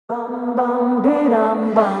No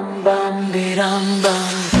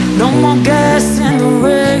more gas in the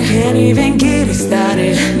rig, can't even get it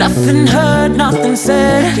started. Nothing heard, nothing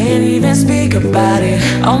said, can't even speak about it.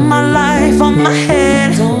 All my life on my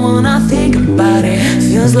head, don't wanna think about it.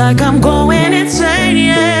 Feels like I'm going insane,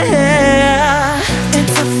 yeah.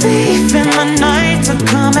 It's a thief in the night to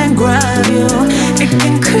come and grab you. It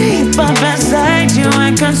can creep up inside you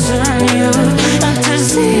and concern you. A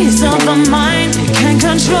disease of the mind, it can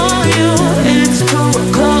control you. It's too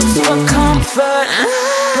close for comfort.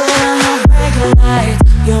 Put on the regular light.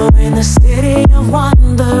 You're in the city of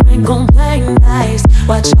wonder, ain't gon' play nice.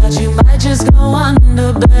 Watch out, you might just go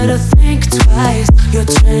under. Better think twice. Your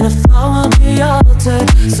train of thought will be altered,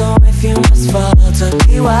 so if you must falter,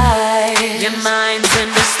 be wise. Your mind's in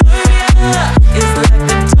Disturbia. It's like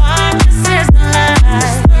the darkness is the light.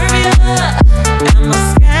 Disturbia. Am I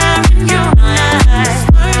scaring you?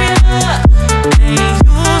 Disturbia. Ain't used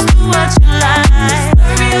to what you like.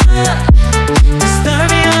 Disturbia.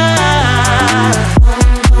 Disturbia.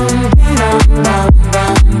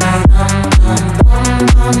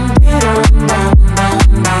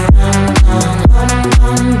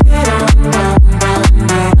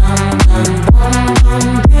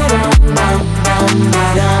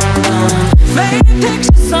 Faded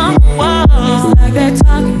pictures on the wall, it's like they're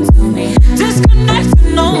talking to me.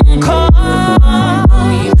 Disconnected, no call.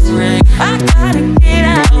 I gotta get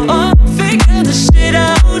out, oh, figure the shit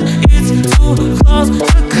out. It's too close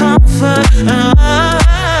for comfort.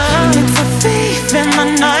 It's a thief in the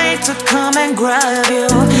night to come and grab you.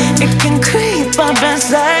 It can creep up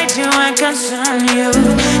inside you and concern you.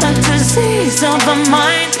 A disease of the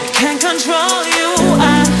mind, it can control you.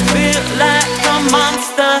 I feel like a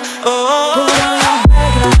monster. Oh, put on your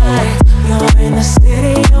regular light. You're in the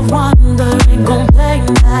city of wonder, ain't gon' play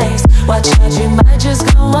nice. Watch out, you might just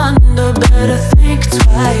go under. Better think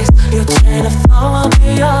twice. Your train of thought will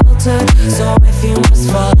be altered, so if you must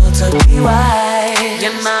falter, be wise.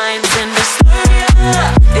 Your mind's in Disturbia.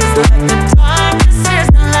 It's like the darkness is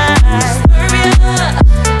the light. Disturbia.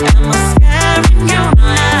 Am I scaring you?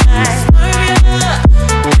 Disturbia.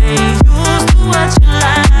 Ain't used to what you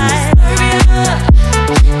like. Disturbia.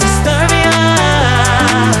 Disturbia.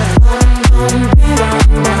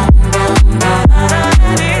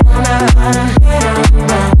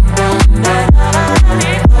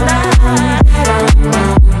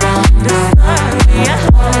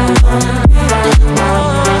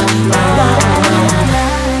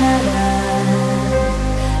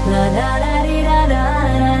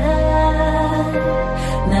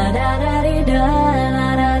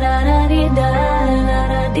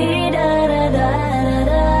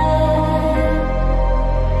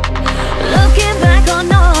 Looking back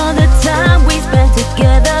on all the time we spent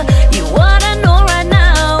together, you wanna know right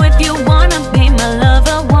now if you wanna be my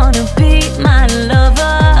lover, wanna be my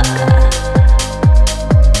lover,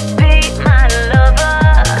 be my lover.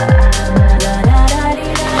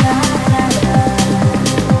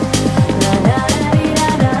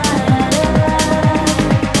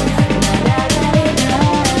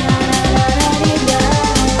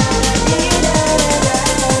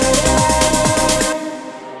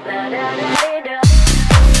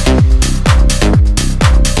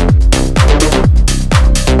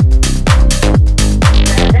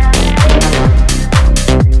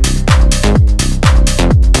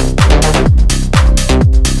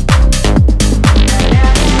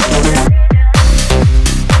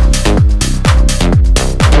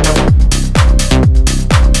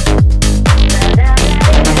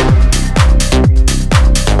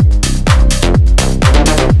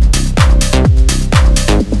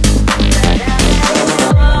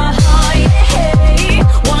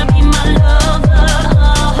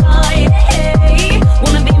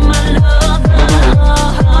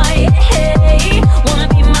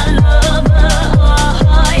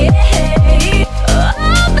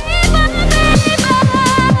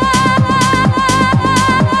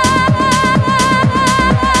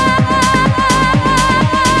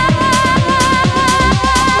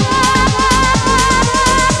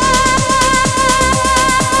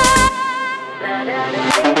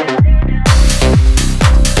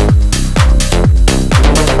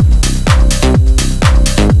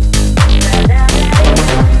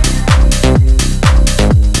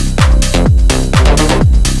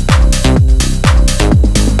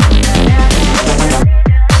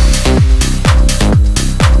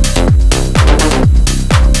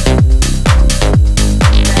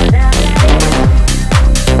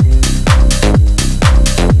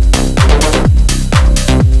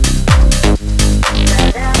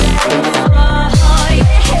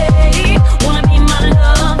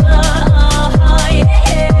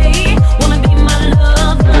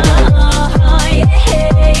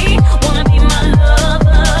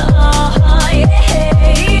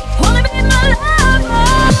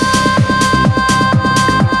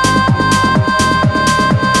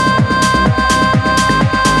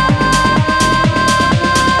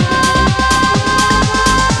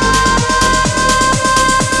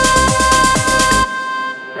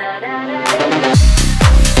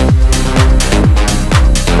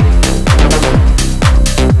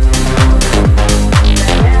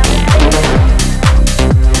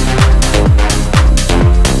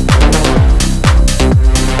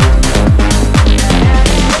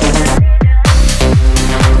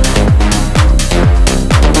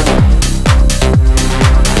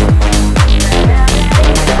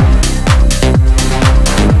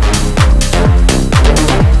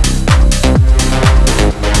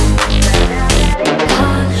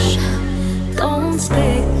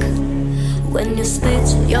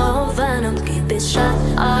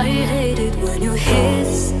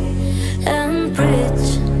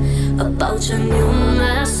 a new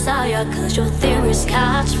messiah, cause your theories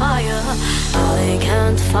catch fire. I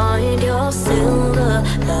can't find your silver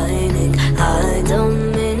lining. I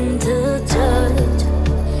don't mean to judge,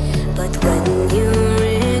 but when you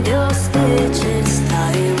read your speech it's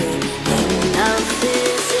tiring. Enough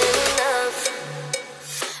is enough.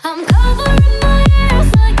 I'm covering my ears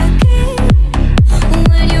like a key.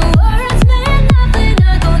 When your words mean nothing,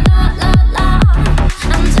 I go la la la.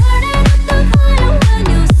 I'm turning up the volume when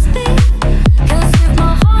you speak, cause if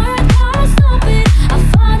my heart can't stop it, I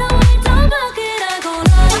find a way to block it. I go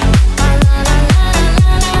la la la la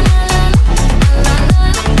la la la la la la la la.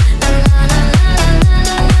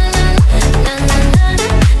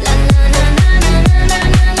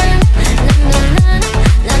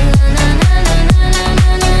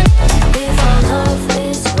 If our love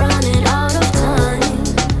is running out of time,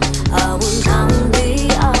 I won't count the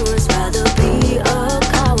hours. Rather be a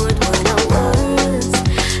coward when our words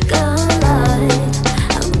collide.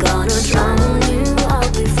 I'm gonna drown you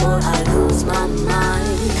out before I lose my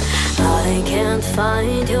mind. I can't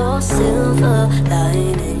find your silver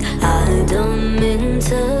lining. I don't mean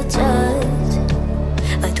to judge,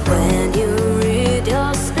 but when you read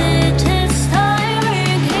your speech it's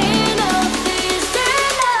tiring. Enough is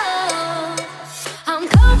enough. I'm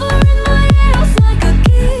covering my ears like a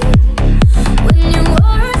key. When your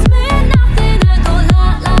words mean nothing, I go la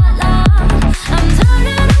la la. I'm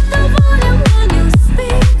turning up the volume when you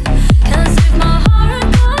speak, cause if my heart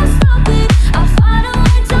can't stop it, I find a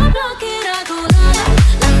way to block it. I go la la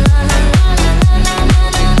la la la la la la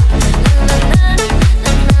la.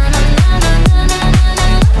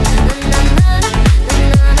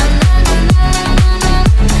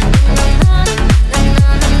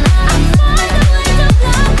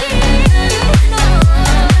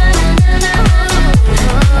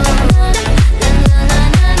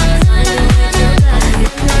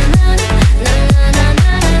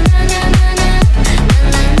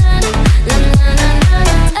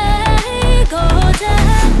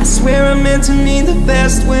 I swear I meant to mean the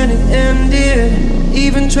best when it ended.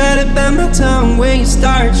 Even tried to bite my tongue when you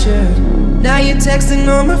started shit. Now you're texting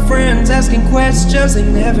all my friends, asking questions. They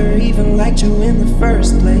never even liked you in the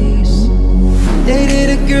first place. Dated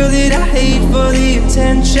a girl that I hate for the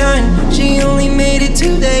attention. She only made it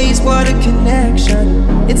 2 days, what a connection.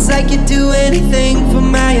 It's like you'd do anything for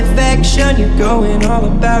my affection. You're going all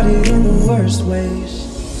about it in the worst ways.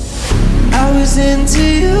 I was into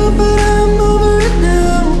you, but I'm over it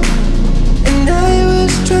now. And I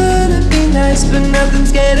was trying to be nice, but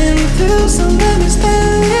nothing's getting through, so let me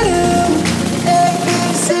spell it out.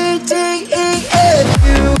 A-B-C-D-E-F-U.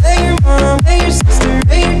 Hey your mom, hey your sister,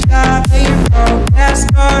 hey your job, hey your phone, gas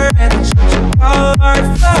car, and the church you call art.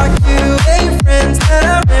 Fuck you, hey your friends that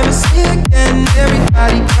I'll never see again.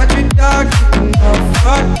 Everybody but your dog, you can all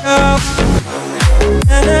fuck up.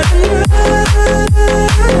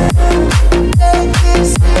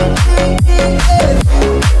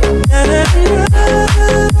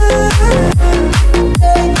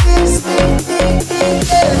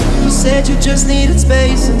 You said you just needed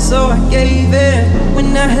space, and so I gave it.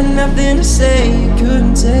 When I had nothing to say, you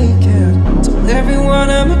couldn't take it. Told everyone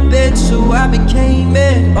I'm a bitch, so I became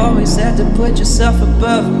it. Always had to put yourself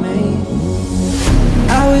above me.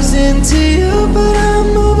 I was into you, but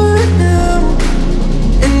I'm over it now.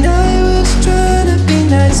 And I was trying to be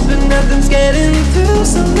nice, but nothing's getting through,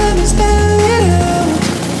 so let me spell it out.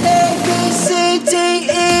 A-B-C-D-E-F-U.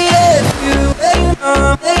 Hey your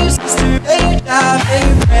mom, hey your sister, hey your job, hey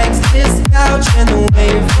your friends, this couch, and the way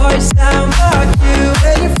your voice sounds. Fuck you,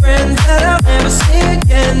 hey your friends that I'll never see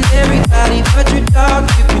again. Everybody but your dog,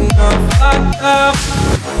 you can all fuck up.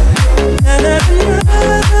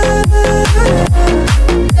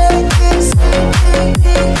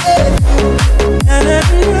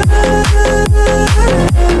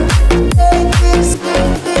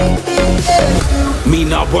 Me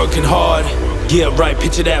not working hard, yeah right,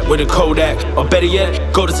 picture that with a Kodak. Or better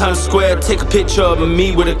yet, go to Times Square, take a picture of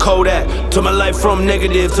me with a Kodak. Turn my life from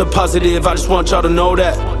negative to positive, I just want y'all to know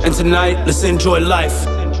that. And tonight, let's enjoy life.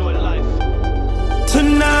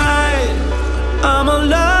 Tonight, I'ma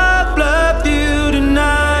love you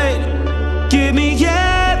tonight. Give me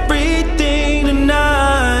everything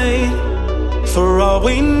tonight. For all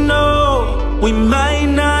we know, we might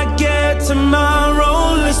not get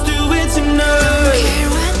tomorrow. Let's do it tonight. Don't care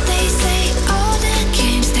what they say, all the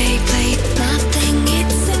games they play, nothing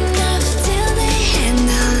it's enough till they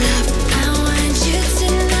handle up. I want you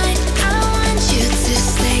tonight, I want you to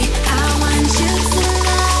stay, I want you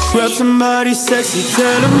tonight. Grab somebody sexy,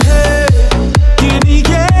 tell them hey, give me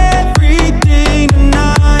everything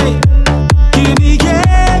tonight. Give me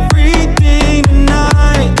everything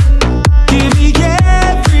tonight. Give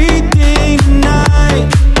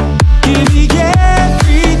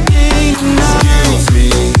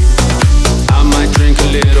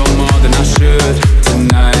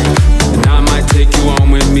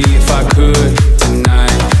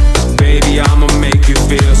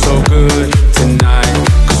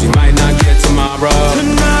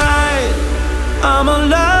I'ma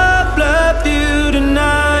love you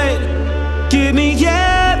tonight. Give me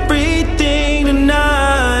everything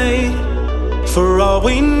tonight. For all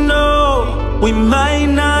we know, we might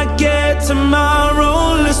not get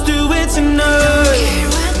tomorrow. Let's do it tonight. Don't care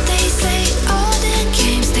what they say, all the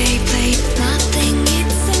games they play. Nothing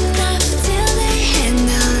is enough till they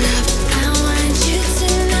handle up. I want you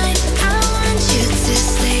tonight, I want you to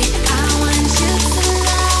stay, I want you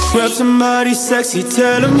tonight. Grab somebody sexy,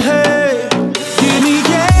 tell them hey. Give me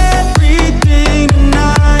everything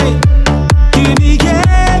tonight. Give me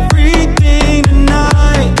everything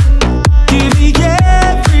tonight. Give me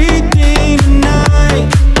everything tonight.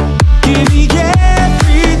 Give me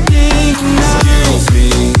everything tonight. Excuse me,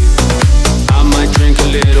 I might drink a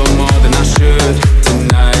little more than I should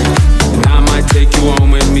tonight. And I might take you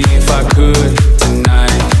home with me if I could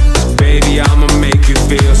tonight. Baby, I'ma make you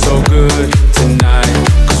feel so good tonight.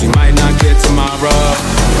 Cause we might not get tomorrow.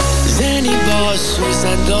 Zany boss,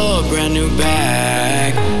 suicide door, brand new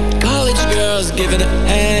bag. College girls giving a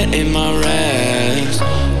hand in my raps.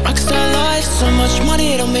 Rockstar life, so much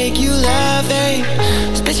money it'll make you laugh, hey.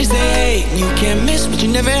 Bitches they hate, you can't miss what you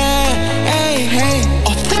never had, hey, hey.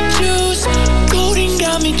 Off the juice, coding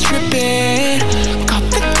got me tripping. Caught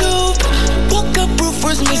the coupe, woke up, roof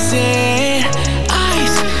was missing.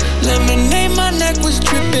 Ice, lemonade, my neck was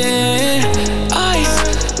tripping. Ice,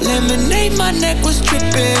 lemonade, my neck was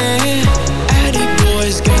tripping. Addy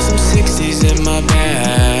boys got some 60s in my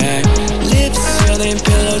bag. Lips selling,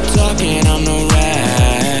 pillow talking, I'm no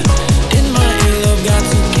rat. In my earlobe got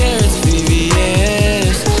 2 carats,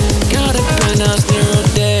 VVS. Got a penthouse near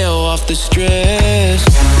Rodeo off the stress.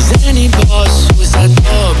 Zany boss, suicide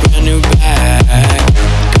door, brand new bag.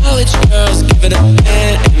 College girls give it a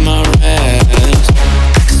hand in my raps.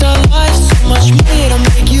 Rockstar life, so much money it'll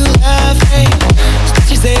make you laugh, hey.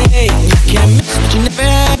 Stitches they hate, you can't miss what you never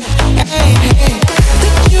had, hey, hey. The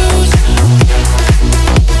juice,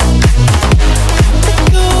 the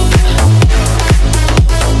goop.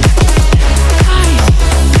 Ice,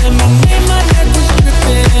 lemonade, my neck was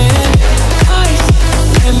dripping. Ice,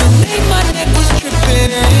 lemonade, my neck was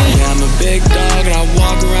dripping. Yeah, I'm a big dog and I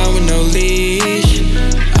walk around with no leash.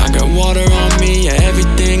 I got water on me, yeah,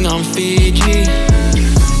 everything on Fiji.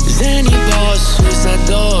 Zany boss, suicide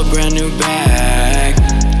door, brand new bag.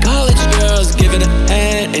 College girls giving a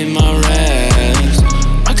hand in my raps.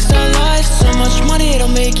 Rockstar life, so much money it'll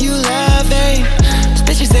make you laugh, hey.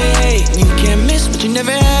 Bitches they hate, you can't miss what you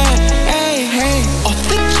never had, hey, hey. Off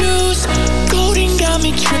the juice, coding got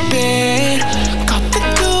me tripping. Caught the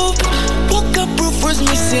coupe, woke up, roof was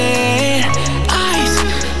missing. Ice,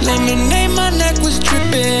 lemonade, my neck was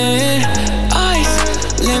tripping. Ice,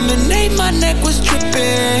 lemonade, my neck was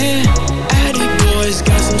tripping. Addy boys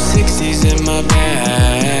got some 60s in my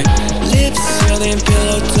bag. Lips selling,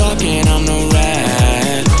 pillow talking, I'm no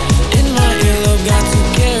rat. In my earlobe got 2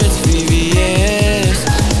 carats, VVS.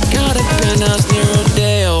 Got a penthouse near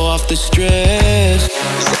Rodeo off the stress.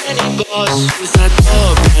 Zany boss, suicide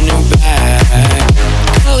door, brand new bag.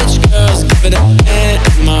 College girls give it a hand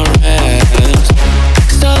in my raps.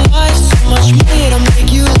 Rockstar life, so much money it'll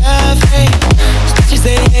make you laugh, hey. Stitches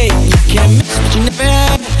they hate, you can't miss what you never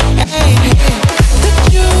had, hey, hey. The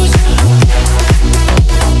juice,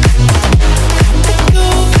 the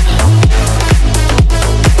goop.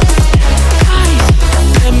 Ice,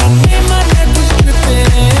 lemonade, my neck was dripping.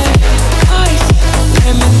 Ice,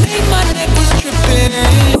 lemonade, my neck was dripping.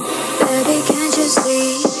 Baby, can't you see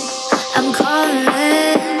I'm calling?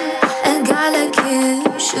 A guy like you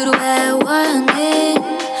should wear warning.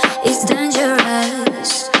 It's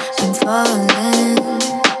dangerous, I'm falling.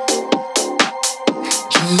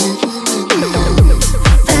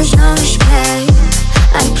 There's no escape,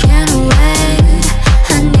 I can't wait.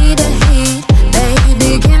 I need a hit,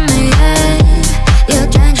 baby, give me it. You're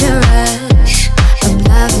dangerous, I'm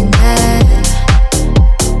loving it.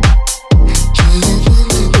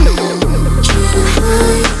 Too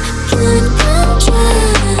high, can't control.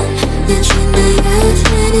 You're trying to get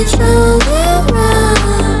and it's all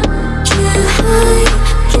around. Too high,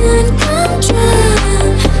 can't control.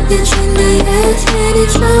 You're trying to get and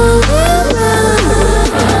it's all around.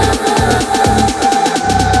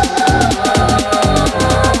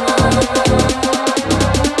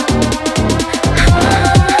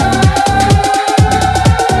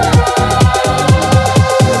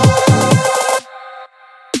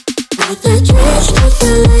 With the touch of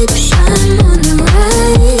the light shine on the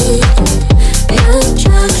right. Your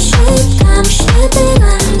drug shape, I'm shaping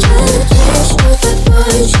under the taste of the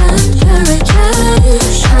poison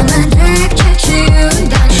paradise. I'm addicted to you,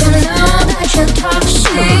 don't you know that you're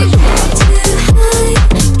toxic? Too high,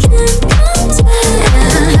 can't contain.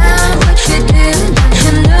 And I love what you do,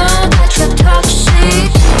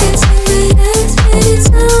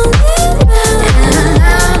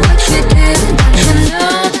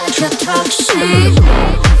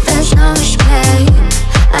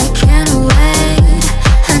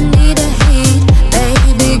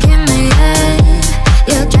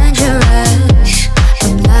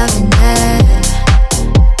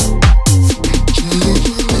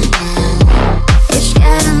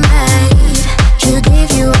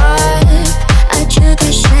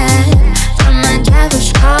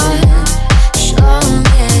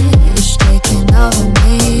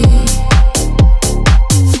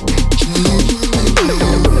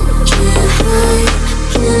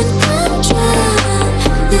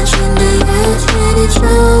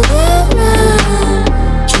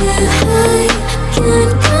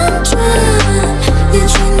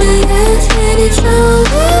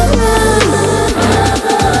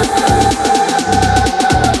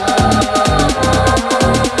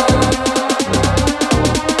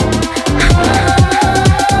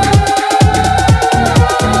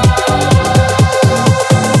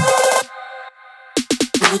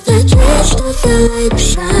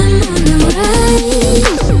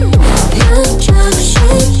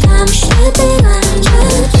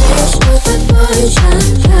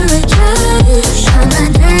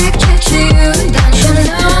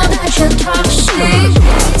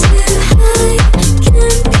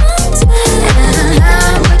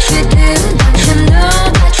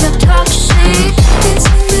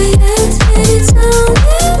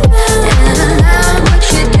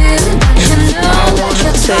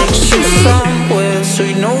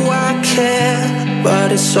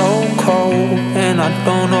 cold and I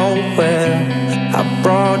don't know where. I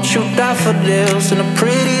brought you daffodils in a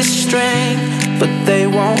pretty string, but they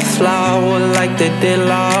won't flower like they did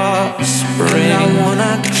last spring. I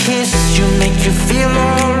wanna kiss you, make you feel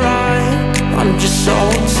alright. I'm just so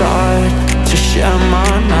tired to share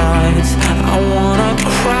my nights. I wanna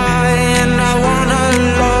cry and I wanna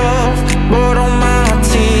love, but all my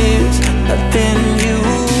tears have been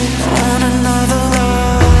used on another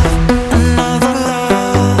love, another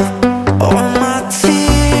love. All my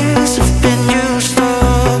tears have been used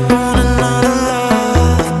up on another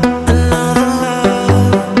love, another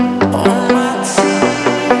love. All my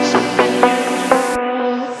tears have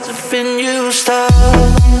been used up.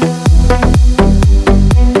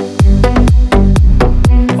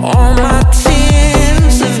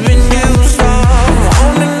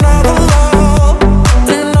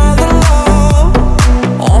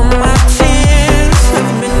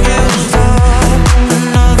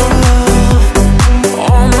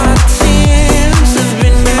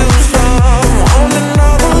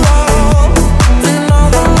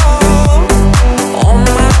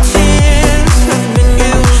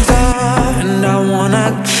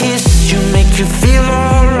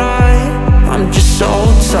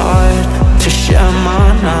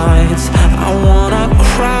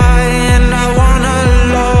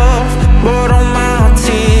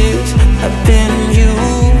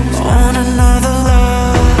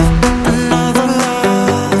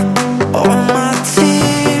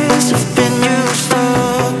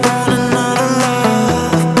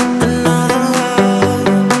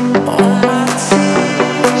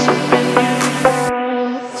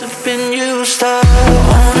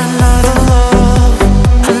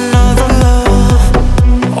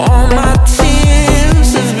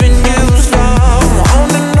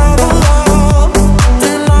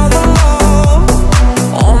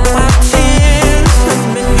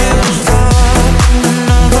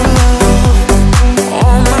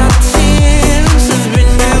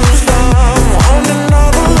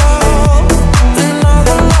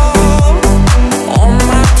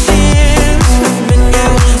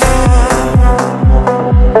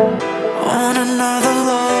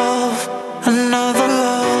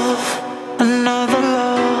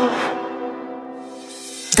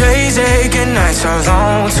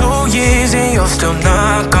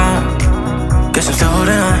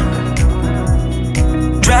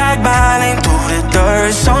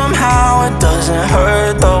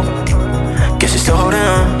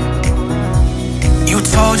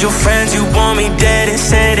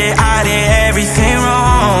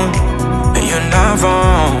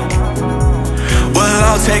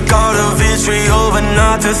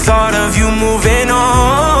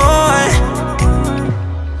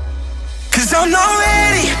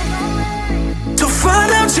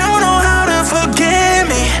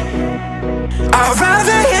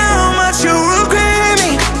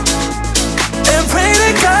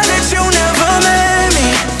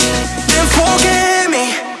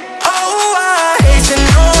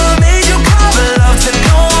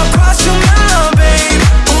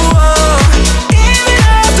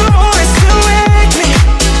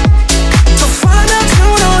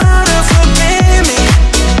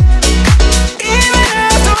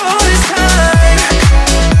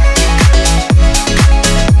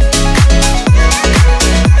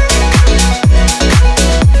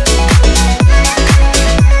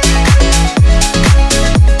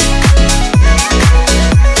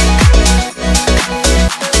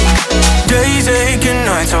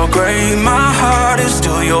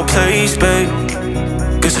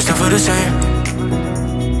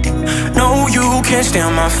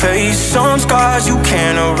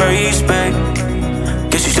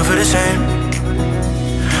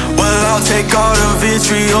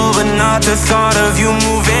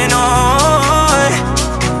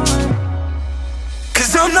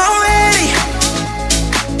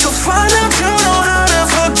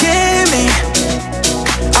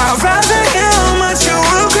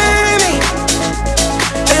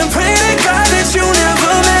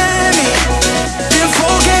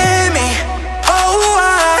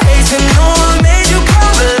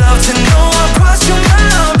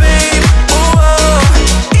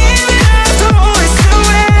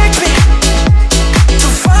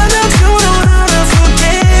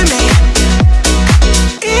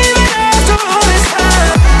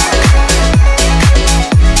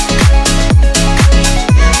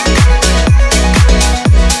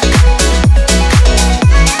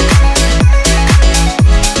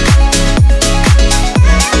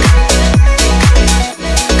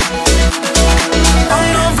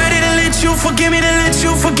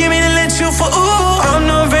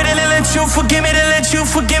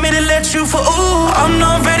 to let you for ooh. I'm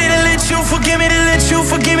not ready to let you forgive me, to let you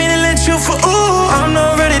forgive me, to let you for ooh. I'm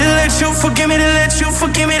not ready to let you forgive me, to let you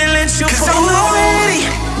forgive me, to let you for ooh. 'Cause I'm not ready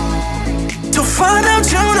to find out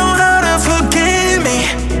you know how to forgive me.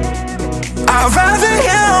 I'd rather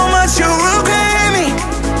hear how much you regret me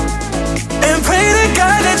and pray to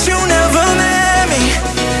God that you never met me,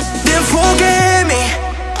 then forget me.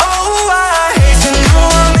 Oh, I hate to know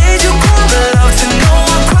I made you cry, but love to know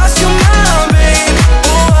I crossed your mind, babe.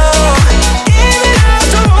 Oh, even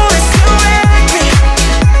after all it still wrecked me.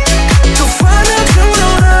 To find out you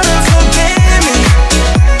know how to forget me,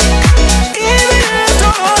 even after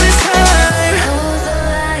all this time. I was a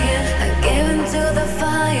liar, I gave into the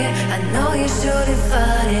fire. I know you shouldn't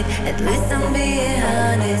fight it, at least I'm being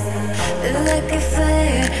honest. Feel like a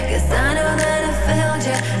failure, 'cause I know that I failed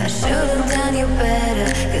you. I should've done you better,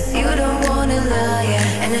 'cause you don't wanna lie.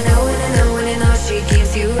 And I know, and I know, and I know she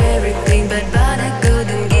gives you everything, but I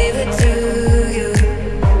couldn't give it to you.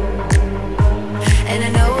 And I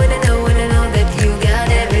know, and I know, and I know that you got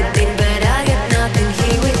everything, but I got nothing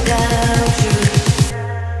here without you.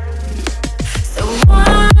 So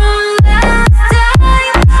one last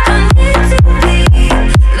time, I need to be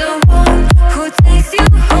the one who takes you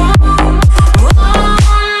home. One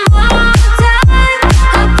more time,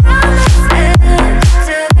 I promise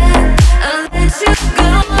after that I'll let you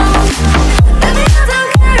go. Baby, I don't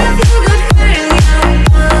care if you got hurt in your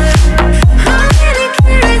heart. I'm really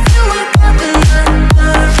curious to wake up in my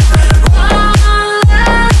heart. One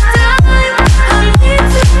last time, I need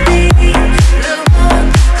to be the one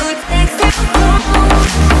who takes you home.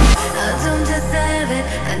 I don't deserve it,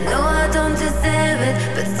 I know I don't deserve it,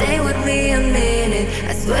 but stay with me a minute,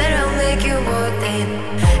 I swear I'll make you worth it.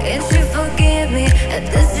 Can't you forgive me, at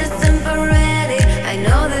least just temporarily? I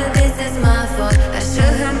know that this is my fault, I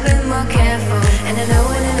should have been more careful. And I know,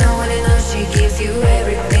 and I know, and I know she gives you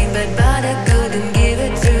everything, but I couldn't give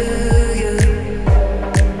it to you.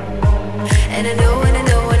 And I know, and I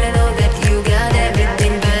know, and I know that you got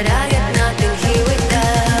everything, but I got nothing here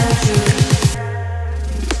without you.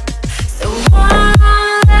 So one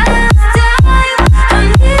last time, I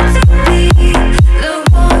need to be the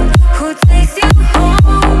one who takes you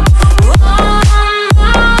home. One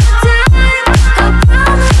more time, I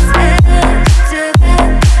promise after that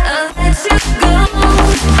I'll let you go.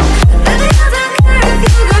 Baby, I don't care if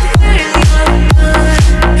you got hurt in your heart.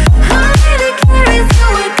 I'm really curious to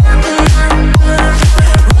wake up in my heart.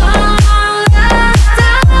 One last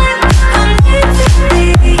time, I need to be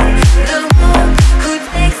the one who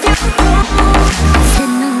takes you home.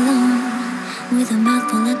 Sitting alone with a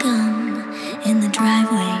mouthful of gum in the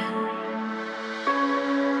driveway.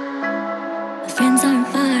 My friends aren't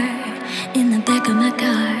far, in the back of my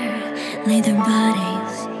car lay their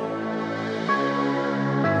bodies.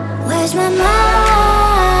 Where's my mind?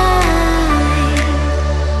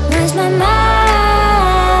 Where's my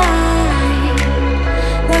mind?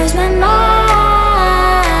 Where's my mind?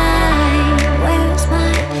 Where's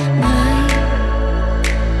my mind?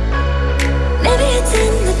 Maybe it's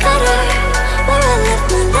in the gutter where I left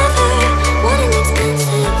my lover. What an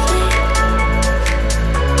expensive thing.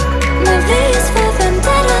 My V is for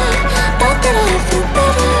vendetta. Thought that I feel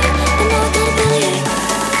better, and now I got a bellyache.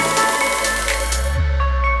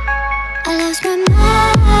 I lost my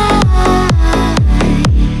mind.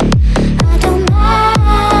 I don't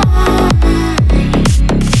mind.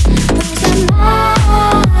 Where's my mind?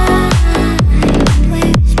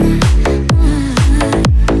 Where's my mind?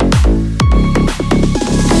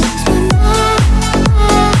 I lost my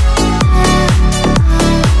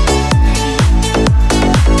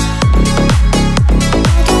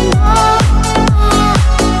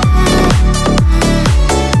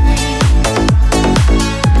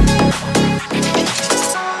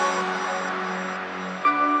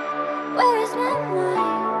Where is my mind?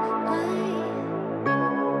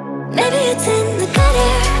 Maybe it's in the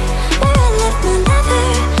gutter where I left my lover.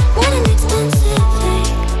 What an expensive thing.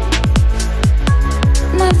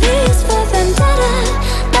 My V is for vendetta.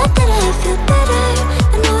 Thought that I feel better,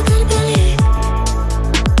 and now I got a bellyache.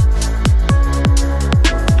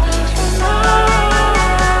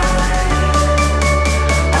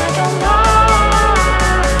 I don't know.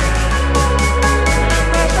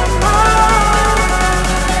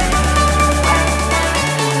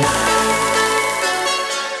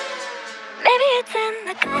 Maybe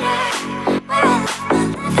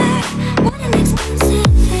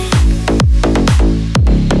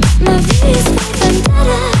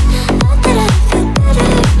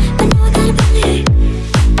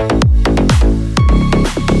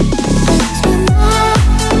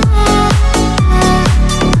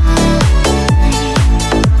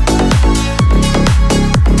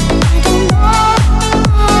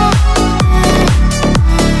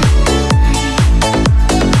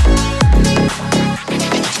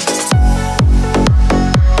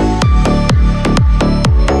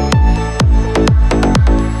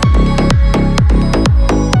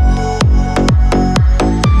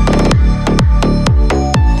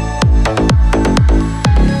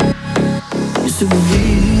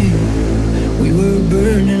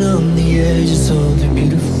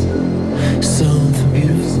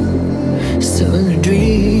selling a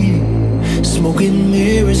dream. Smoking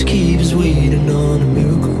mirrors keep us waiting on a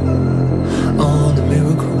miracle, on a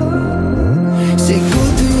miracle. Say go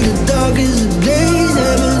through the darkest of days,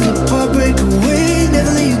 heaven's a part, break away.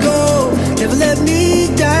 Never let you go, never let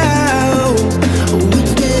me down. Oh,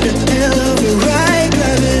 it's been a hell of a ride,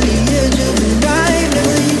 driving the edge of the night.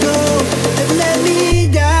 Never let you go, never let me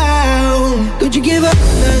down. Don't you give up,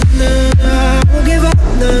 nah, nah, nah. Won't give up,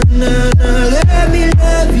 nah, nah, nah. Let me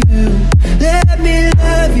love you, let me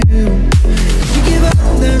love you. Don't you give up,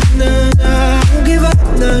 nah, nah, nah. Won't give up,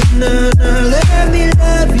 nah, nah, nah. Let me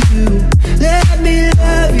love you, let me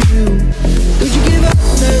love you. Don't you give up,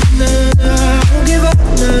 nah, nah, nah. Won't give up,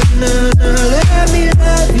 nah, nah, nah. Let me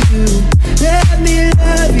love you, let me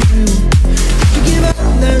love you. Don't you give up,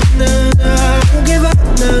 nah, nah, nah. Won't give up,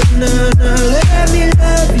 nah, nah, nah. Let me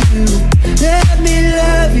love you, let me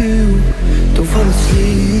love you. Don't fall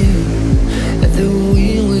asleep at the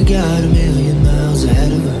wheel. We got a million miles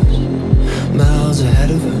ahead of us, miles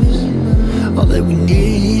ahead of us. All that we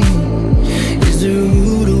need is a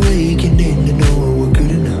rude awakening to know we're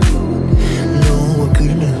good enough, know we're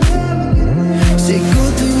good enough. Say go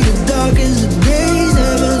through the darkest of days,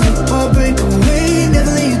 heaven's a part, break away.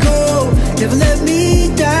 Never let you go, never let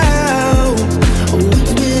me down. Oh,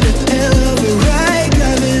 it's been a hell of a ride,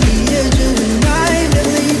 driving the edge of the night.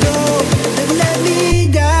 Never let you go, never let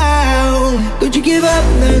me down. Don't you give up,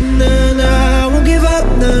 nah, nah, nah. Won't give up,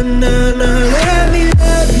 nah, nah, nah. Let me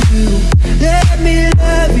love you, let me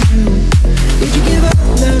love you. Don't you give up,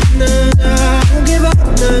 nah, nah, nah. Won't give up,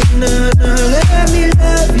 nah, nah, nah. Let me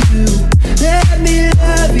love you, let me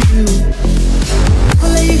love you. Never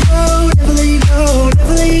let you go, never let you go,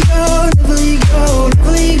 never let you go, never let you go,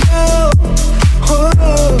 never let you go. Oh,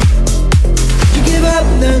 don't you give up,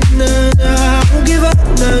 nah, nah, nah. Won't give up,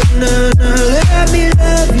 nah, nah, nah. Let me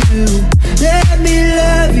love you, let me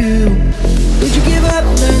love you. Don't you give up,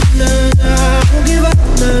 nah, nah, nah. Won't give up,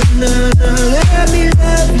 nah, nah, nah. Let me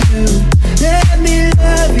love you, let me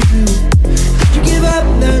love you. Don't you give up,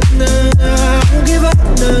 nah, nah, nah. Won't give up,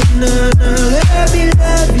 nah, nah, nah. Let me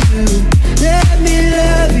love you, let me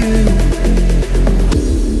love you.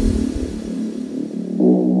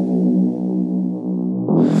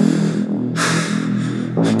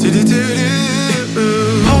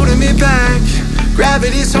 Holding me back,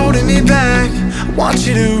 gravity's holding me back. I want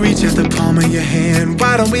you to reach out the palm of your hand.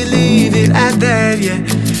 Why don't we leave it at that, yeah?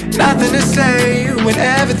 Nothing to say when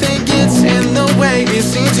everything gets in the way. It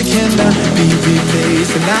seems you cannot be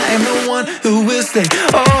replaced, and I am the one who will stay.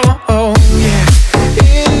 Oh, oh, yeah.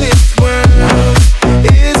 In this world,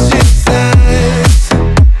 it's just us,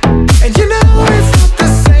 and you know it's not the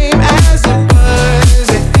same as it was.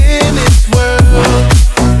 In this world,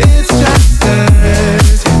 it's just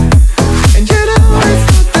us, and you know it's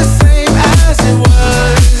not the same as it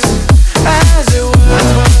was, as it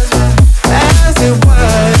was, as it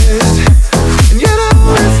was. And you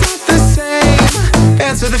know it's not the same.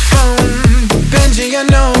 Answer the phone, Benji, you're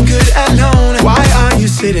no good alone. Why are you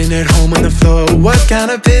sitting at home on the floor? What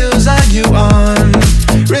kind of pills are you on?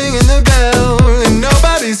 Ringing the bell and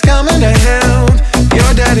nobody's coming to help.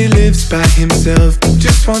 Your daddy lives by himself,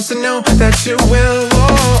 just wants to know that you will.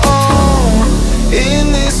 Oh, oh.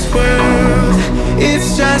 In this world,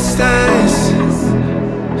 it's just us,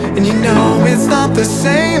 and you know it's not the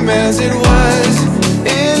same as it was.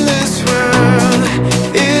 In this world,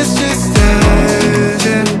 it's just us,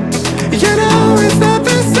 yeah. You know it's not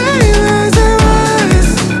the same as it was,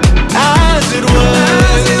 as it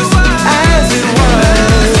was, as it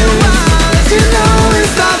was. You know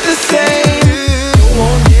it's not the same. You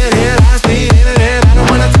won't get it, I speed internet. I don't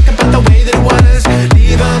wanna talk about the way that it was.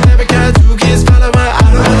 Leave America, 2 kids follow her. I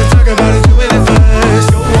don't wanna talk about it, doing it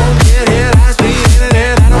first. You won't get it, I speed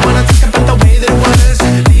internet. I don't wanna talk about the way that it was.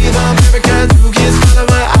 Leave America, 2 kids follow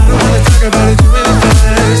her. I don't wanna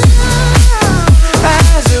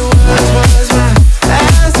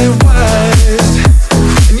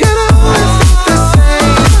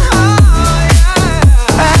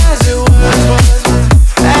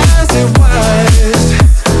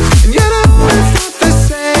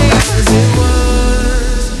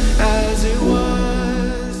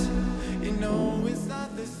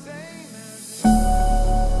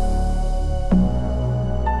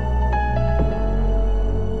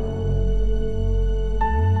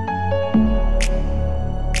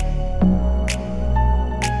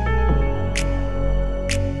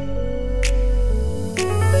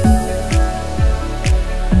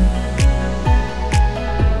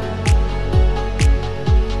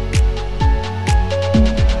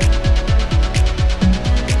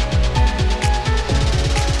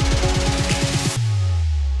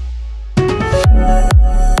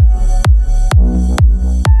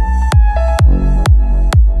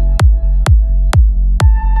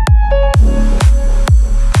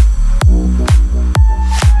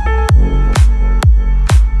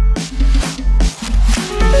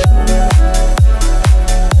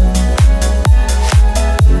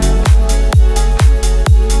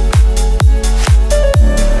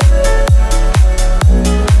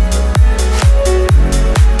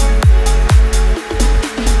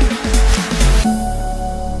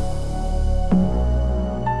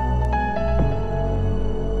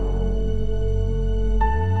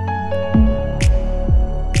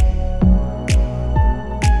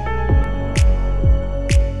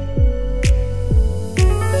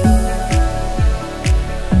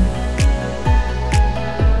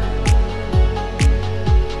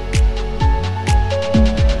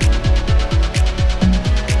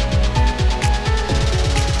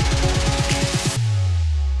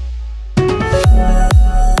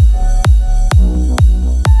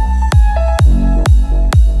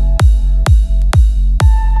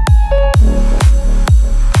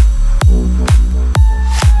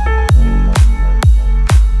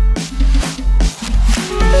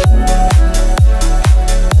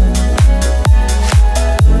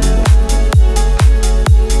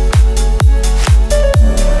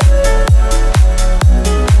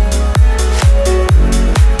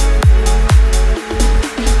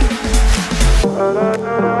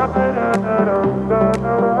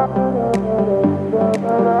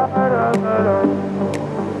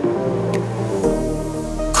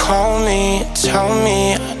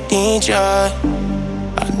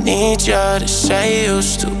need you to say you'll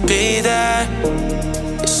still be there.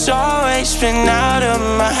 It's always been out of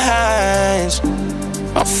my hands.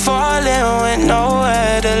 I'm falling with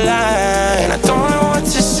nowhere to land. I don't know what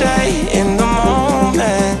to say in the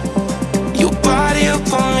moment. Your body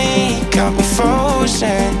up on me, got me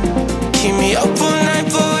frozen. Keep me up all night,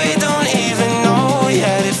 but we don't even know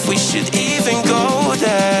yet if we should even go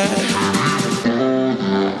there.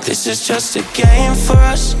 This is just a game for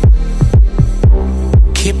us.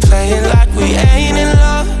 Keep playing like we ain't in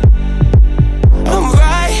love. I'm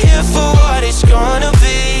right here for what it's gonna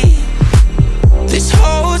be. This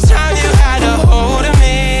whole time you had a hold of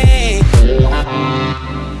me.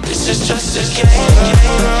 This is just a game.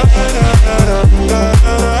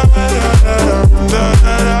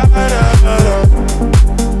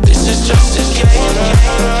 This is just a game.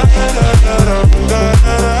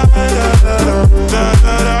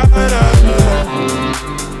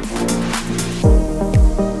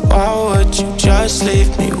 Why would you just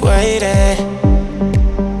leave me waiting?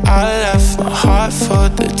 I left my heart for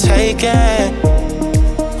the taking.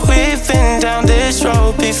 We've been down this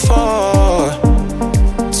road before.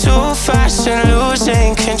 Too fast and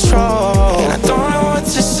losing control. And I don't know what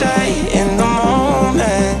to say in the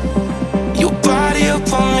moment. Your body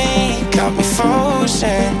up on me, got me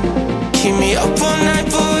frozen. Keep me up all night,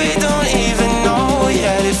 but we don't even know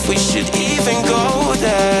yet if we should even go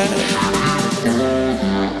there.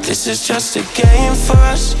 This is just a game for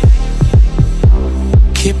us.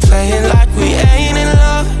 Keep playing like we ain't in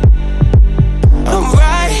love. I'm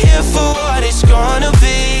right here for what it's gonna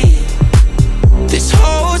be. This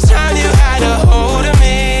whole time you had a hold of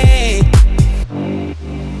me.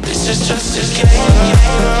 This is just a game.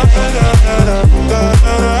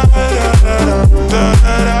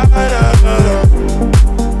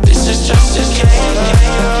 This is just a game.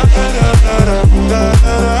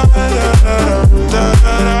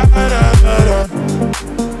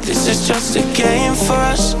 This is just a game for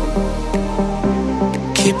us.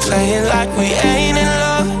 Keep playing like we ain't in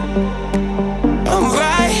love. I'm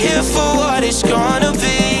right here for what it's gonna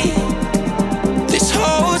be. This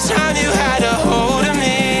whole time you had a hold of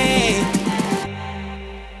me.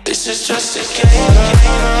 This is just a game.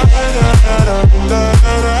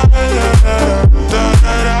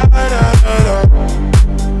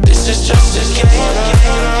 This is just a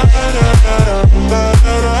game.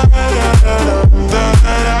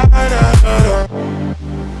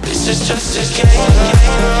 This is just a game.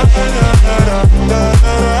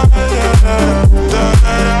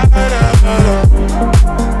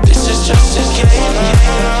 This is just a game.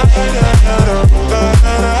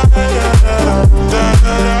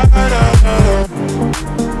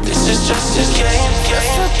 This is just a game.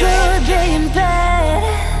 So good being bad.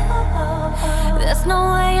 There's no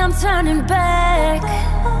way I'm turning back.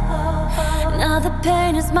 Now the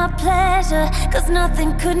pain is my pleasure, 'cause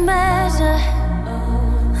nothing could measure.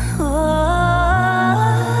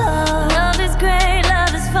 Love is great,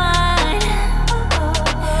 love is fine.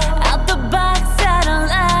 Out the box, out of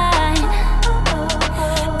line.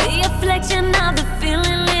 The affliction of the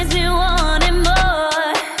feeling leaves me wanting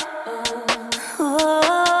more.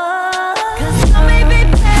 'Cause I may be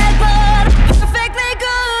bad, but I'm perfectly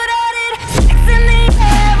good at it. Sex in the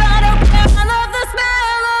air, I don't care, I love the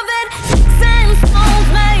smell of it. Sticks and stones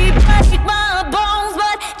may break my bones,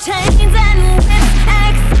 but chains and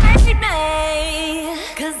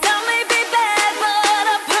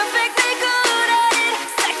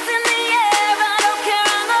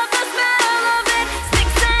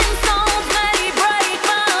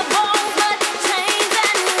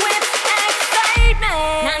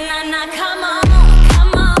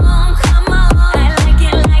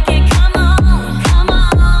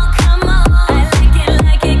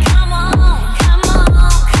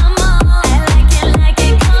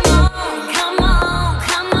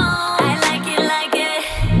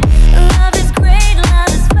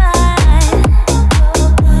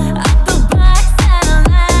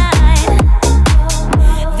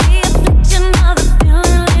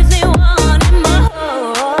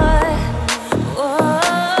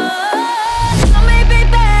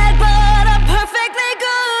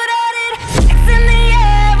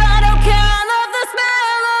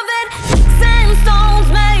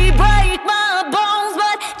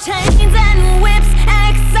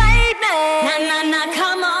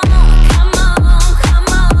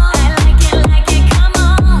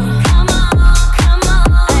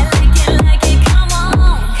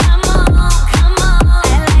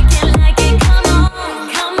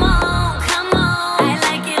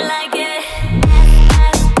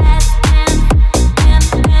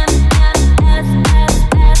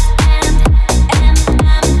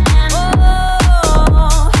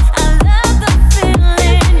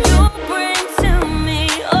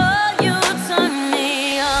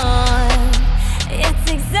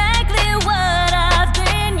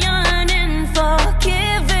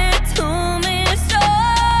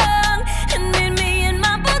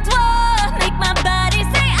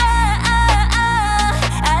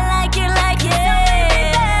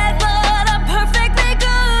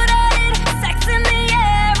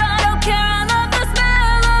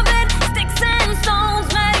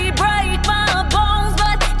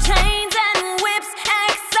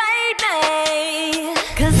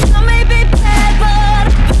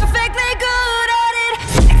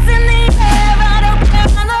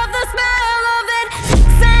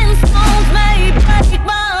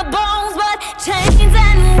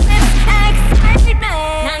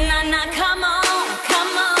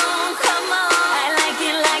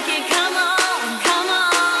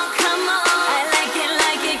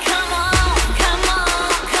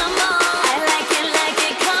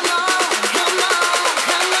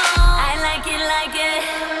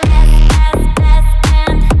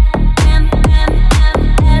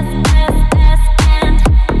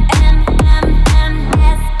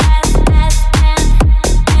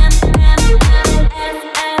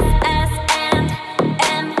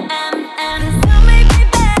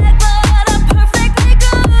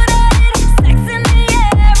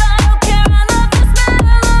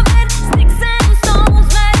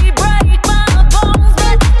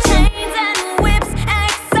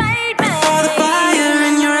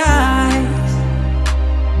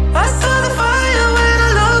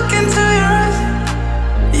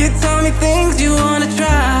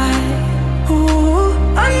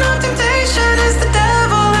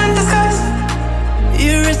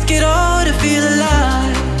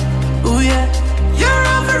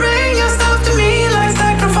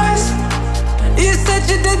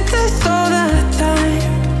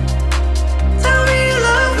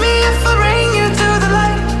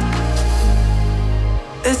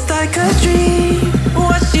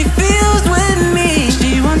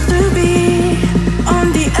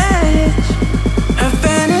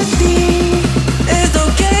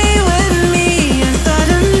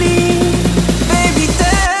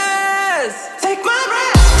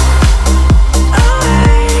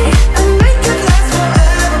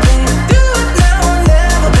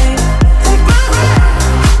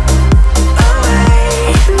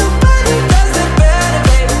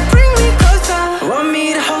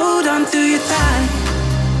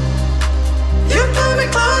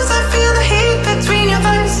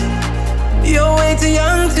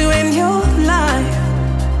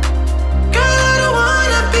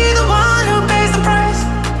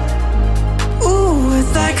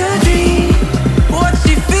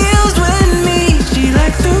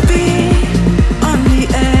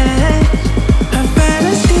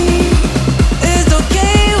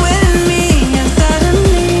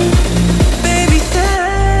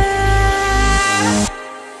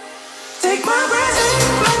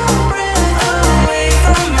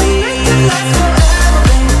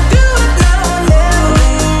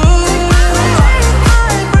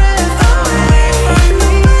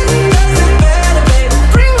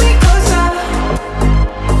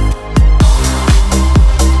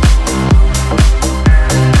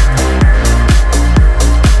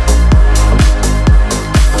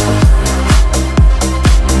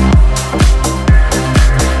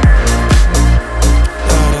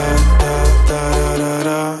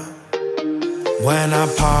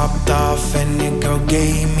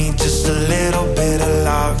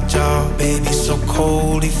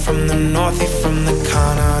from the north, he from the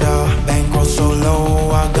Canada. Bankroll so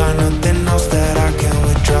low, I got nothing else that I can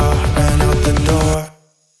withdraw. Ran out the door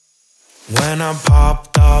when I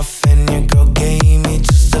popped off, and your girl gave me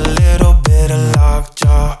just a little bit of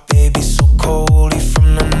lockjaw. Baby so cold, he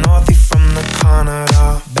from the north, he from the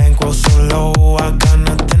Canada. Bankroll so low, I got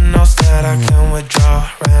nothing else that I can withdraw.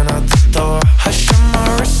 Ran out the door. Hush on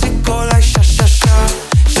my wrist, it go like sha sha sha,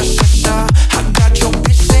 sha sha sha. I got your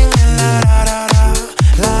bitch singing la la la la,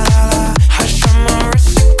 la la la. Hush on my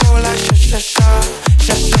wrist, it go like sha sha sha,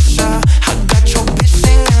 sha sha sha. I got your bitch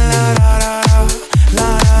singing la la la la, la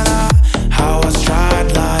la la. How I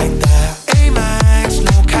stride like that? Amex,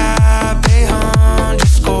 no cap, 800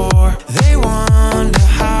 score. They wonder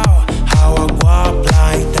how I go up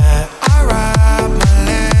like that. I rap my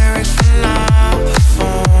lyrics when I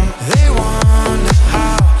perform. They wonder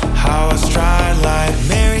how I stride like.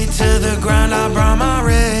 Married to the ground, I brought my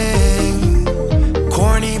ring.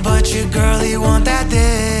 Corny, but your girlie want that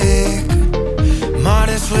dick.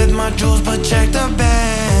 Modest with my jewels, but check the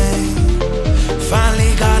bank.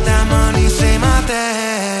 Finally got that money, say my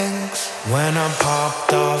thanks. When I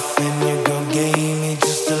popped off, and your girl gave me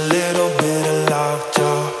just a little bit of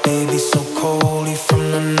lockjaw. Baby so cold, he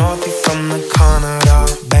from the north, he from the Canada.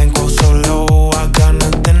 Bankroll so low, I got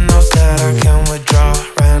nothing else that I can withdraw.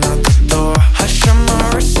 Ran out the door. Hush on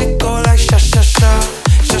my wrist, it go like sha sha sha,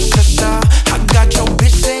 sha sha sha. I got your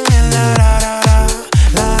bitch singing la la la la,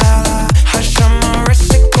 la la la. Hush on my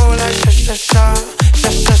wrist, it go like sha sha sha, sha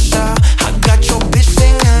sha sha. I got your bitch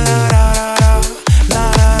singing la la la la, la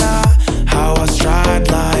la la. How I stride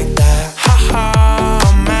like that? Ha ha,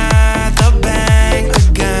 I'm at the bank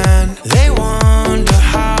again. They wonder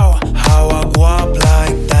how I go up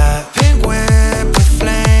like that. Pink whip with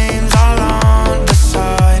flames all on the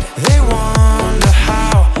side. They wonder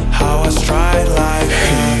how I stride like that.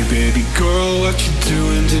 Hey baby girl, what you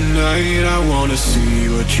doing tonight? I wanna see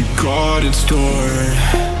what you got in store.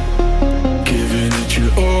 Giving it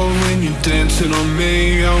your all when you're dancing on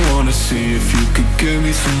me. I wanna see if you could give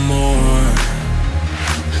me some more.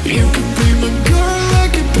 You could be my girl, I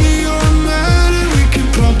could be your man, and we can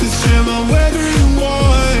pump this jam on whether you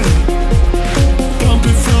want. Pump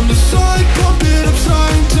it from the side, pump it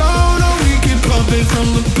upside down, or we can pump it from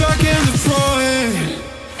the back and the front.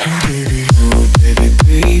 Baby, oh baby,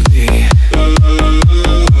 baby, la la la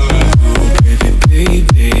la la. Oh baby,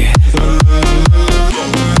 baby, la la la la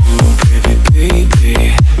la. Oh baby, baby,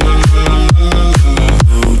 la la la la la.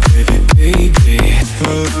 Oh baby, baby,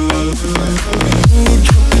 la la la la la. Oh,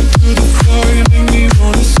 drop it to the floor, you make me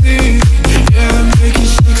wanna sing. Yeah, make it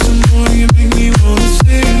shake some more, you make me wanna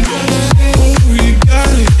sing. Oh, you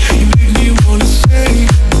got it, you make me wanna sing.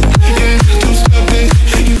 Yeah, don't stop it,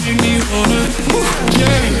 you make me wanna.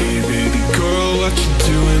 Yeah, hey baby girl, what you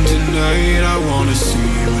doing tonight? I wanna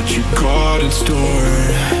see what you got in store.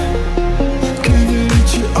 Giving it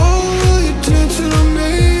your all while you're dancing on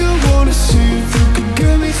me. I wanna see if you could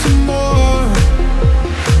give me some more.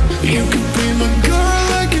 You could be my girl,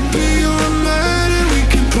 I could be your man, and we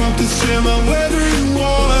can pump this jam out whether you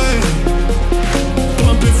want.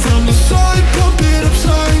 Pump it from the side, pump it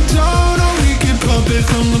upside down, or we can pump it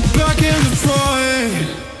from the back and the front.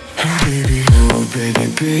 Baby, oh baby,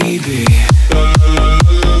 baby, la la la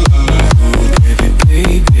la la. Oh baby,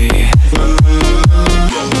 baby, la la la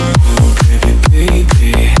la la. Oh baby,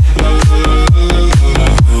 baby, la la la la la.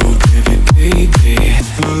 Oh baby, baby,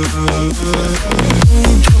 la la la la la.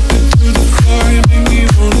 Oh, drop it to the floor, you make me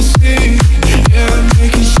wanna sing. Yeah,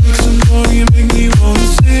 make it shake some more, you make me wanna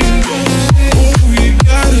sing. Oh, you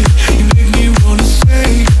got it, you make me wanna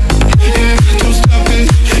sing. Yeah, don't stop it,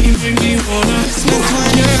 you make me wanna. Spend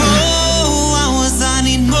 24 hours, I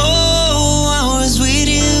need more hours with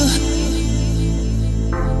you.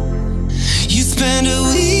 You spend a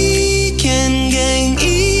weekend getting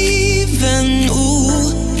even,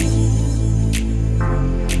 ooh.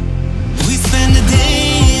 We spend the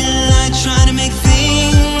daylight trying to make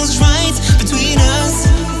things right between us.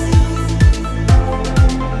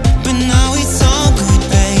 But now it's all good,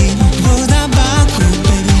 babe. Roll that backward,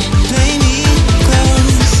 baby. Play me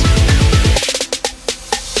close.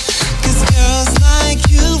 'Cause girls like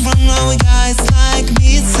you run around with guys like me.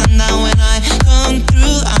 Sundown when I come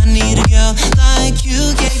through, I need a girl like you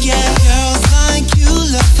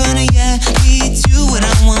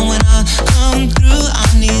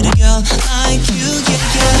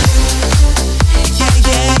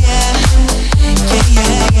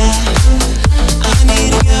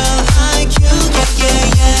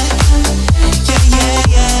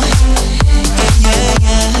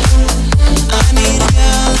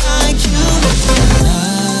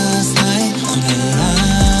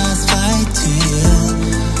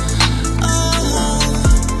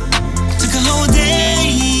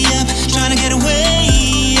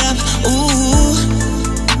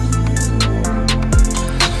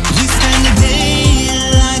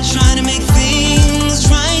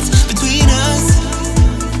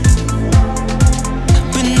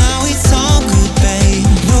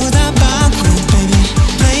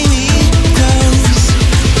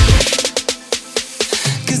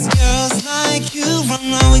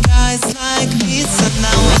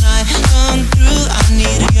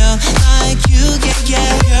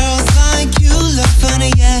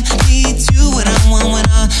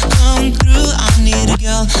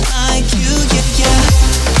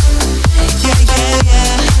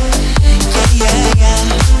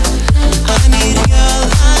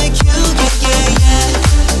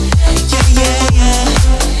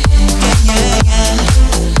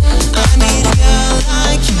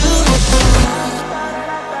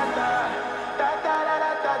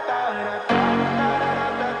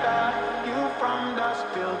You from dusk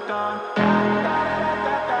till dawn.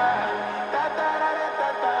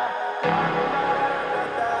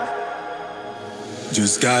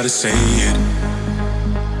 Just gotta say it.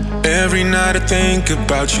 Every night I think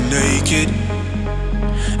about you naked,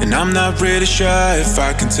 and I'm not really sure if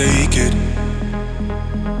I can take it.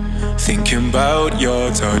 Thinking about your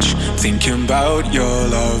touch, thinking about your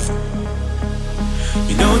love.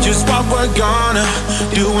 You know just what we're gonna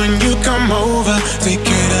do when you come over. Take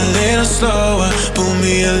it a little slower, pull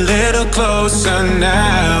me a little closer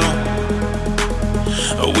now.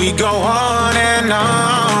 We go on and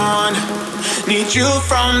on. Need you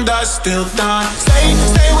from dusk till dawn.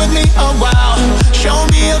 Stay with me a while. Show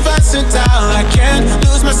me a versatile. I can't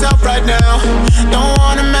lose myself right now. Don't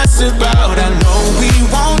wanna mess about. I know we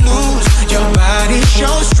won't lose. Your body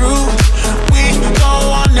shows truth. We go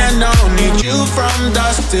on and on. Need you from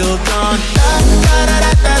dusk till dawn. Da da da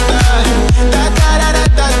da da da. Da da da da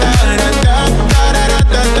da da da da da da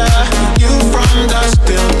da da. You from dusk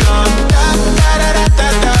till dawn. Da da da da da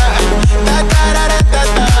da. Da da da da da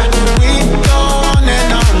da. We go on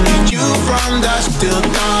and on. Need you from dusk till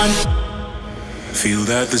dawn. Feel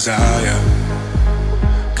that desire,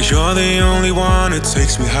 'cause you're the only one that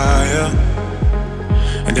takes me higher.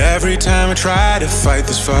 And every time I try to fight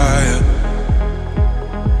this fire,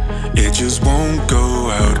 it just won't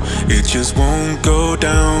go out, it just won't go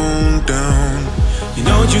down, down. You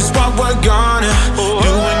know just what we're gonna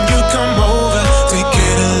do when you come over. Take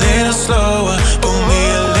it a little slower, pull me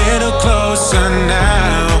a little closer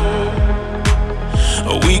now.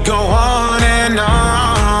 We go on and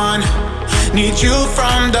on. Need you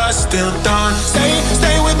from dusk till dawn.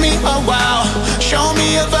 Stay with me a while. Show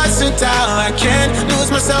me a versatile. I can't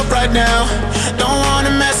lose myself right now. Don't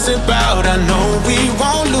wanna mess about. I know we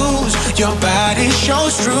won't lose. Your body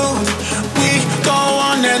shows truth. We go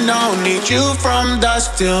on and on. Need you from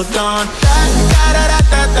dusk till dawn. Da da da da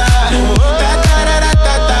da da. Da da da da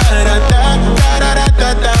da da da da da da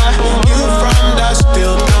da da. You from dusk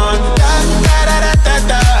till dawn. Da da da da da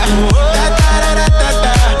da. Da da da da da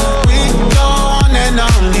da. We go on and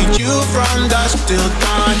on. Need you from dusk till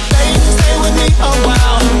dawn. Stay with me a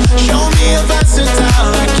while. Show me a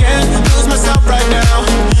versatile. I can't lose myself right now.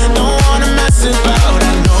 Don't wanna mess about.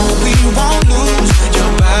 I know we won't lose.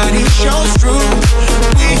 Your body shows truth.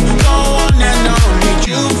 We go on and on. Need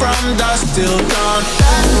you from dusk till dawn.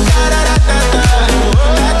 Da da da da da da.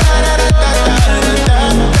 Da da da da da da da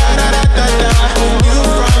da da da da. You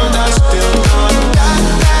from dusk till dawn. Da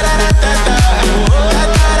da da da da da. Da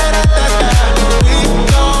da da da da da. We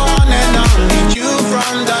go on and on. Need you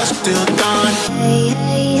from dusk till dawn. Hey,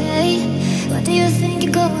 hey, hey, where do you think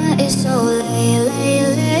you're going? It's so late, late,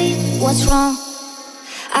 late. What's wrong?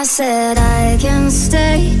 I said I can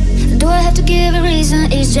stay. Do I have to give a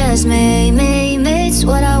reason? It's just me, it's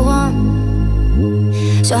what I want.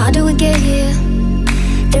 So how do we get here?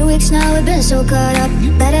 3 weeks now, we've been so caught up.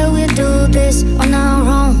 Better we do this on our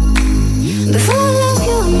own. Before I love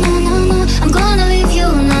you, na na na, I'm gonna leave you,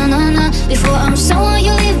 na na na. Before I'm someone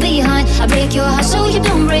you leave behind, I break your heart so you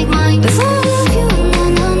don't break mine. Before I love you, na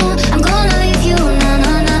na na, I'm gonna leave you, na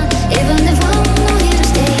na na. Even if I'm not here to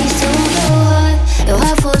stay, still your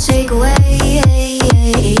heart for takeaway.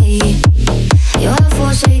 Your heart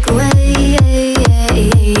for takeaway.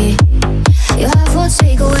 Your heart for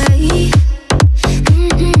takeaway.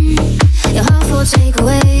 Your heart for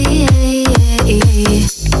takeaway.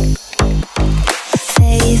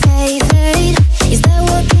 Fade, fade, fade. Is that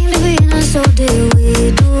what came between us? So did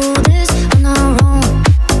we do this on our own?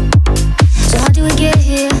 So how do we get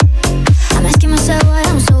here? I'm asking myself why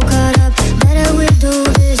I'm so caught up. Better we do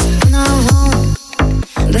this on our own.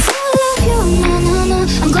 Before I love you, na na na,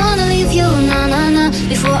 I'm gonna leave you, na na na.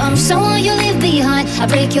 Before I'm someone you leave behind, I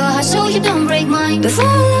break your heart so you don't break mine. Before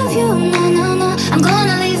I love you, na na na, I'm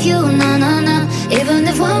gonna leave you, na na na. Even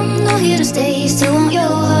if I'm not here to stay, still want your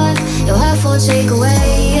heart for takeaway.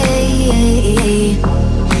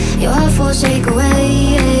 Your heart for takeaway.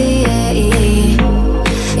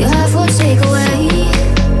 Your heart for takeaway.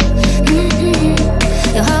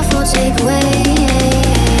 Your heart for takeaway.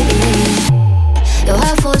 Your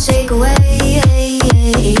heart for takeaway.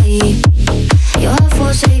 Your heart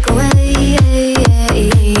for takeaway.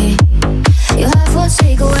 Your heart for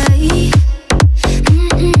takeaway.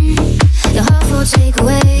 Your heart for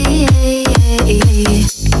takeaway.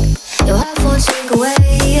 Your heart for takeaway.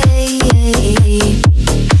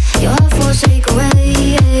 Your heart for takeaway.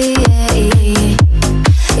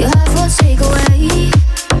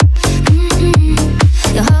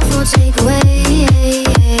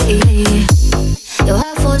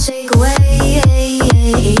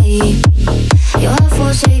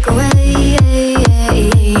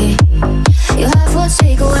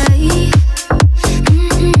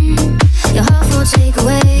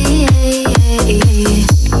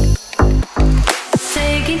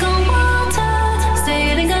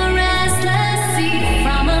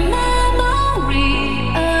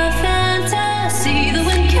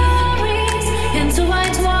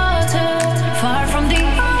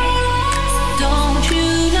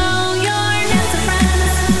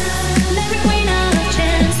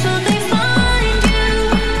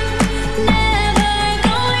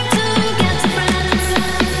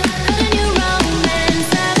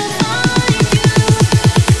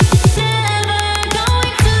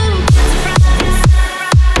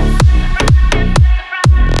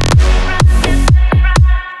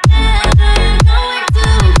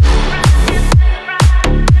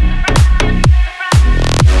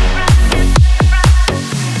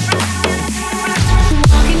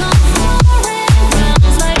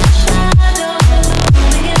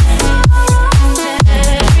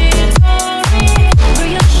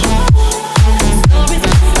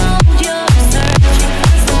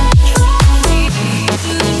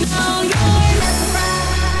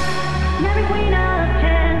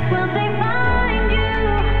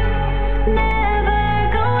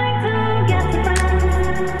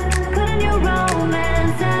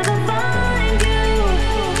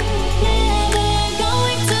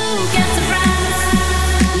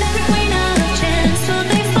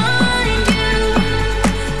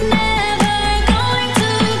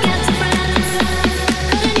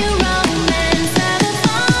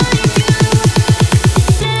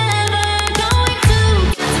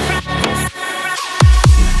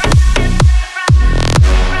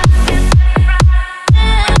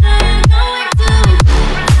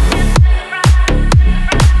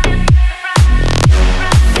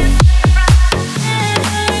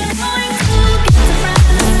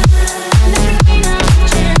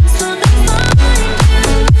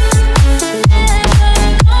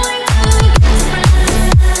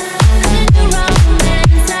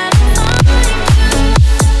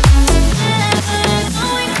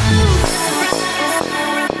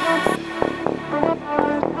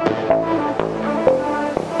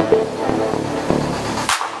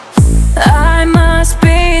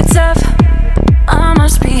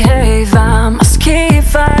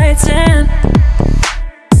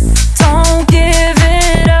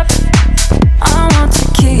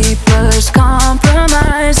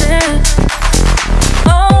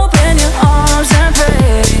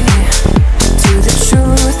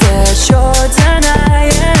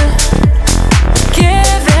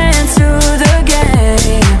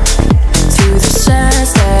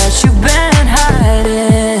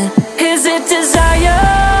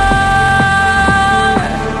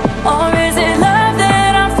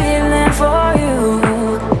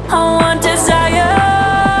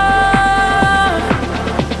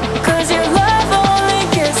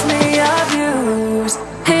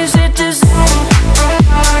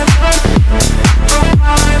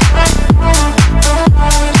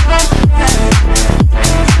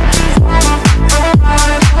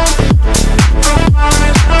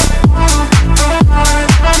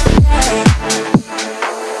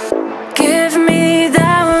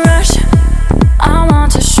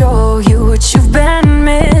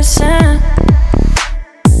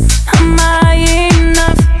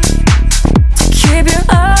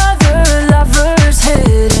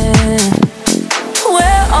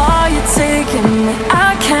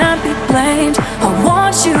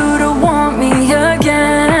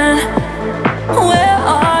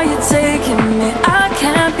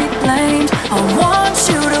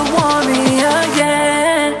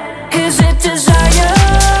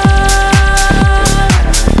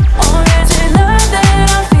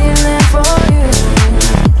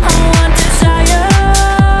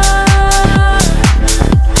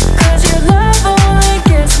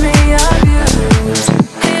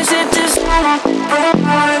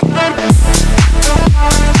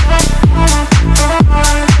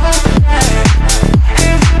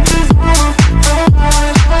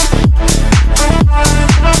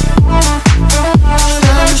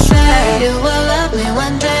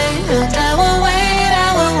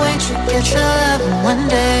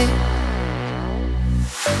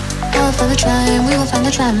 try and we will find the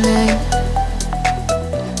time name.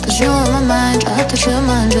 Cause you on my mind, I hope that you're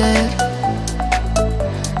minded.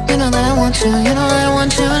 You know that I want to, you know that I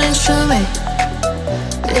want you next to me.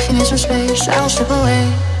 If you need some space, I will step away.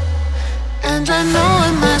 And I know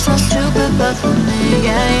it might sound stupid, but for me,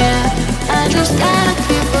 yeah, yeah, I just gotta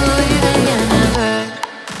keep believing in never.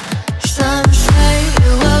 Some say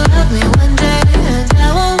you will love me one day, and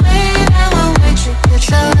I will wait to get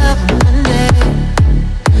your love one day.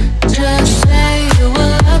 Just say you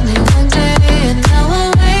will love me one day, and I will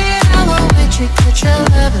wait to get your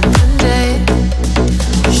love one day.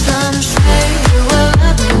 Some say you will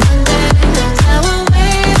love me one day, and I will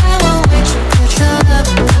wait to get your love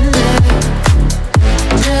one day.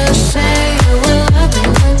 Just say you will love me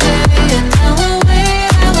one day, and I will wait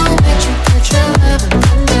to get your love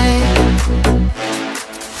one day.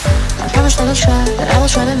 I promise that I'll try, that I will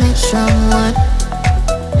try to meet someone.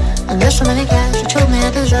 And there's so many guys who told me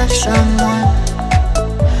I deserve someone.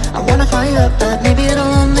 I wanna call you up, but maybe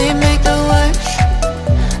it'll only make it worse.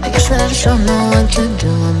 I guess that I just don't know what to do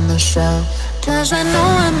with myself. Cause I know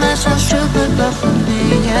it might sound stupid, but for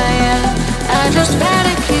me, yeah, yeah, I just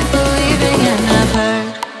gotta keep believing, and I've heard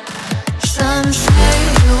some say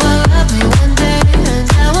you will love me one day, and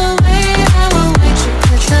I will wait to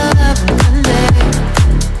get your love one day.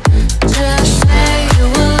 Just say you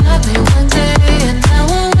will love me one day, and I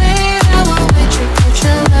will wait to get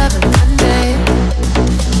your love one day.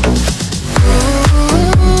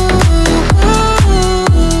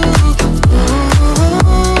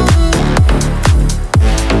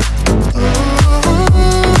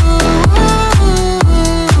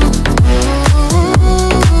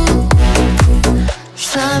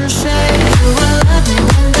 Some say you will love me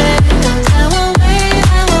one day, and I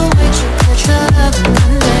will wait to get your love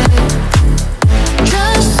one day.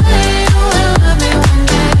 Just say you will love me one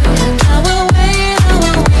day, and I will wait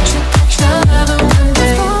to get your love one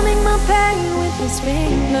day. Performing my pain with his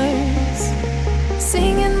fingers,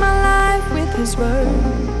 singing my life with his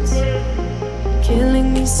words, killing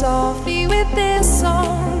me softly with this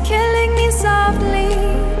song, killing me softly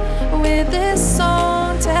with this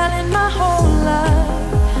song, telling my whole life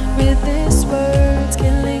with these words,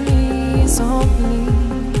 killing me softly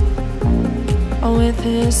with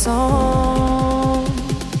his song.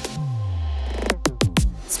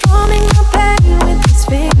 Strumming my pain with his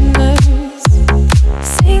fingers,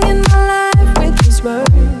 singing my life with his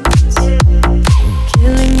words,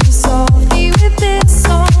 killing me softly with this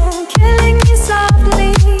song, killing me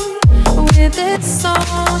softly with this song.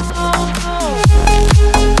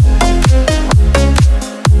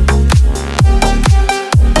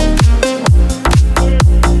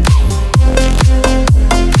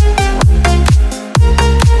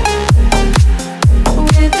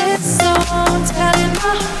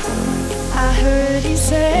 I heard he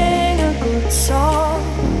sang a good song,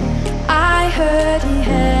 I heard he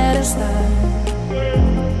had a style,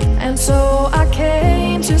 and so I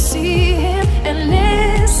came to see him and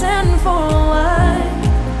listen for a while.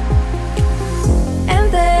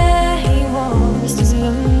 And there he was, this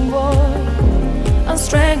young boy, a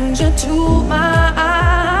stranger to my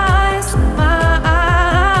eyes, my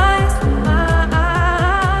eyes, my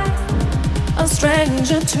eyes, a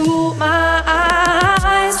stranger to my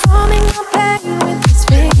eyes. Strumming my pain with his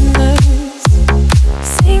fingers,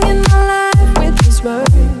 singing my life with his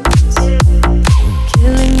words,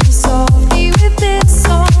 killing me softly with this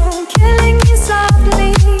song, killing me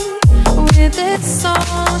softly with this song.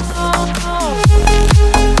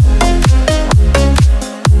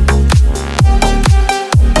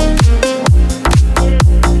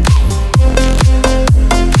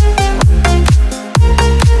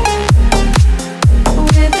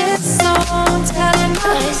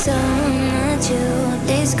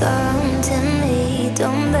 Please come to me,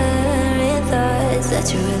 don't bury thoughts that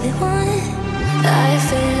you really want. I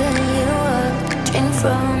fill you up, drink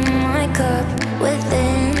from my cup,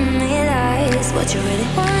 within me lies what you really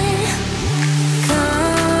want.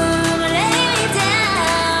 Come lay me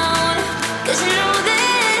down, cause you know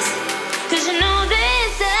this, cause you know this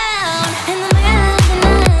sound. In the middle of the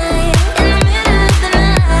night, in the middle of the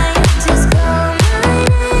night, just call my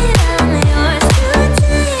name, I'm yours to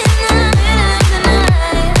take.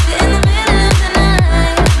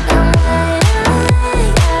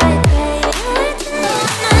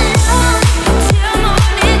 Till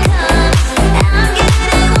morning comes, I'll get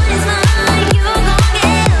it when it's mine. You gon'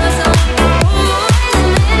 get yours.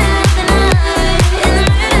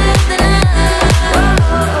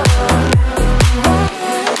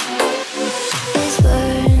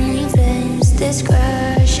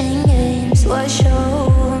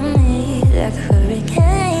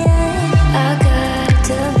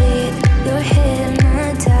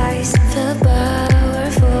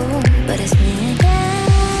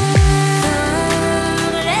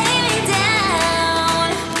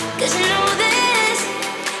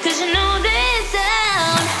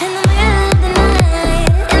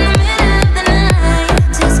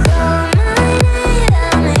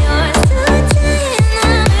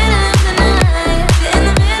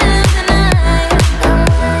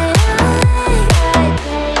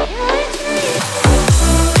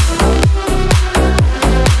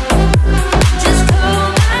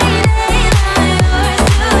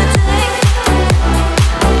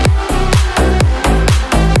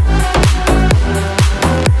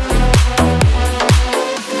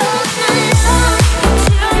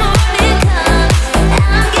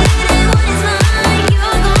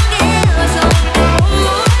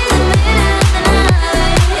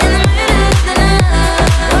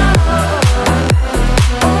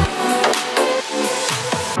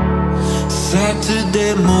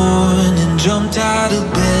 Saturday morning, jumped out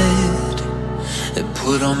of bed and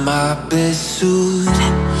put on my best suit.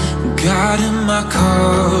 Got in my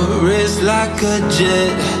car, raced like a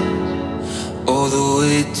jet all the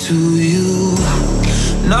way to you.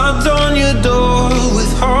 Knocked on your door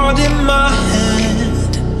with heart in my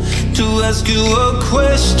hand to ask you a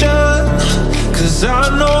question, 'cause I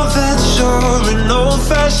know that you're an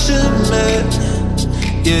old-fashioned man.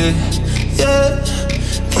 Yeah, yeah.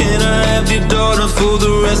 Can I have your daughter for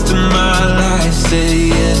the rest of my life? Say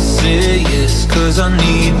yes, 'cause I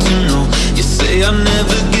need to know. You say I'll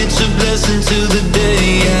never get your blessing till the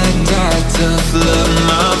day I die. Tough love,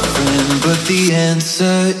 my friend, but the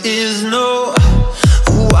answer is no.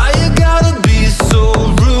 Why you gotta be so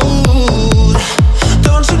rude?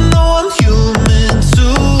 Don't you know I'm human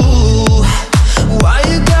too? Why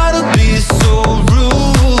you gotta be so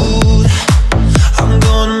rude? I'm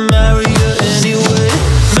gonna marry you anyway.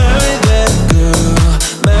 Marry that girl,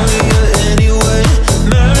 marry you anyway.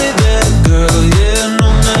 Marry that girl, yeah, no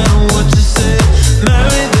matter what you say.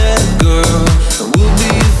 Marry that girl, and we'll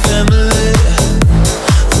be a family.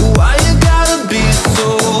 Why you gotta be so?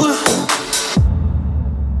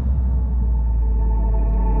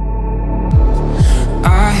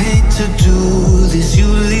 I hate to do this, you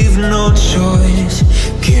leave no choice.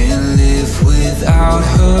 Can't live without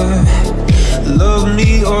her. Love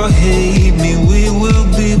me or hate me, we will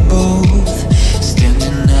be both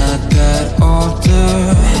standing at that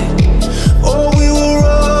altar. Or we will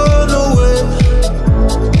run away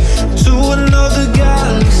to another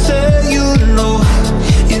galaxy. You know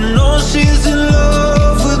she's in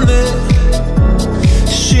love with me.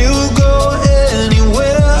 She'll go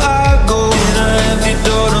anywhere I go. Can I have your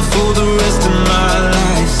daughter for the rest of my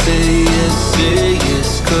life? Say yes,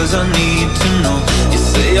 'cause I need to know. You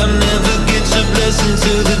say I'll never get your blessing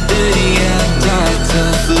till the day I die.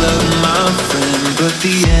 Tough love, my friend, but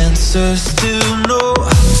the answer's still no.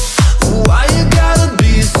 Why you gotta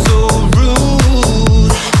be so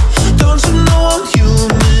rude? Don't you know I'm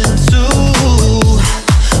human too?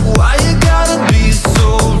 Why you gotta be so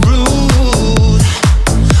rude?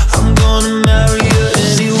 I'm gonna marry you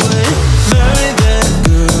anyway. Marry that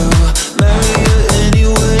girl, marry you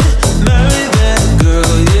anyway. Marry that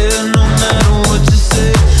girl, yeah, no matter what you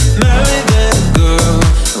say. Marry that girl,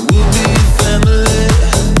 and we'll be a family.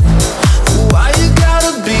 Why you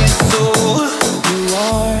gotta be so? You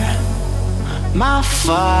are my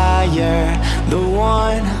fire, the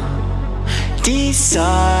one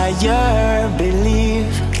desire.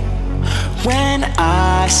 Believe when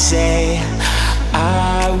I say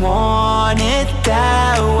I want it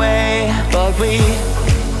that way. But we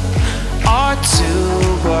are two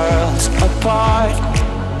worlds apart.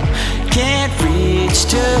 Can't reach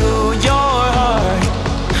to your heart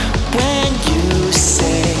when you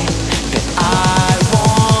say that I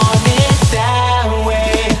want it that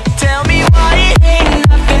way. Tell me why it ain't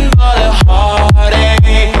nothing but a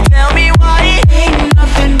heartache. Tell me why it ain't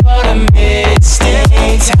nothing but a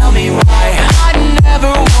mistake. Tell me why I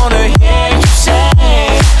never wanna hear you say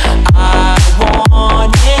I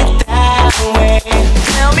want it that way.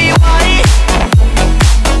 Tell me why.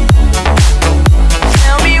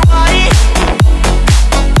 Tell me why.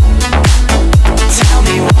 Tell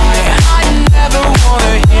me why I never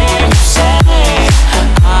wanna hear you say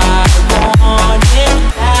I want it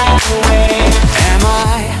that way. Am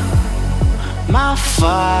I my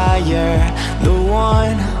fire, the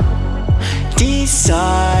one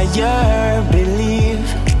desire? Believe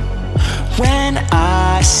when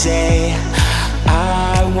I say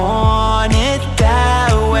I want it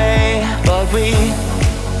that way. But we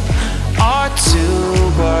are two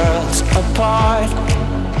worlds apart.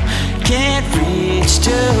 Can't reach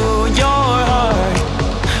to your heart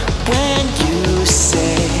when you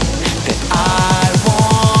say that I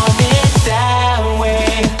want it that way.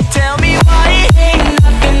 Tell me why it ain't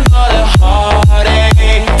nothing but a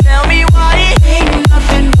heartache. Tell me why it ain't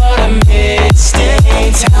nothing but a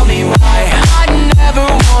mistake. Tell me why I never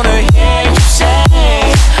wanna hear you say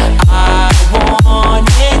I want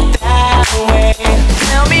it that way.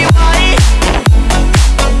 Tell me why.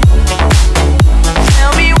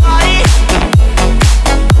 Tell me why.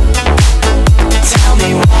 Tell me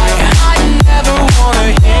why I never wanna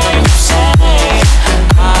hear you say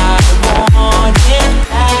I want it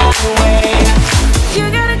that way. You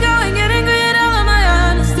gotta go and get angry at all of my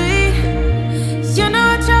honesty. You know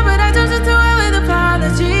I try, but I don't do it with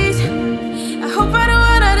apologies.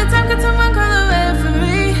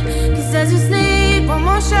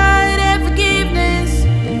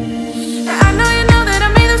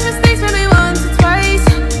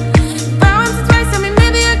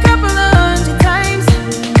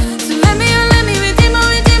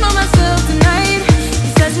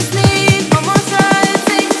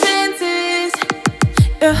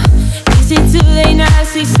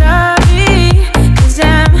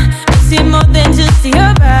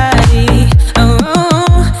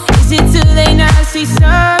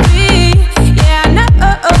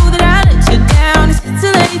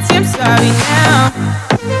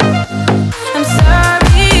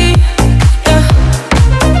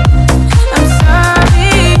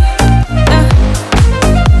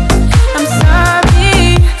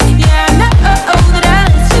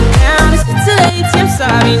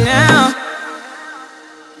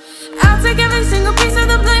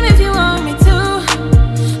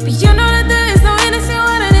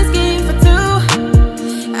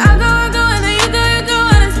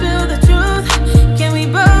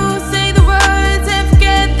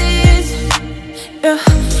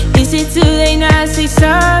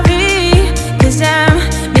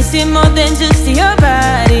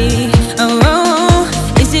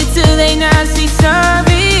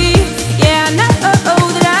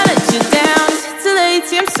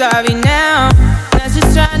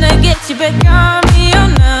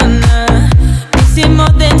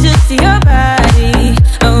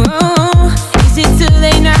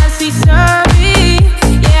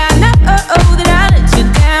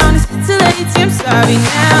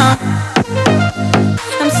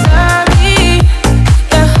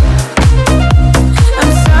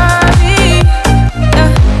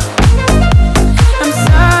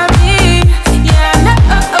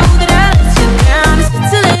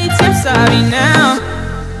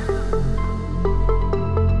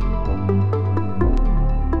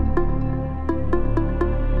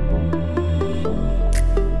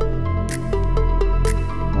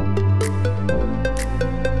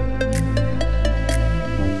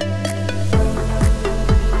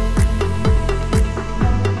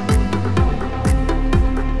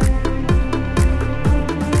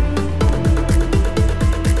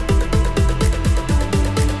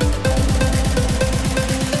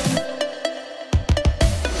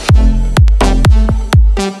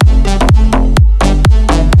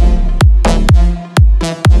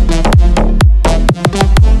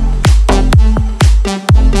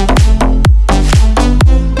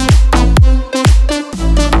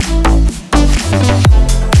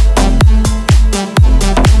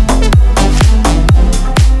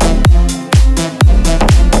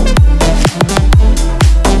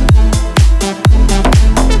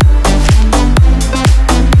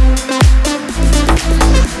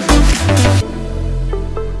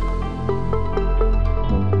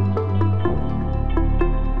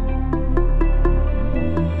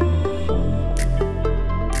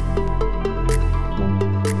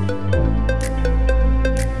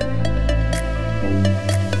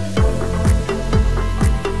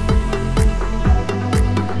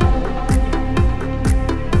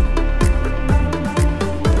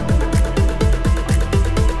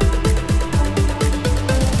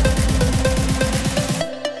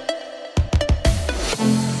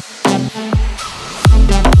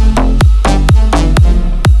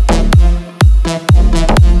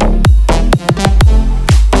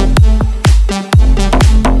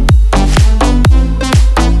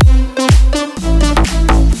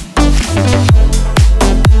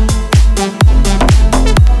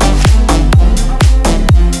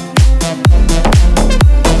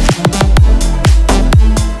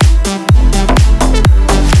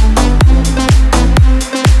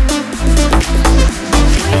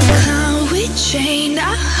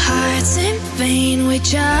 we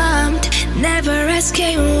jumped, never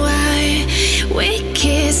asking why. We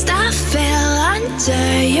kissed, I fell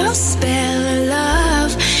under your spell of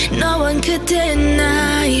love. No one could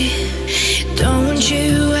deny. Don't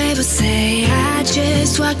you ever say I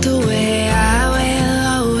just walked away. I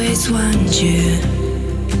will always want you.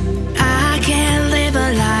 I can't live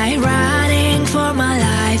a lie, running for my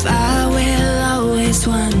life. I will always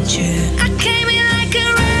want you. I came in like a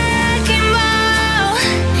wrecking ball.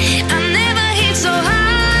 I never hit so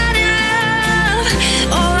hard in love.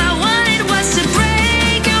 All I wanted was to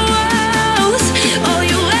break your walls. All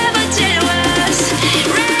you ever did was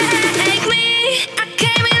wreck me. I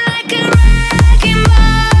came in like a wrecking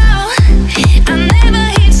ball. I never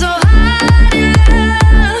hit so hard in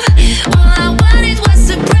love. All I wanted was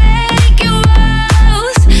to break your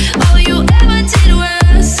walls. All you ever did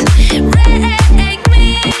was wreck me.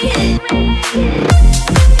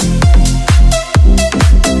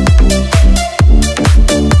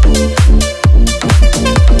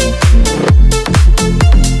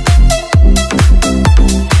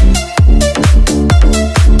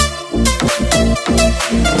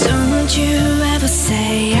 Don't you ever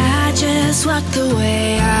say I just walked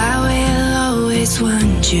away. I will always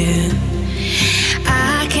want you.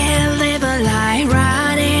 I can't live a lie,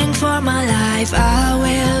 running for my life. I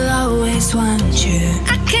will always want you.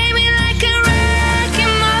 I came in like a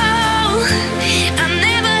wrecking ball. I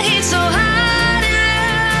never hit so hard in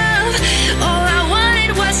love. All I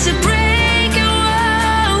wanted was to break your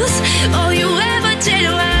walls. All you ever did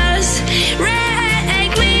was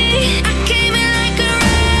wreck me. I came in like a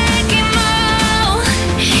wrecking ball.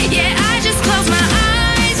 Yeah, I just closed my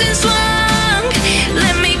eyes and swung.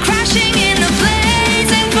 Let me crashing in the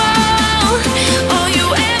blazing fall. All you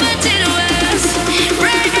ever did was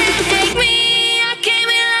wreck me. I came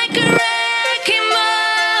in like a wrecking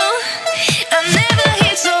ball. I never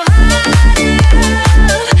hit so hard in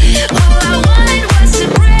love. All I wanted was to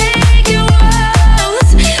break your walls.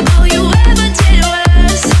 All you ever did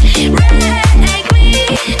was wreck me.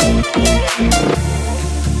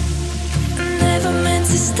 I never meant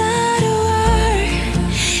to start a war.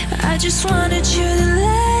 I just wanted you to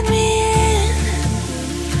let me in.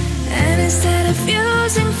 And instead of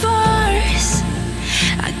using force,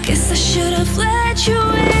 I guess I should have let you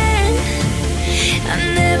in. I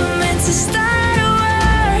never meant to start a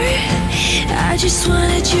war. I just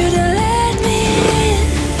wanted you to let me in.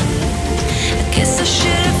 I guess I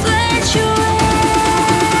should have let you in.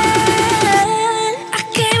 I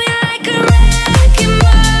came in like a wrecking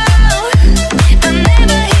ball. I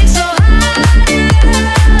never hit so hard in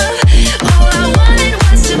love. All I wanted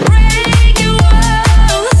was to break your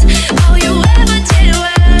walls. All you ever did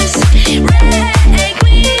was wreck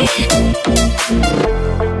me.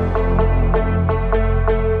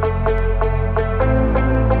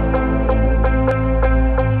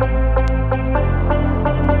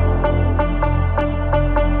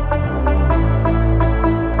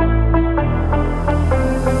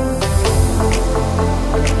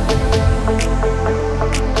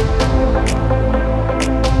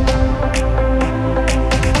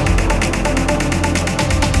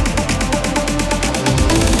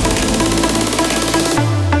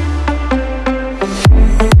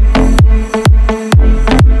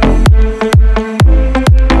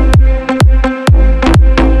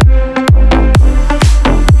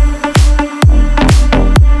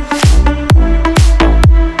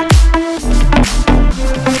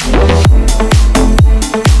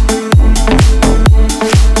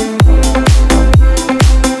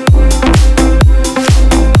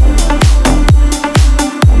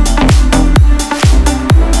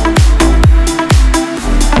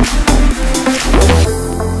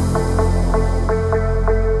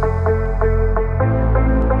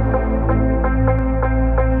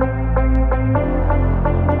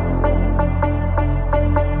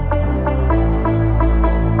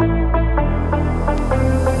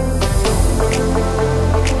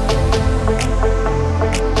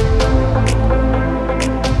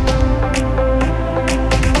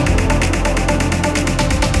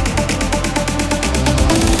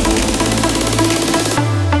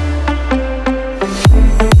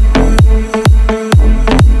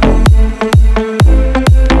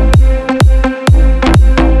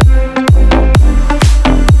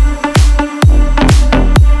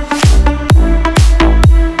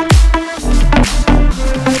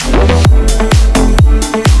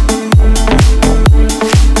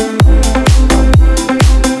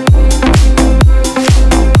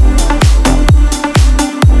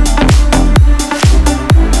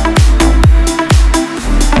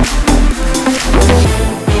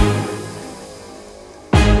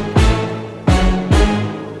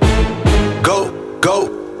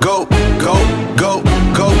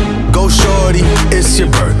 shorty, it's your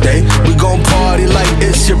birthday. We gon' party like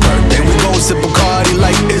it's your birthday. We gon' sip Bacardi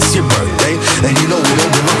like it's your birthday. And you know we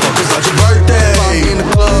don't give a fuck, it's not your birthday. Find me in the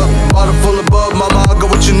club, bottle full of bub. Mama, I got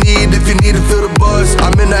what you need if you need to feel the buzz.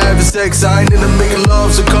 I'm into having sex, I ain't into making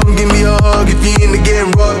love. So come give me a hug if you into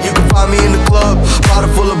getting rough. You can find me in the club,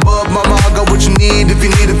 bottle full of bub. Mama, I got what you need if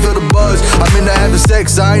you need to feel the buzz. I'm into having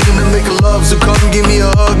sex, I ain't into making love. So come give me a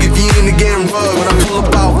hug if you into getting rough. When I pull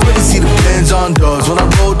up out, really see the Benz on dubs. When I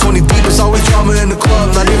roll 20 deep, it's always drama in the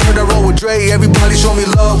club. Now they heard I roll with Dre, everybody show me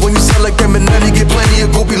love. When you sell like Eminem, you get plenty of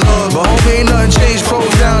groupie love. But homie, ain't nothing changed, pros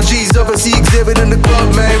down, G's up. I see exhibit in the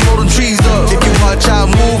club, man, roll them trees up. If you watch how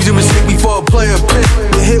I move, you mistake me for a player pimp.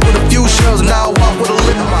 Get hit with a few shells, now I walk with a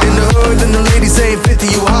lip. In the hood, and the ladies ain't 50,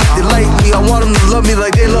 you hot, they like me. I want them to love me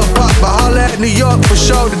like they love pop. But holla at New York for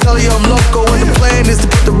sure, to tell you I'm loco. And the plan is to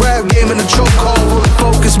put the rap game in the chokehold. Fully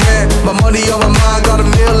focused, man, my money on my mind. Got a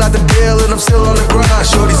meal out the deal, and I'm still on the grind.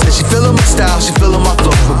 Shorty said she feelin' my style, she feelin' my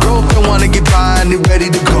flow. But girlfriend wanna get by and they ready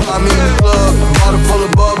to go. I'm in the club, bottle full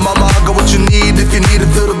of bub. Mama, I got what you need if you need to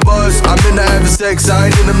feel the buzz. I'm into having sex, I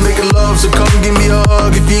ain't into making love. So come give me a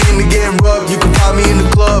hug if you into getting rough. You can find me in the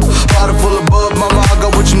club, bottle full of bub. Mama, I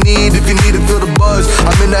got what you need if you need to feel the buzz.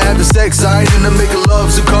 I'm into having sex, I ain't into making love.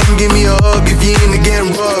 So come give me a hug if you into getting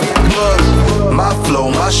rough. My flow,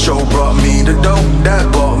 my show brought me the dope. That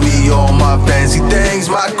bought me all my fancy things.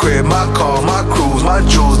 My crib, my car, my cruise, my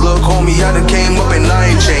jewels. Look, homie, I done came up and I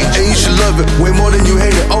ain't changed. And you should love it way more than you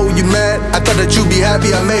hate it. Oh, you mad? I thought that you'd be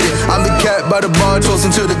happy I made it. I'm the cat by the bar,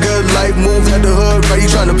 toasting to the good life. Moves at the hood, right? You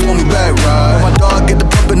trying to pull me back, right? When my dog get the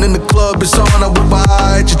pumping in the club, it's on. I whip my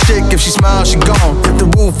eye at your chick. If she smiles, she gone. If the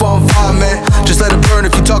roof on fire, man, just let it burn.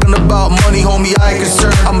 If you talking about money, homie, I ain't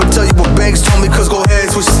concerned. I'ma tell you what banks told me, cause go ahead,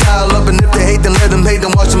 switch your style up. And if they hate, then let them hate,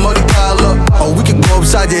 then watch the money pile up. Oh, we can go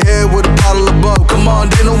upside your head with a bottle of bub. Come on,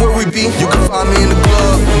 they know where we be. You can find me in the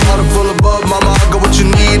club, bottle full of bub. Mama, I got what you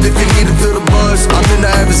need if you need to feel the buzz. I'm into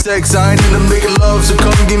having sex, I ain't into making love. So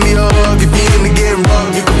come give me a hug if you into getting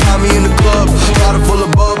rough. You can find me in the club, bottle full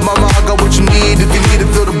of bub. Mama, I got what you need if you need to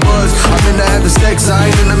feel the buzz. I'm into having sex, I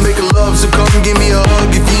ain't into making love. So come give me a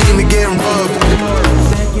hug if you into getting rough.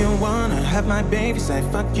 Said you wanna have my baby, say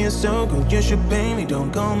fuck you so good, you should pay me.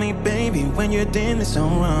 Don't call me baby when you're doing it so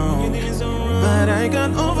wrong. But I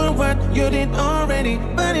got over what you did already.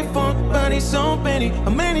 Body for body so petty.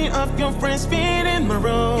 How many of your friends fit in my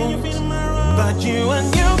role? But you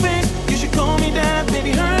and your face, you should call me that,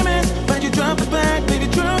 baby Hermes. But you drop the back, baby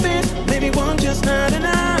drop it. Maybe one just not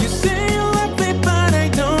enough. You say you love me, but I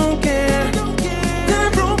don't care. Then I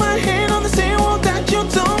broke my hand on the same wall that you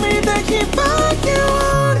told me that he fuck you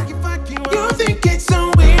on. You think it's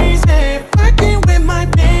so easy, fucking with my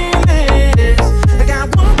feelings. I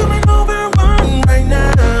got one coming over, one right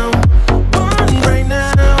now. One right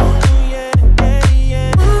now.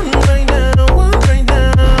 One right now, one right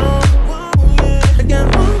now. I got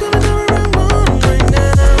one coming over and one right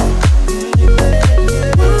now.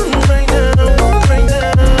 One right now, one right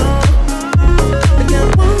now. I got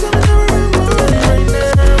one coming over and one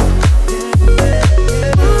right now.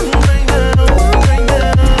 One right now, one right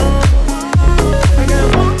now. I got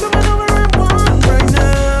one coming over and one right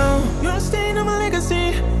now. You're staying on my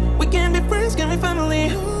legacy. We can be friends, can be family.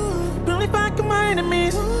 Don't if I come my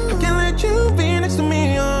enemies. I can't let you be next to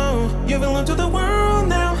me, oh. You belong to the world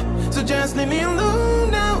now, so just leave me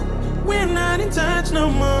alone now. We're not in touch no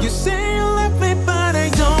more. You say you love me, but I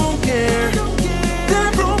don't care. Then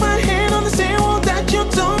I broke my hand on the same wall that you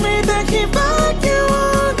told me that he fuck you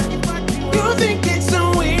on. You think it's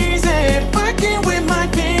so easy, fucking with my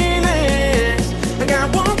feelings. I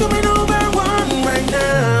got one coming over, one right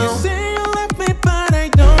now. You say you love me, but I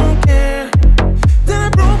don't care. Then I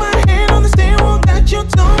broke my hand on the same wall that you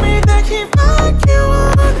told me that he fuck you on.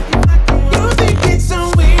 You think it's so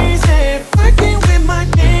easy, fucking with my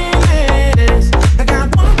feelings. I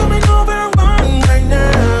got one coming over, one right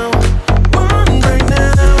now. One right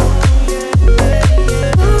now. One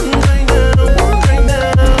right now, one right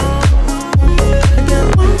now. I got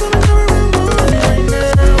one coming over and one right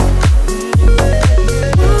now.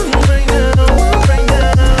 One right now, one right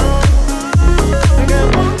now. I got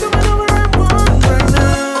one coming over and one right now.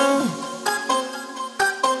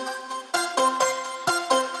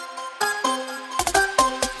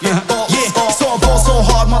 So I ball so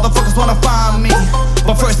hard, motherfuckers wanna find me.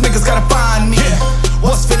 But first niggas gotta find me.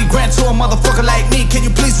 What's 50 grand to a motherfucker like me? Can you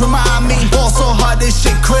please remind me? Ball so hard, this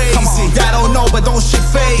shit crazy. I don't know, but don't shit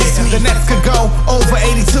phase me. The Nets could go over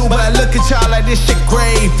 82, but I look at y'all like this shit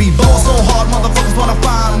gravy. Ball so hard, motherfuckers wanna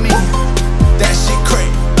find me. That shit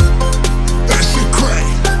crazy. That shit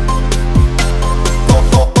crazy.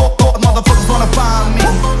 Motherfuckers wanna find me.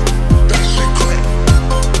 That shit crazy.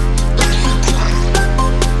 That shit crazy.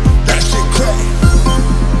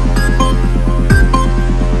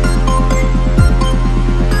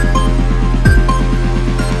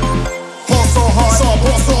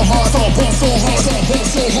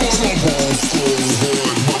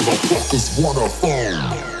 Motherfuckers wanna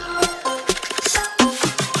fall.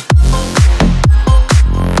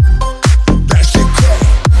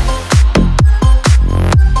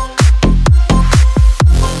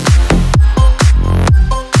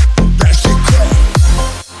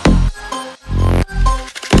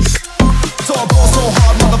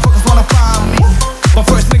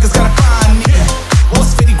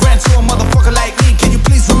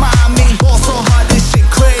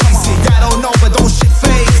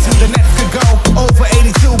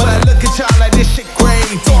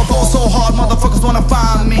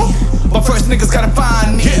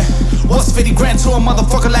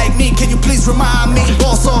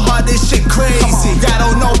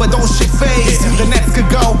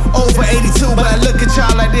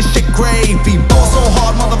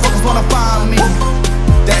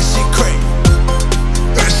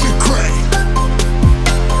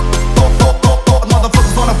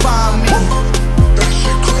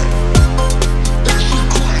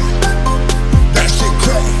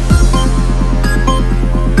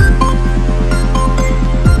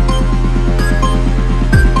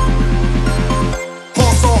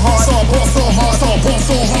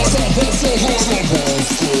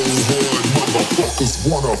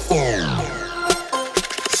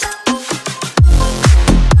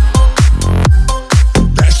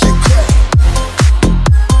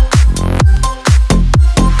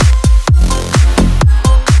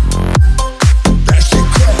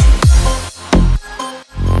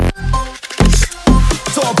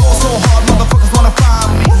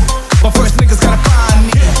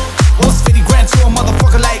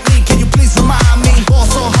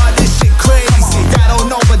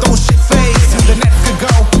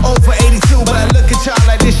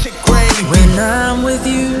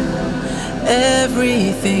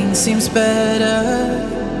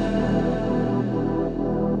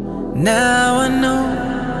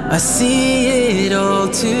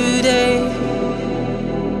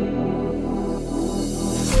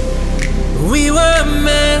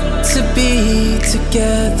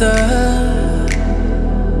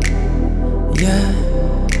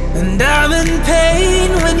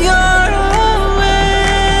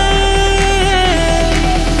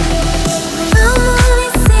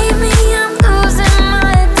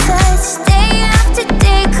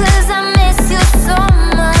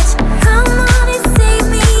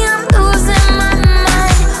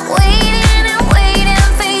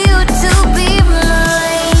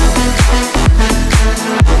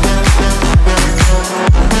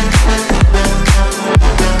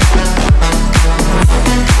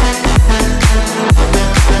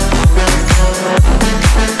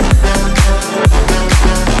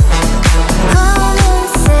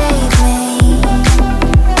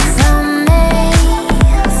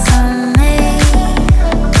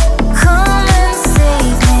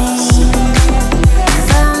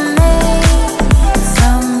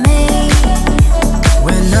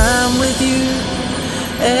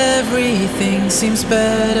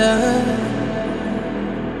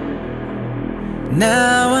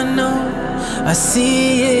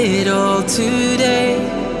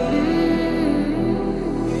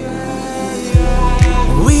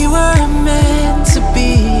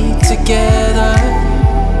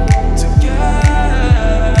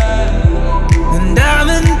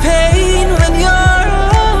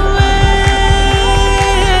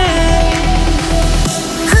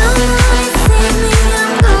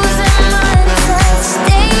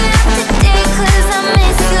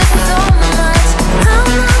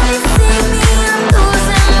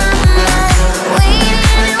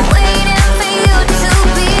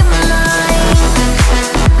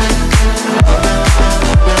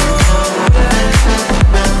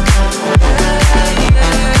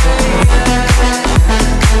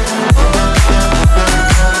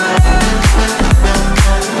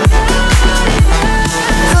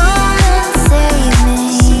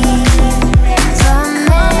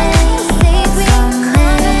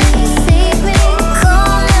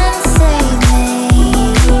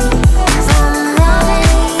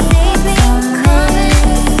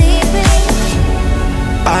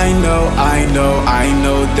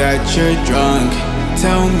 You're drunk.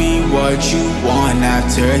 Tell me what you want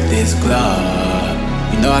after this club.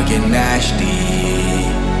 You know I get nasty.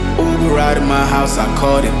 Uber out of my house, I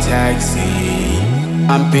called a taxi.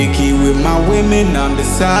 I'm picky with my women, I'm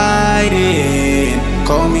deciding.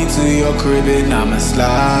 Call me to your crib and I'ma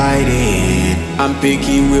slide in. I'm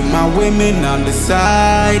picky with my women, I'm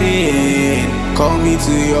deciding. Call me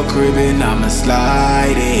to your crib and I'ma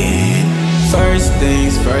slide in. First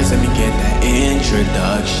things first, let me get that intro.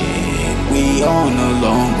 introduction. We on a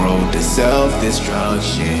long road to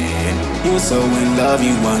self-destruction. You were so in love,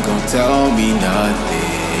 you weren't gon' tell me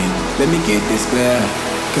nothing. Let me get this clear,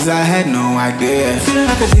 cause I had no idea. Feeling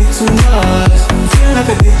like I did too much, feeling like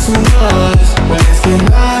I did too much. Well, let's get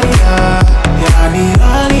naughty, yeah, I need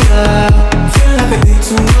all ya. Feeling like I did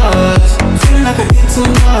too much, feeling like I did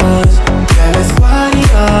too much. Yeah, let's party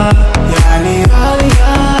up, yeah, I need all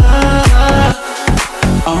ya.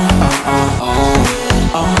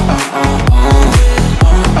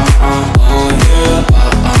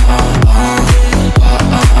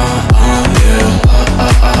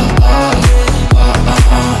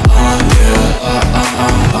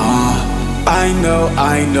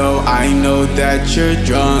 I know that you're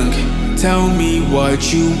drunk. Tell me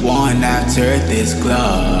what you want after this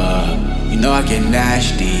club. You know I get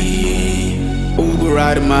nasty. Uber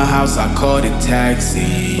out of my house, I called a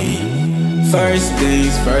taxi. First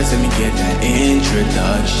things first, let me get that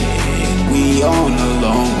introduction. We on a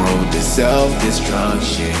long road to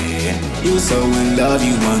self-destruction. You so in love,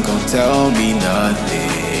 you weren't gon' tell me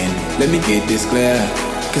nothing. Let me get this clear,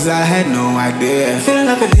 cause I had no idea. Feeling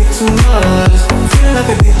like I did too much, feeling like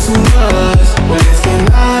I did too much. Well, let's get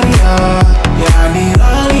naughty, yeah, I need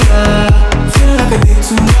all ya. Feeling like I did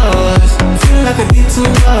too much, feeling like I did too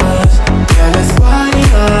much. Yeah, let's party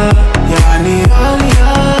up, yeah, I need all ya.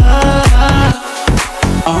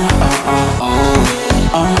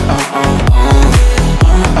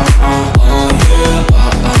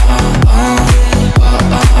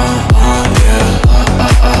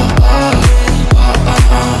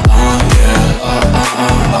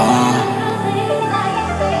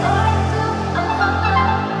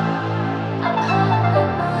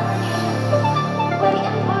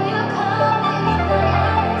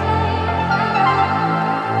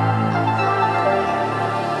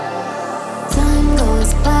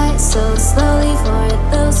 So slowly for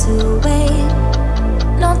those who wait,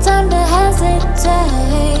 no time to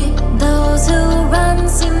hesitate. Those who run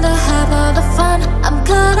seem to have all the fun. I'm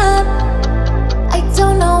caught up, I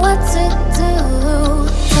don't know what to do.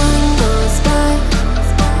 Time goes by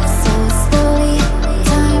so slowly.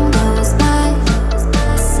 Time goes by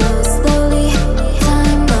so slowly.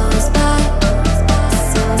 Time goes by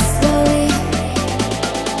so slowly.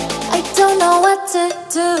 I don't know what to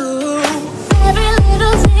do. Every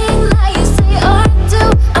little thing that you say or do,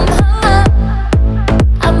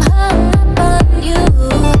 I'm hung up on you.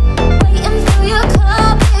 Waiting for your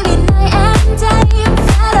call, baby, night and day. I'm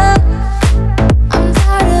fed up, I'm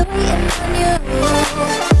tired of waiting on you.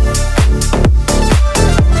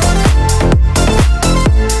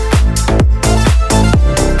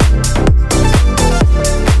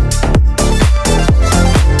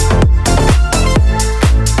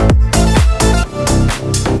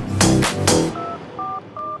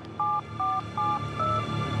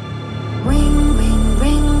 Ring, ring,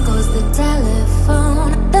 ring goes the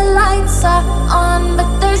telephone. The lights are on, but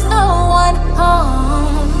there's no one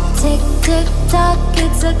home. Tick, tick, tock,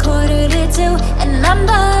 it's 1:45, and I'm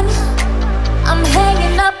done. I'm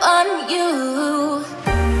hanging up on you.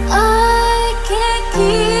 I can't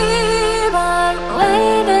keep on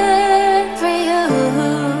waiting for you.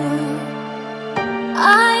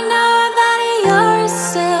 I know that you're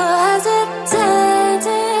still hesitating.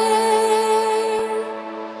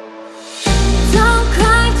 Don't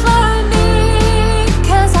cry for me,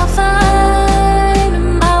 cause I'll find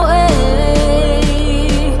my way.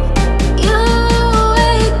 You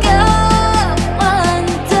wake up one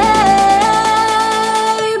day,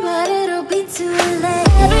 but it'll be too late.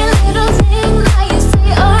 Every little thing that you say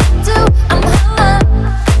or do,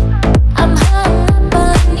 I'm hung up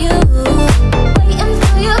on you. Waiting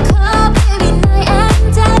for your call, baby, night and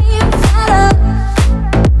day. I'm fed up,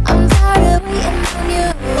 I'm tired of waiting on you.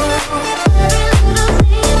 Every little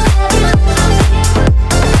thing, every little thing,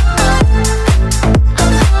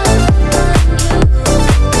 I'm hung up on you.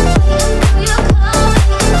 Waiting for your call,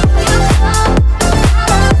 waiting for your call. I'm tired of waiting on you.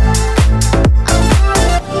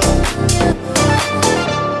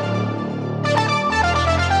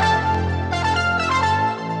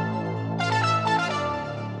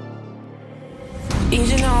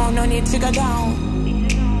 Easy now, no need to go down.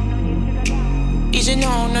 Easy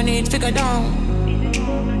now, no need to go down.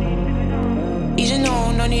 Easy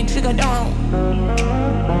now, no need to go down.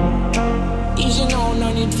 Easy now,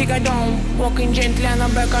 no need to go down. Walking gently and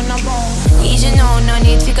I'm back on the bone. Easy now, no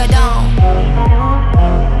need to go down.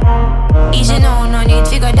 Easy now, no need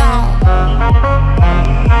to go down.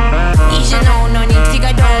 Easy now, no need to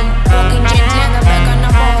go down. Walking gently and I'm back on the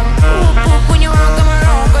bone. Whoop, whoop, when you walk come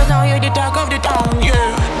around, cause now you're the talk of the town, yeah.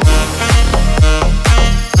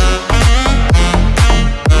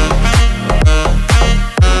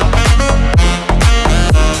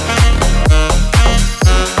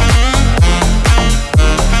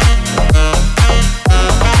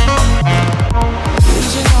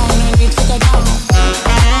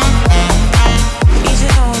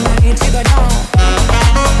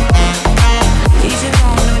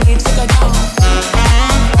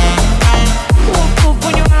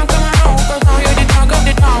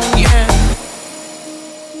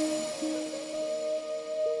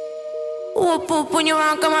 Whoop whoop when you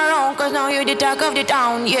want come around, cause now you're the talk of the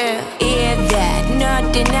town, yeah. Hear that,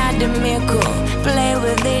 nothing at the mickle. Play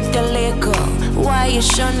with it a little. Why you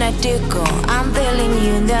shouldn't tickle? I'm telling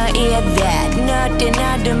you the hear that, nothing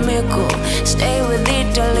at the mickle. Stay with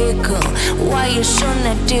it a little. Why you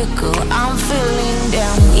shouldn't tickle? I'm feeling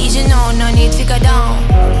down. Easy now, no need to go down.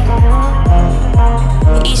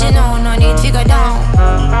 Easy now, no need to go down.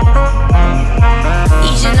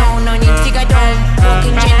 Easy now, no need to go down.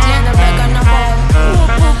 Walking gently on the back on the ball.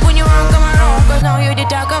 Whoop whoop when you want come around, cause now you're the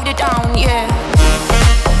talk of the town, yeah.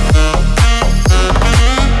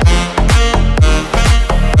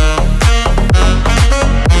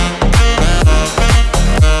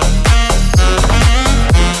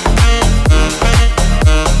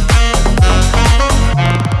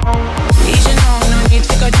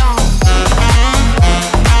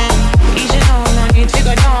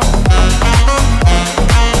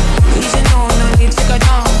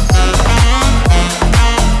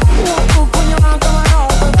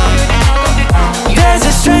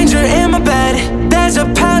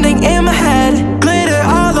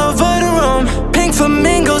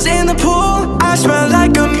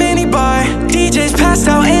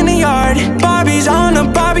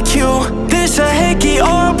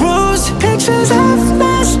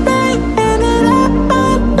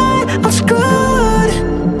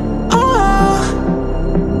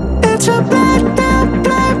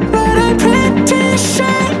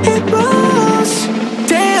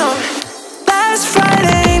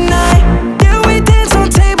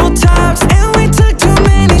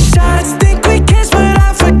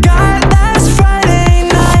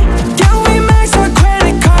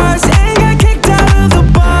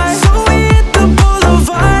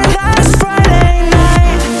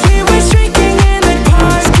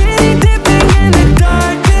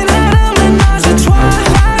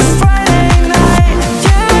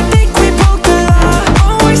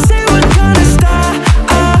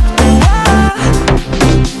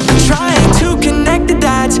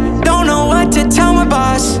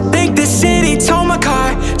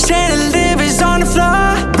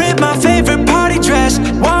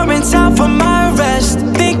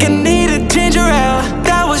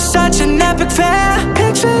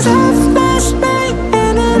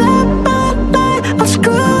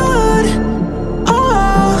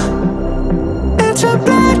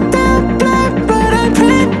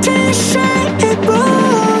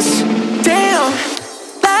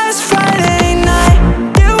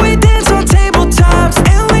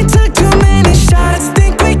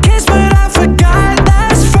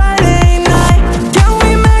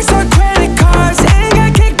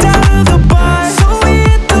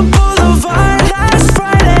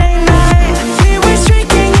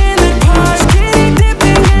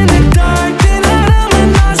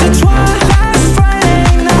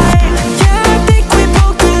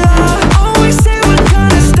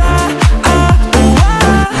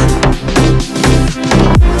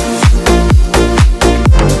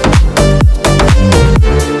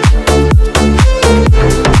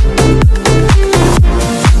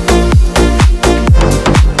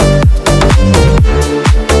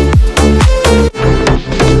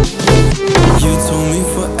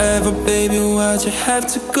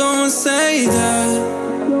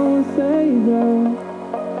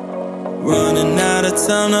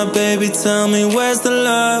 Tell me where's the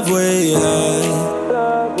love we had?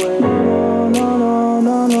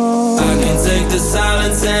 I can't take the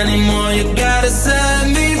silence anymore. You gotta set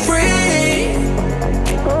me free.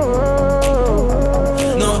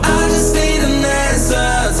 No, I just need an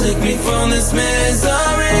answer. Take me from this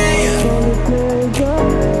misery.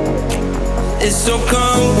 It's so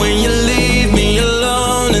cold when you leave me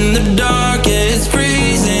alone in the dark. Yeah, it's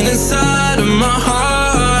freezing inside of my heart.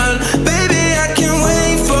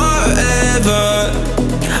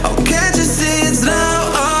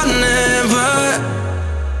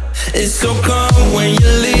 It's so cold when you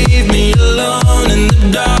leave me alone in the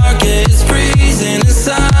dark. Yeah, it's freezing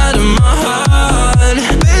inside of my heart.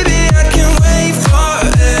 Baby, I can't wait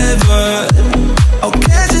forever. Oh,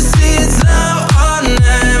 can't you see it's now or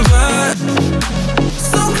never?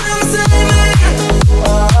 So come save me.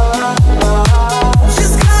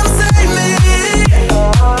 Just come save me.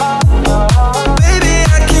 Baby,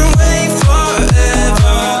 I can't wait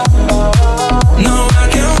forever. No, I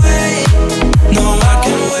can't wait. No, I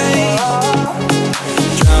can't wait.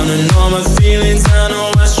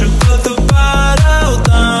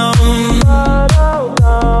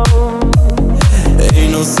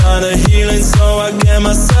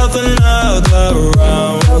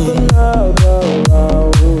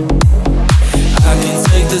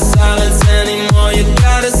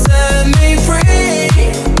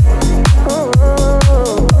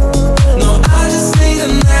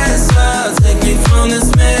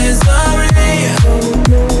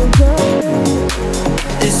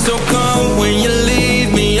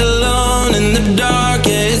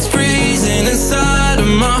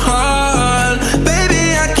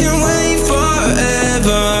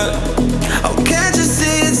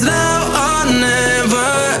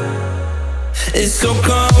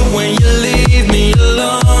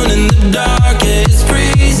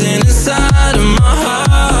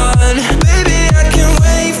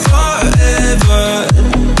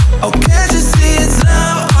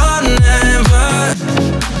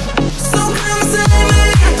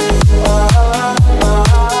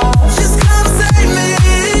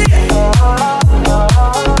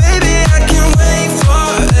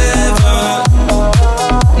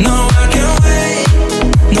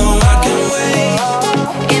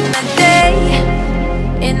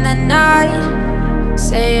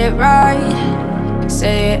 right,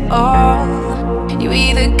 say it all. You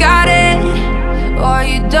either got it or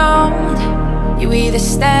you don't. You either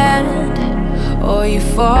stand or you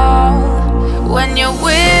fall. When your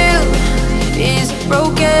will is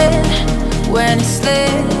broken, when it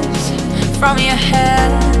slips from your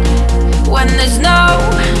head, when there's no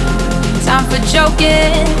time for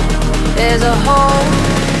joking, there's a hole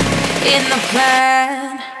in the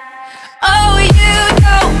plan. Oh, you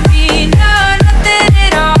don't mean nothing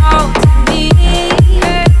at all to me.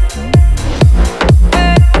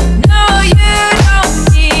 No, you don't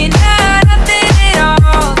mean nothing at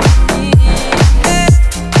all to me.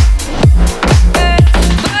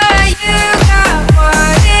 But you got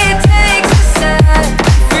what it takes to set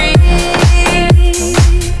free.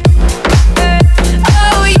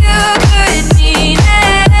 Oh, you could mean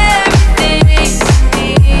everything to me.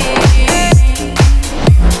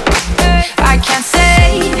 I can't say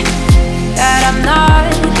that I'm not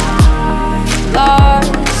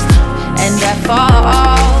lost and at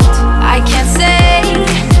fault. I can't say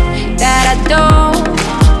that I don't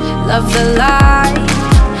love the light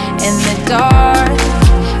in the dark.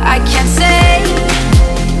 I can't say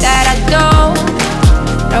that I don't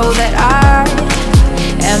know that I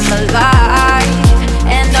am alive.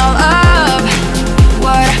 And all of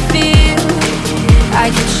what I feel I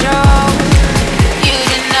can show you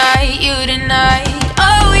tonight, you tonight.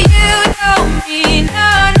 Oh, you don't mean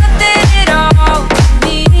nothing at all to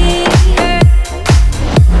me.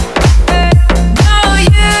 No,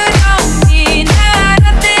 you don't mean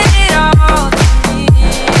nothing at all to me.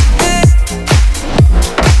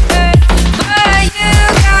 But you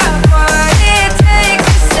got what it takes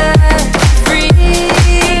to set free.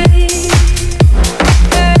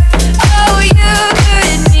 Oh, you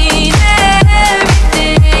could mean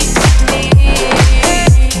everything to me.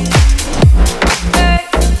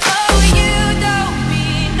 Oh, you don't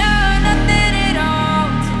mean nothing at all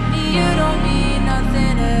to me. You don't mean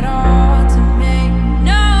nothing at all to me.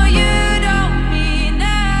 No, you don't mean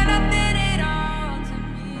nothing at all to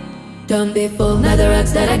me. Don't be fooled by the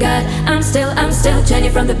rocks that I got. I'm still Jenny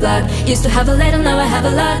from the block. Used to have a little, now I have a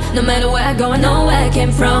lot. No matter where I go, I know where I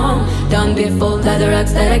came from. Don't be fooled by the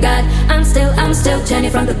rocks that I got. I'm still Jenny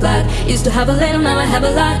from the block. Used to have a little, now I have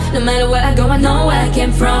a lot. No matter where I go, I know where I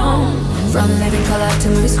came from. From living color to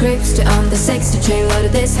movie scripts, to on the sex, to chain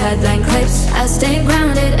loaded this headline clips. I stay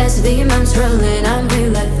grounded as the months rolling. I'm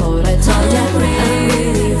real, I thought I told ya. I'm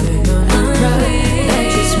really gonna cry.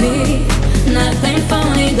 That's just me. Nothing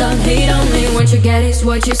phony, don't hate on me. What you get is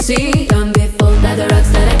what you see. Don't be fooled by the rocks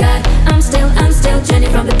that I got. I'm still Jenny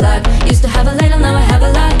from the block. Used to have a little, now I have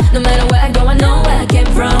a lot. No matter where I go, I know where I came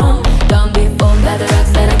from. Don't be fooled by the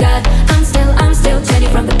rocks that I got. I'm still Jenny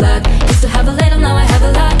from the block. Used to have a little, now I have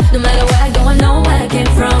a lot. No matter where I go, I know where I came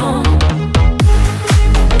from.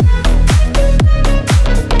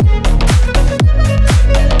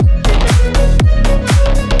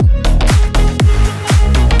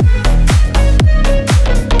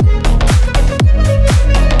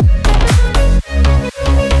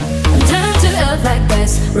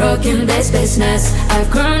 Rocking this business, I've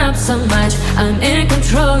grown up so much. I'm in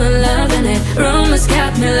control and loving it. Rumors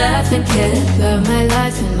got me laughing, kid. Love my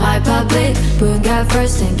life and my public. Put God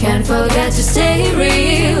first and can't forget to stay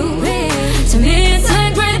real. To me it's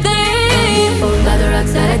a great thing. Fooled by the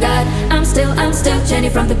rocks that I got. I'm still Jenny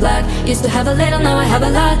from the block. Used to have a little, now I have a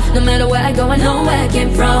lot. No matter where I go, I know where I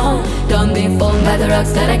came from. Don't be fooled by the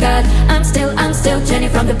rocks that I got. I'm still Jenny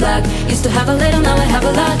from the block. Used to have a little, now I have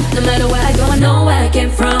a lot. No matter where I go, I know where I came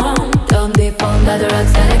from. Don't be fooled by the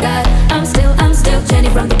rocks that I got. I'm still Jenny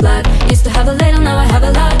from the block. Used to have a little, now I have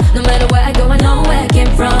a lot. No matter where I go, I know where I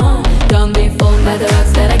came from. Don't be fooled by the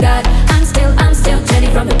rocks that I got. I'm still Jenny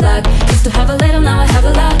from the block. Used to have a little, now I have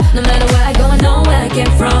a lot. No matter where I go, I know where I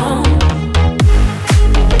came from.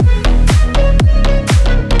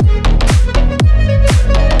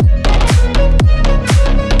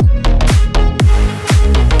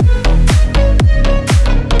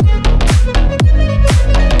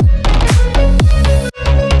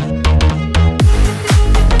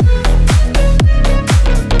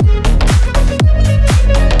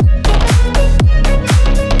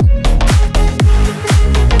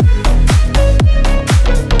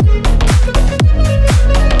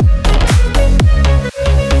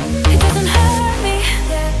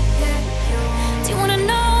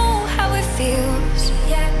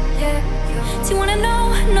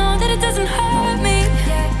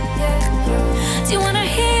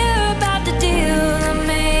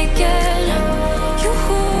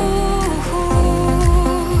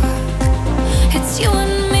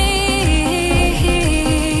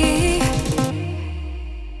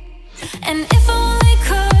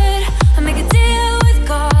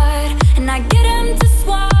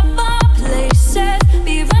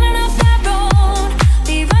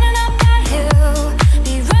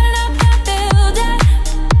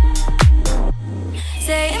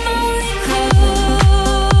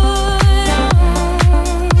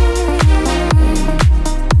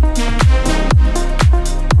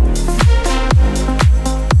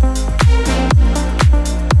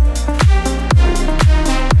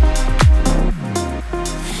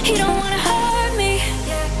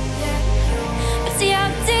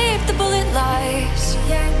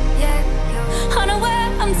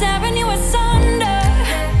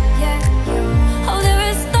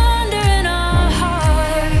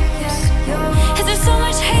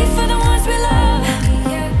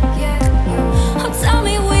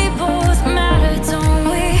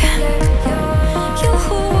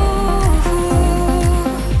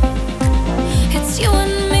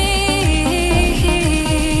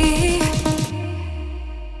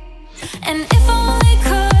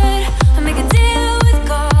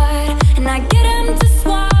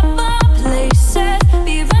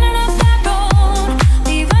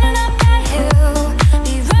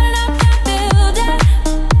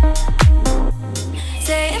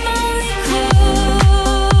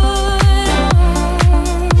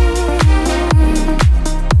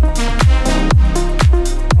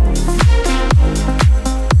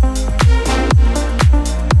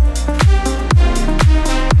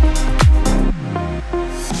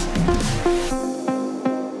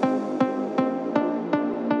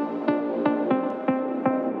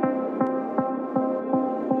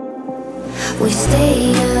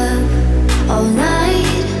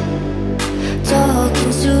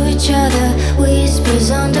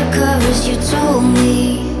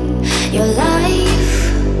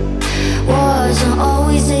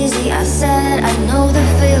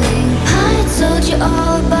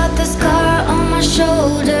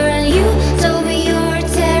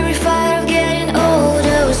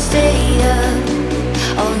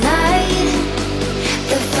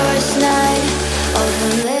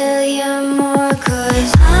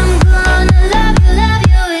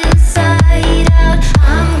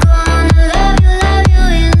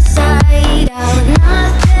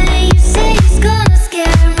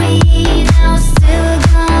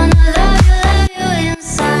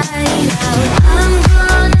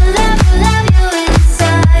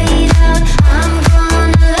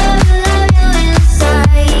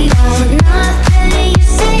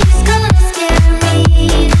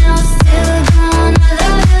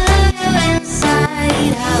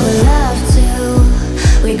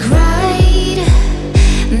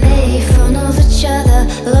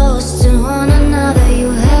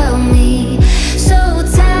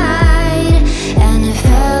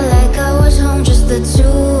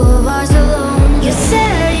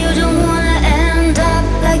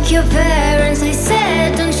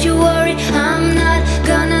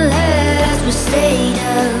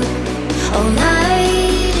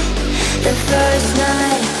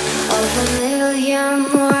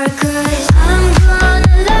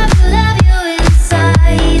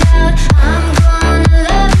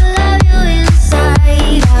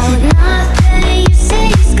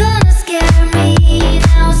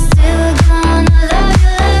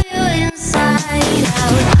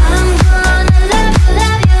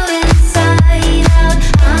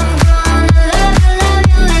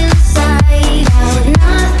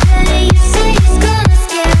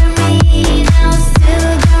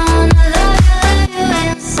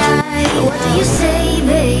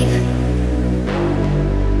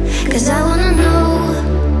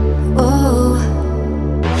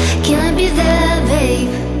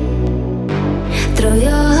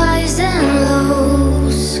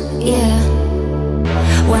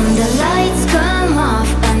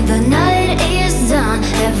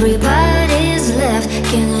 everybody's left.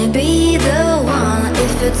 Can I be the one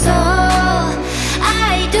if it's all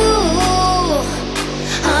I do?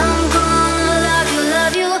 I'm gonna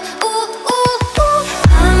love you, ooh, ooh, ooh.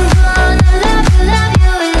 I'm gonna love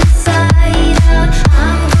you inside out.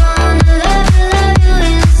 I'm gonna love you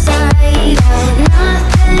inside out.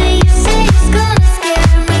 Nothing you say is gonna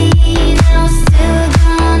scare me now. Still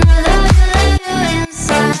gonna love you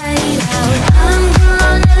inside out. I'm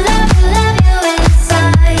gonna love you inside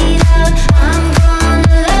out. I'm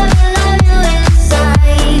gonna love you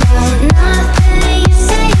inside out. Nothing you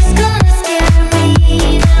say is gonna scare me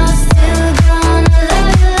now. Still gonna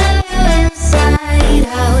love you inside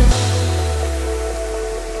out.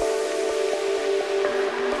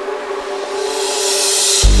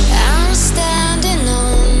 I'm standing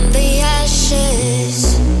on the ashes.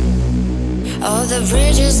 All the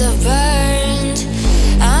bridges have burned.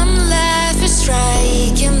 I'm left with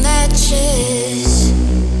striking matches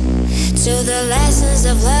to the lessons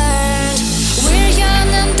I've learned. We're young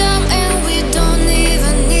and dumb and we don't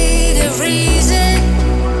even need a reason.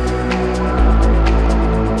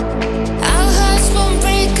 Our hearts won't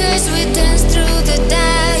break 'cause we dance through the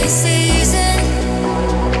dying season.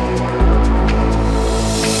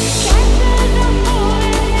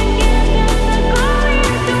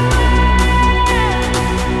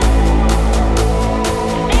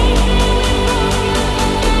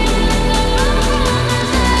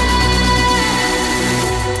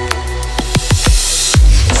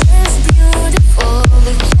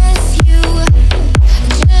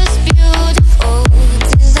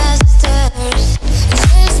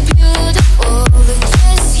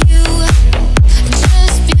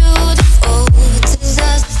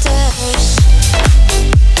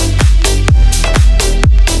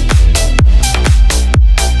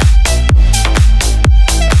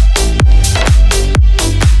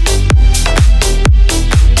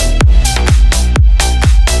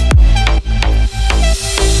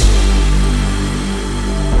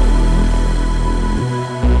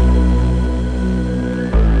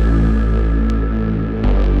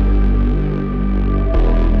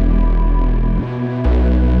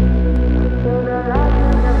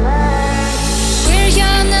 We're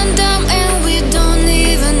young and dumb and we don't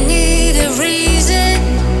even need a reason.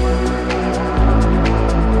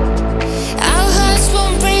 Our hearts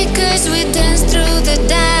won't break 'cause we dance through the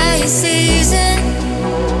dying season.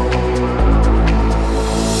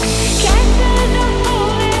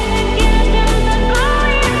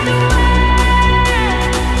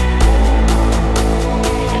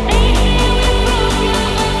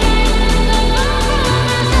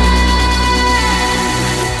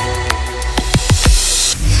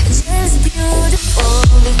 Just beautiful,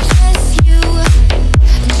 just you.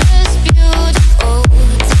 Just beautiful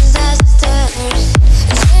disasters.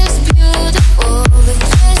 Just beautiful,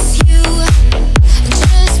 just you.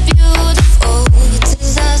 Just beautiful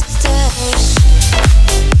disasters.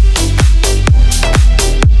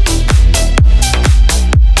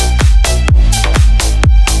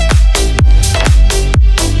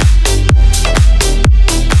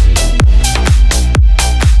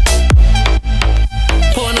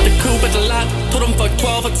 Pulling up the coupe at the lot, told them fuck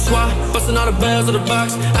 12 at the swap. Busting all the bells of the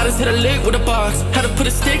box, I just hit a lick with a box. Had to put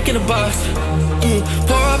a stick in a box.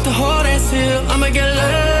 Pour up the whole ass hill, I'ma get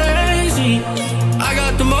lazy. I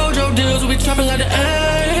got the mojo deals, we trapping like the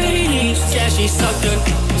 80s. Yeah, she sucked good,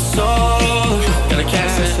 so gotta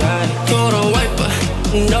cash it. Gold on wiper,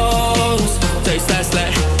 nose, taste that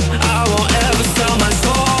slack. I won't ever sell my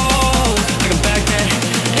soul. I can back that,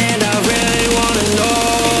 and I really wanna know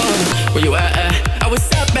where you at. I was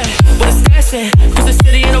up at, with a stash at, 'cause the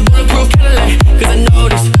city ain't a bulletproof Cadillac. 'Cause I know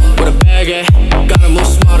this, with a bag at. Gotta move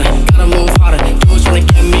smarter, gotta move harder. Dudes tryna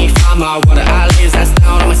get me, find my water. I lay his ass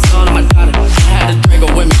down on my son and my daughter. I had a Draco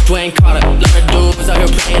with me, Dwayne Carter. Lot of dudes out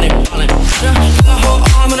here playing and ballin'. Got a whole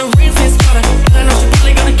arm and a ring since Carter. And I know she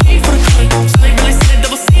probably got a key for the car. So they really said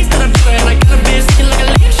double C's that I got her. And I got a bitch looking like a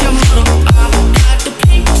leech, your model. I got the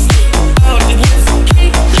pink slip, oh, the whips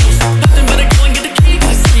keep loose. Nothing better go and get the key to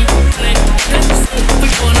the seat. We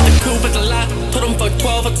going out the coupe at the lot, told them fuck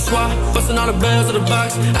 12 at the swap. Busting all the bells of the box,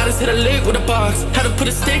 I just hit a lick with a box. Had to put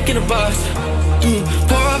a stick in a box.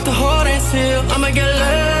 Pour up the whole ass hill, I'ma get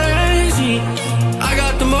lazy. I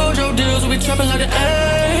got the mojo deals, we trapping like the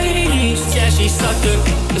 80s. Yeah, she sucked good,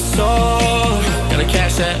 so gotta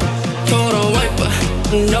cash that. Gold on wiper,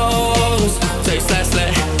 nose, taste that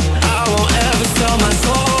slack. I won't ever sell my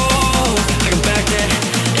soul. I can back that,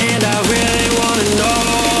 and I really wanna know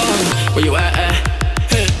where you at.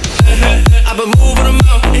 I've been moving them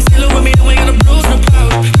out, they still with me, then we got a bruise and a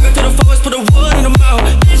pout. Got to the forest, put the wood in the mouth.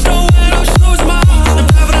 Bitch, don't wear no shoes, my house. The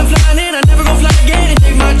private I'm flying in, I never gon' fly again. And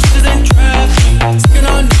take my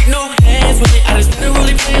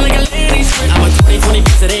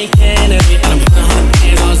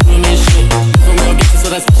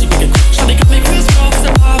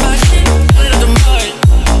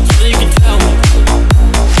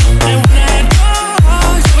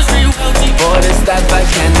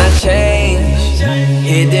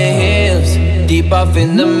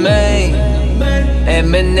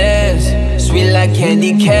like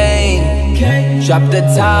candy cane. Drop the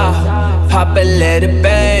top, pop it, let it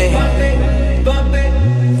bang.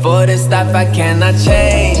 For this life I cannot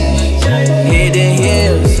change. Hidden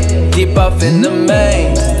hills, deep off in the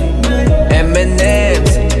main.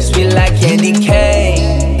 M&M's, sweet like candy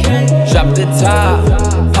cane. Drop the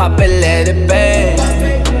top, pop it, let it bang.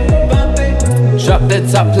 Drop the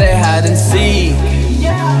top, play hide and seek.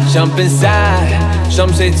 Jump inside,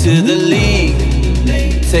 jump straight to the league.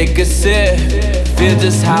 Take a sip, feel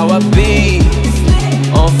just how I be.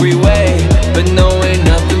 On freeway, but no, ain't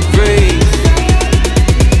nothing free.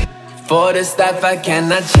 For this life I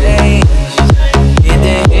cannot change.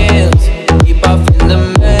 Hidden hills, deep off in the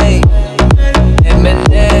main.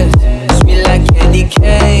 M&M's, sweet like candy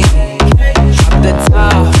cane. Drop the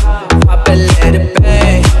top, pop it, let it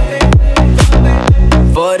bang.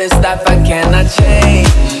 For this life I cannot change.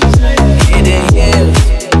 Hidden hills,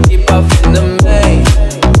 deep off in the main.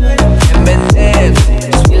 M&M's,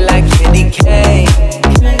 sweet like candy cane.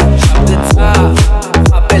 Drop the top,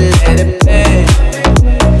 pop it, let it bang.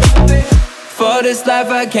 For this life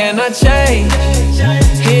I cannot change.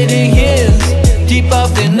 Hidden hills, deep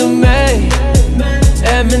off in the main.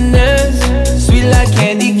 M&M's, sweet like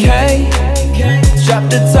candy cane. Drop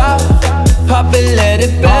the top, pop it, let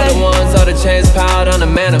it bang. All the ones, all the chains piled on the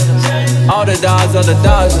manor. All the dogs,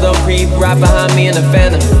 don't creep right behind me in the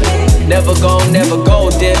phantom. Never go,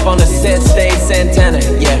 dip on the set, stay Santana.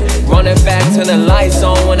 Yeah, running back, turn the lights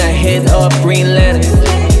on when I hit up Green Lantern.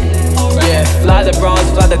 Yeah, fly the bras,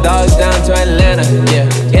 fly the dogs down to Atlanta.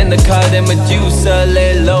 Yeah, in the car, then Medusa,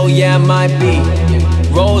 lay low, yeah, I might be.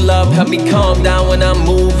 Roll up, help me calm down when I'm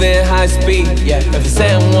moving high speed. Yeah, if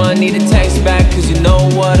someone need a text back, cause you know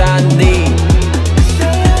what I need.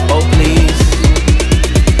 Oh please.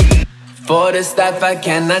 For this life I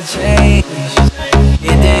cannot change.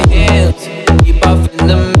 Hidden hills, deep off in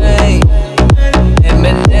the main.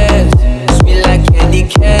 M&M's, sweet like candy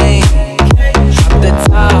cane. Drop the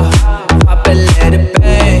top, pop it, let it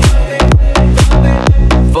bang.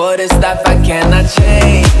 For this life I cannot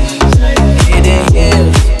change. Hidden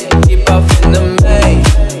hills, deep off in the main.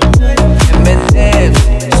 M&M's,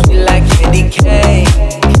 sweet like candy cane.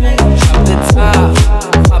 Drop the top,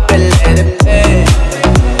 pop it, let it bang.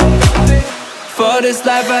 For this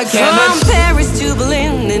life I cannot. From Paris to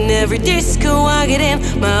Berlin, in every disco I get in,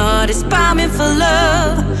 my heart is pounding for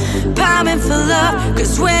love, pounding for love.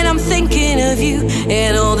 Cause when I'm thinking of you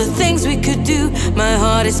and all the things we could do, my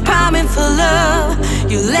heart is pounding for love.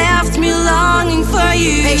 You left me longing for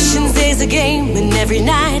you. Patience is a game, and every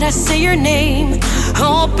night I say your name,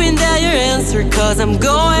 hoping that you answer, cause I'm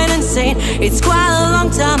going insane. It's quite a long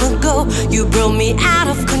time ago, you brought me out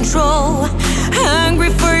of control. Hungry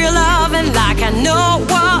for your love, and like I know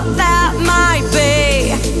what that might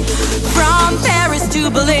be. From Paris to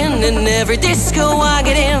Berlin, in every disco I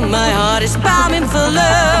get in, my heart is pounding for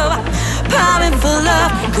love, pounding for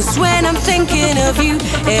love. Cause when I'm thinking of you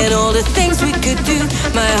and all the things we could do,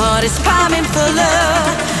 my heart is pounding for love.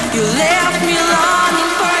 You left me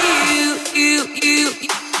longing for you, you.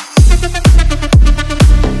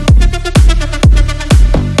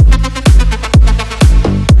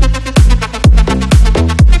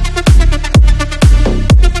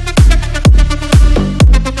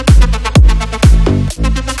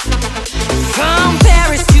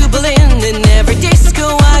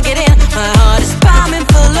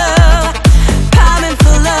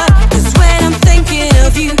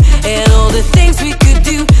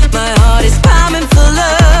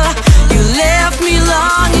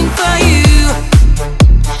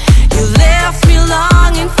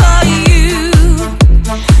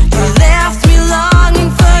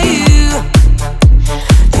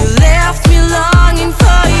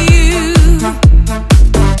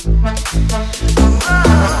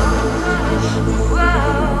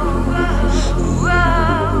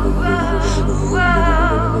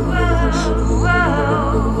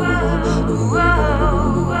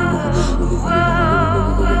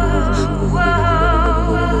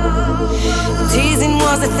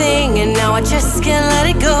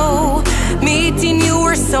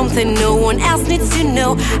 Something no one else needs to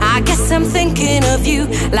know. I guess I'm thinking of you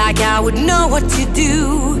like I would know what to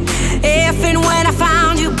do if and when I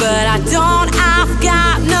found you, but I don't, I've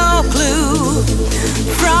got no clue.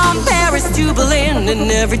 From Paris to Berlin, in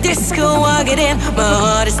every disco I get in, my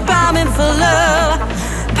heart is pounding for love,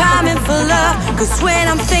 pounding for love. Cause when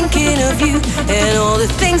I'm thinking of you and all the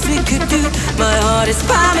things we could do, my heart is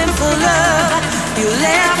pounding for love. You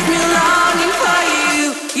left me longing for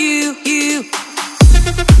you, you.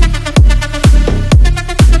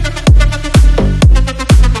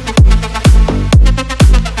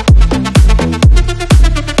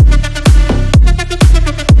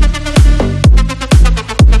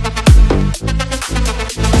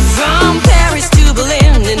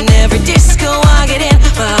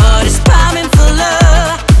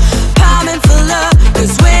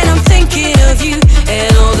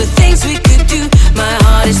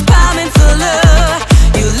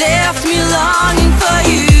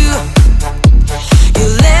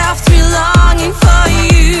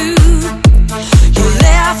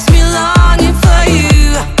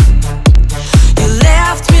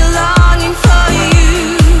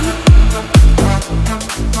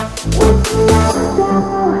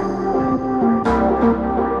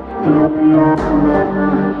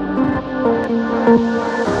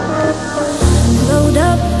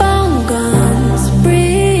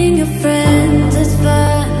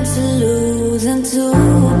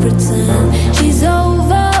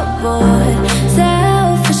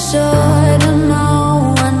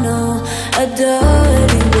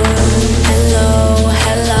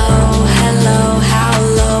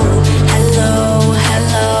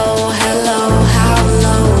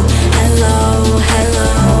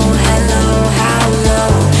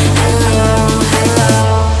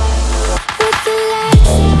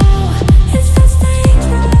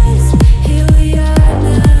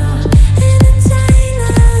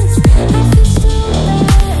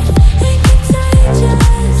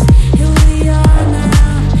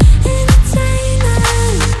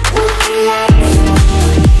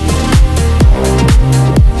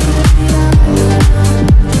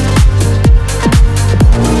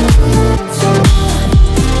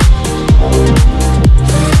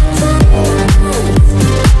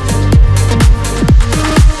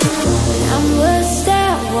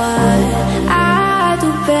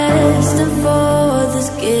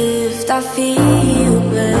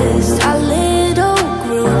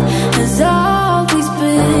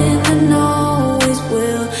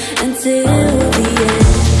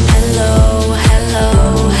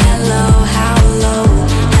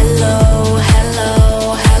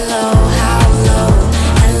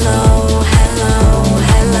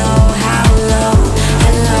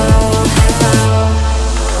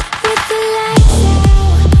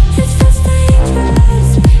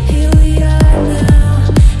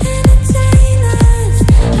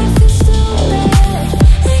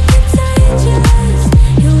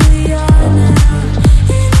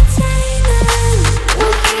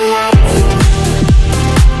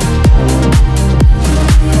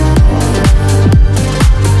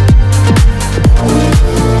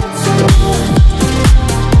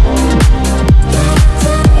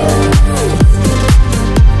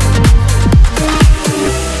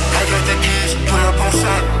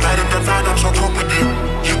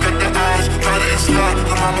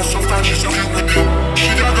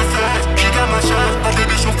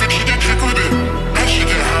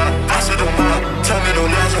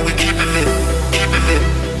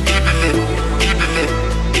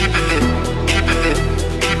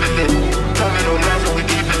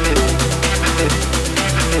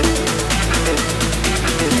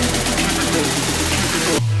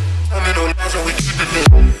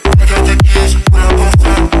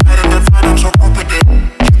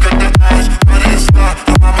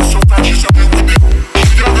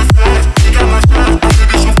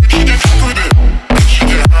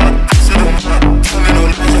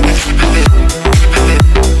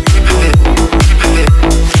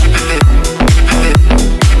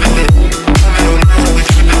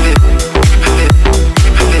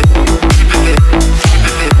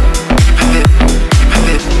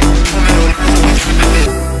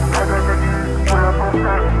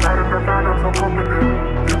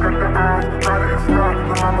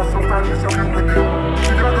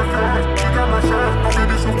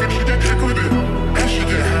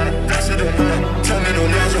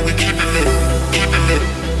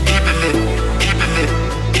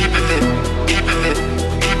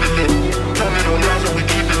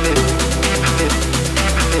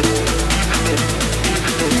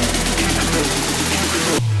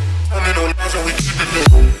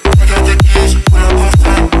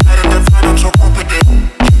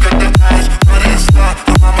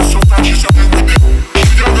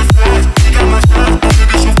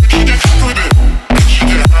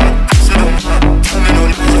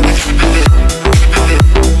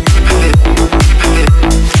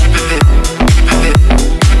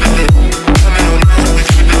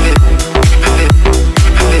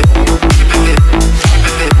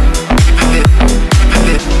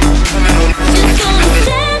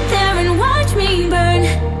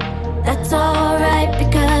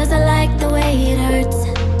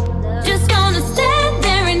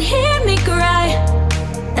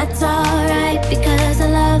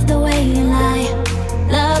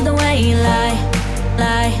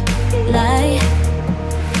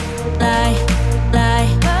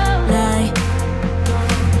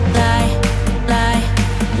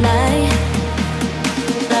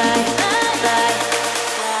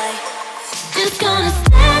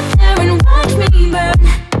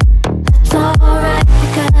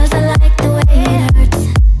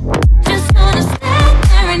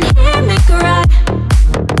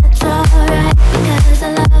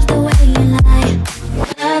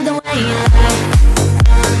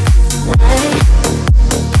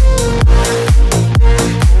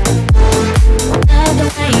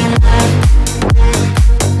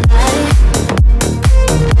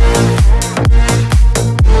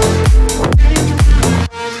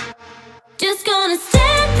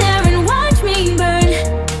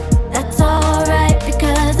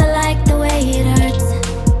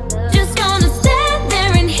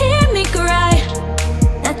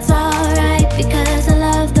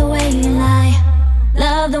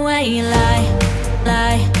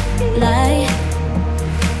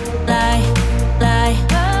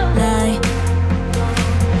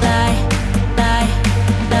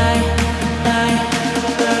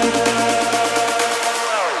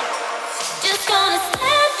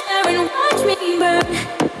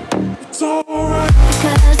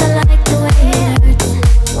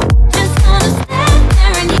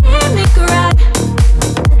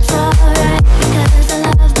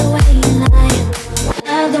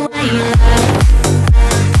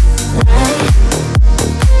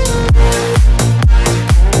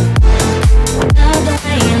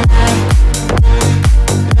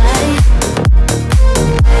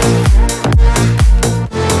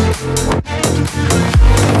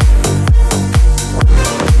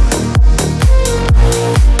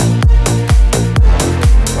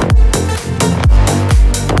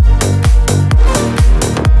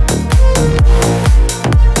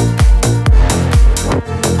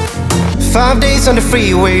 5 days on the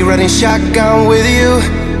freeway, riding shotgun with you.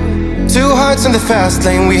 2 hearts in the fast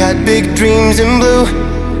lane, we had big dreams in blue.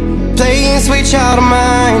 Playing Sweet Child of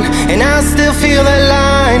Mine, and I still feel that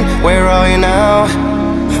line. Where are you now?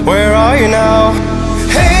 Where are you now?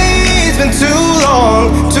 Hey, it's been too long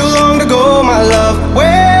to go, my love.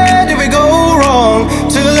 Where did we go wrong?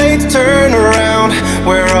 Too late to turn around.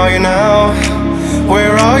 Where are you now?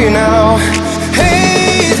 Where are you now?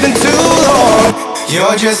 Hey, it's been too long.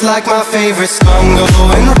 You're just like my favorite song,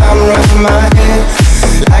 going round, round in my head.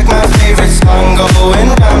 Like my favorite song, going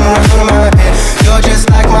round, round in my head. You're just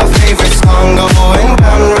like my favorite song, going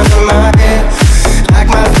round, round in my head. Like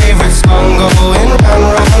my favorite song, going round,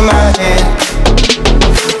 round in my head.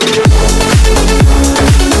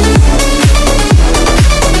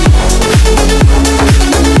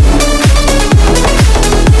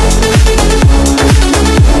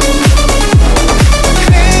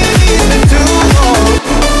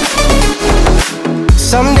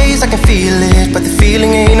 Some days I can feel it, but the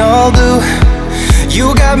feeling ain't all blue.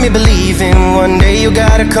 You got me believing one day you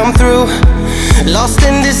gotta come through. Lost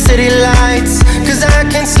in this city lights, cause I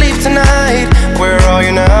can't sleep tonight.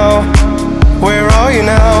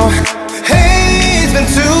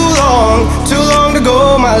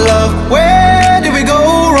 love, where did we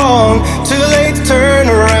go wrong? Too late to turn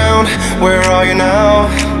around. Where are you now?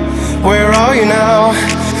 Where are you now?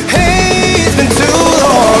 Hey, it's been too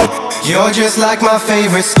long. You're just like my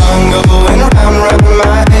favorite song, going round, round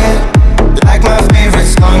my head. Like my favorite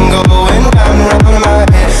song, going round, round my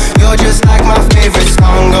head. You're just like my favorite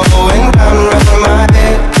song, going round, round my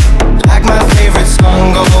head. Like my favorite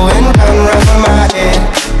song, going round, round my head.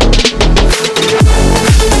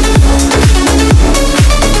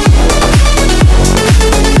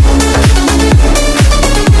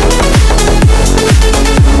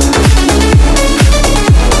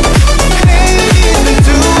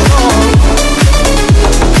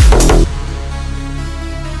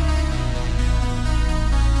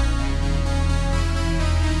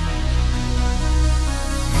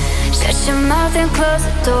 And close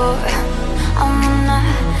the door. I'm gonna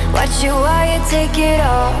watch you while you take it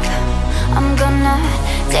off. I'm gonna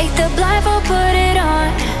take the blindfold, put it on,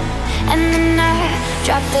 and then I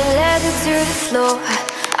drop the leather to the floor.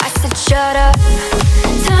 I said shut up,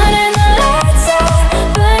 turning the lights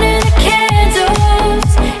out, burning the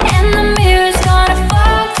candles, and the mirror's gonna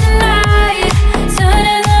fall tonight.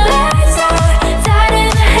 Turning the lights out, tied in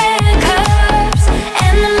the handcuffs,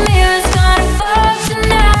 and the mirror's gonna fall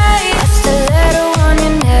tonight. I stiletto on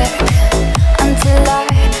your neck until I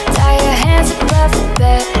tie your hands above the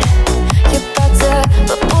bed. You're about to,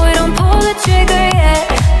 but boy, don't pull the trigger yet.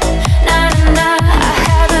 Nah, nah, nah, I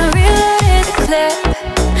haven't reloaded the clip.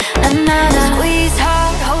 Nah, nah, nah. Squeeze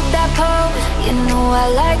hard, hold that pose. You know I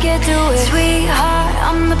like it, do it. Sweetheart,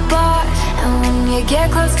 I'm the boss, and when you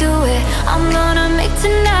get close to it, I'm gonna make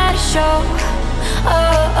tonight a show.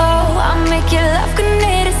 Oh, oh, I'll make your love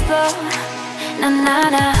grenade explode. Nah, nah,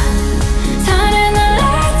 nah. Turning the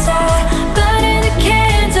lights out, burning the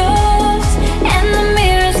candles, and the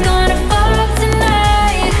mirror's gonna fall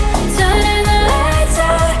tonight. Turning the lights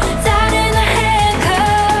out, tied in the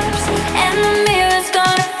handcuffs, and the mirror's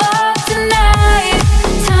gonna fall tonight.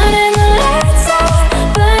 Turning the lights out,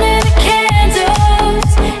 burning the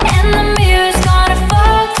candles, and the mirror's gonna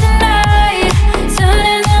fall tonight.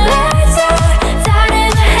 Turning the lights out, tied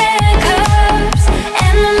in the handcuffs,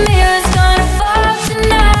 and the mirror's gonna fall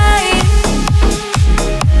tonight.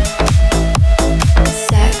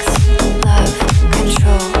 Sex, love,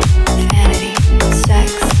 control, vanity. Sex,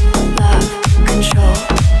 love, control,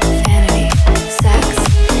 vanity. Sex,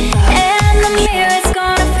 love, and the mirror's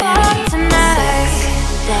gonna fall tonight.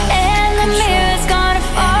 And the mirror's gonna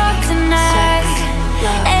fall tonight.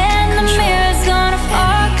 And the mirror's gonna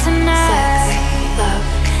fall tonight.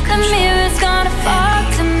 The mirror's gonna fall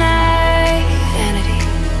tonight. Vanity,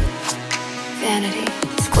 vanity.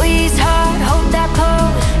 Squeeze hard, hold that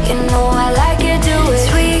pose. You know I like it, do it.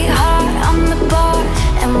 Sweetheart, I'm the boss,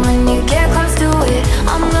 and when you get close to it,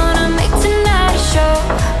 I'm gonna make tonight a show.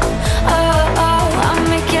 Oh, oh, I'll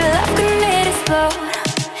make your love grenade explode.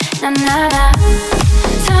 Nah, nah, nah.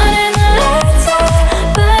 Turning the lights out,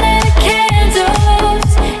 burning the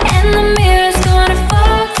candles, and the mirror's gonna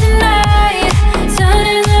fall tonight.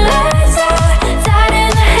 Turning the lights out, tied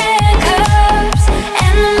in the handcuffs,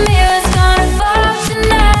 and the mirror's gonna fall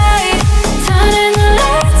tonight. Turning the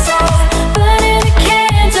lights out, burning the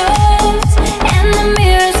candles, and the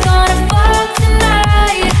mirror's gonna fall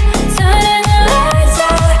tonight. Turning the lights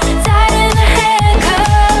out, tied in the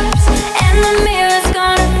handcuffs, and the mirror's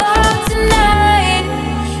gonna fall tonight.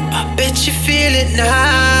 I bet you feel it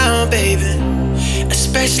now, baby.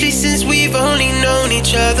 Especially since we've only known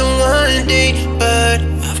each other one day. But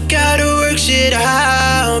I've gotta work shit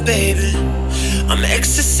out, baby. I'm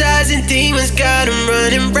exercising demons, got 'em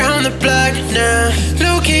running round the block now.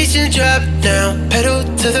 Location drop now, pedal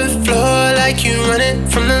to the floor like you running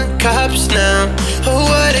from the cops now. Oh,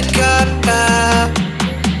 what a cop out.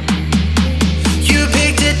 You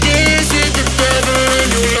picked a dance with the devil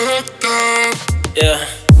and you locked up. Yeah.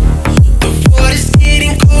 The water's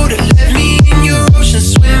getting colder, let me in your ocean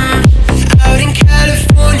swim. Out in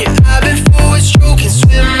California, I've been forward stroking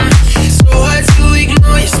swim. So hard to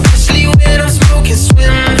ignore you, especially when I'm smoking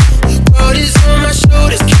swim. World is on my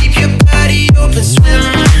shoulders, keep your body open, swim.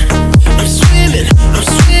 I'm swimming, I'm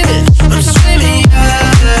swimming, I'm swimming,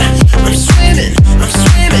 yeah. I'm swimming, I'm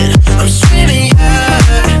swimming, I'm swimming,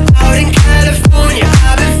 yeah. Out in California,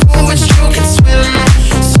 I've been forward stroking swim.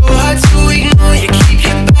 So hard to ignore you, keep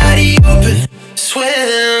your body open,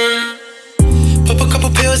 swim. Pop a couple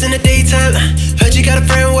pills in the daytime. Heard you got a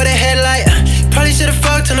friend with a headlight. Probably should've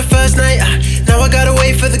fucked on the first night. Now I gotta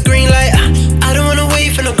wait for the green light. I don't wanna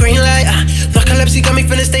wait for no green light. Narcolepsy got me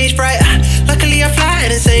feeling stage fright. Luckily I fly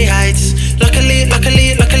at insane heights.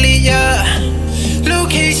 Luckily, yeah.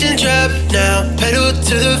 Location drop now, pedal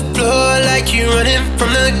to the floor like like you running from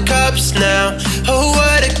the cops now. Oh,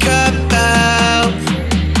 what a cop out.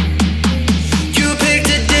 You picked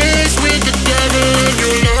a dance with the devil and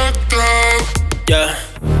you locked out. Yeah.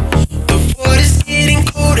 The water's getting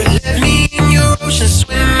colder, let me in your ocean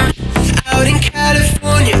swim. Out in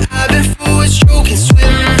California, I've been for a stroke and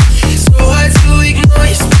swim. So hard to ignore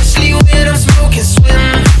you, especially when I'm smoking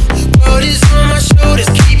swim. World is on my shoulders,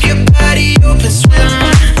 keep your body open, swim.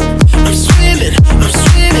 I'm swimming, I'm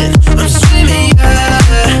swimming, I'm swimming, yeah.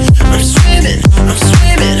 I'm swimming, I'm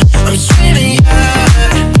swimming, I'm swimming,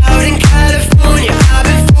 yeah. Out in California, I've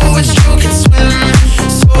been for a stroke and swim.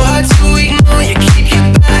 So hard to ignore you, keep your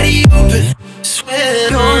body open,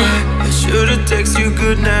 swim. I should've texted you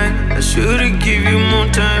goodnight, I should've give you more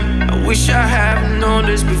time. I wish I hadn't known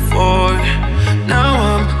this before. Now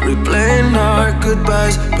I'm replaying our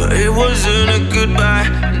goodbyes, but it wasn't a goodbye.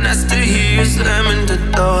 And I still hear you slamming the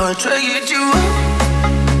door. Try to get you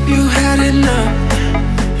up, you had enough.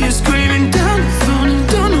 You're screaming down the phone and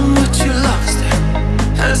don't know what you lost.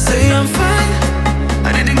 I say I'm fine,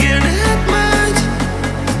 I didn't get that much,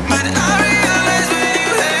 but I realize when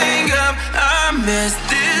you hang up, I messed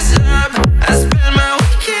this up. I spend my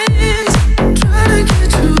weekends trying to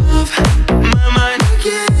get you off my mind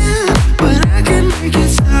again, but I can't make it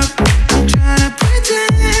stop. I'm trying to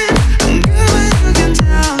pretend I'm good, but you can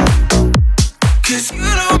tell, 'cause you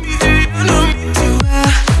know me too, you know me too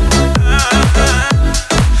well.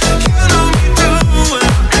 You know me too well.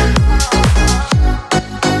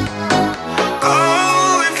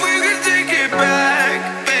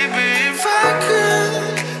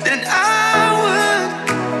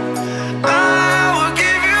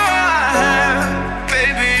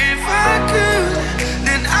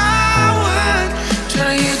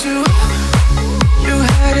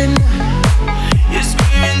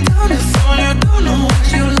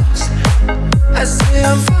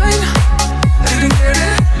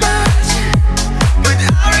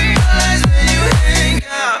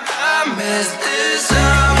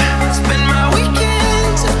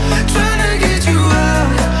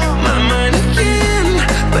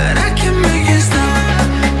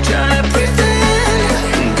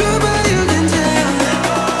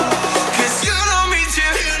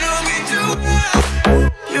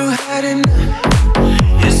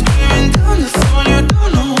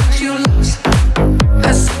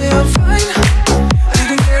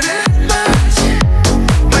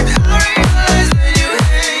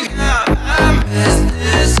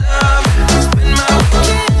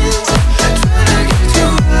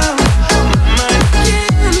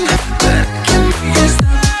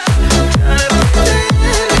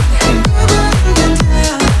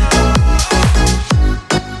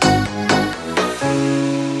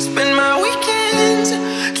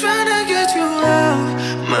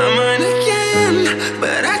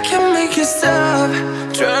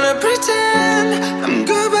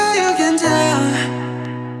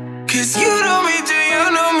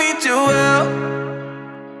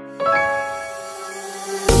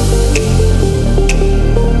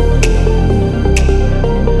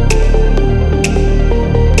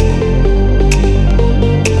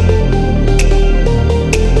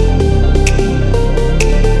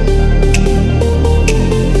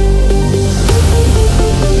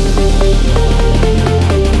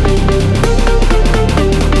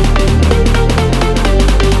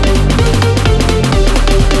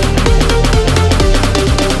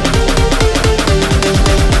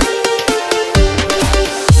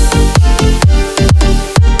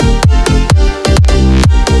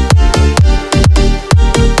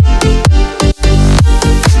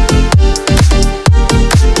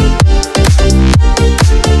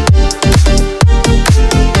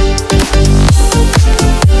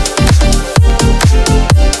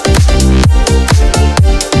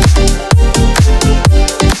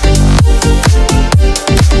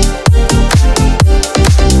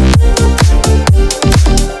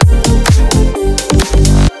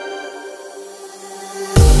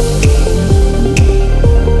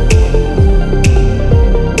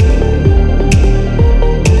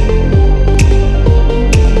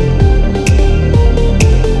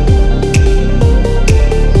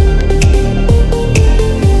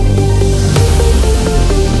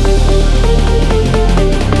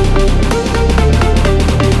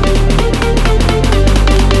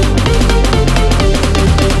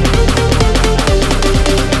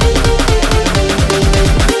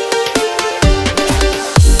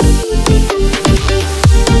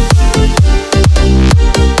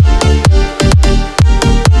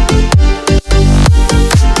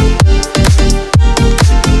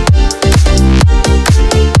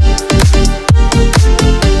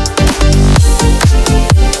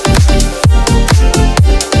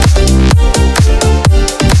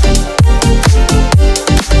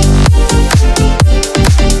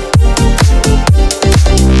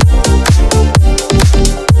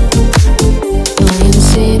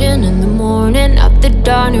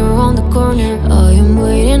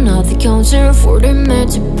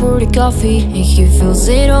 to pour the coffee, and he fills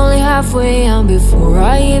it only halfway. And before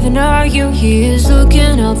I even argue, he is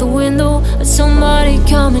looking out the window at somebody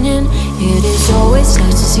coming in. It is always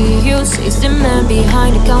nice to see you, says the man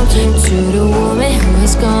behind the counter. To the woman who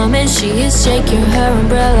is coming, she is shaking her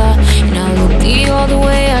umbrella, and I look the other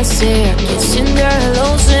way. I say I'm kissing their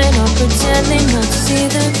hellos, and I'm pretending not to see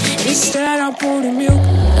them. Instead I pour the milk.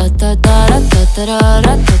 Da da da da da da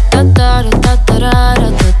da da da da da da da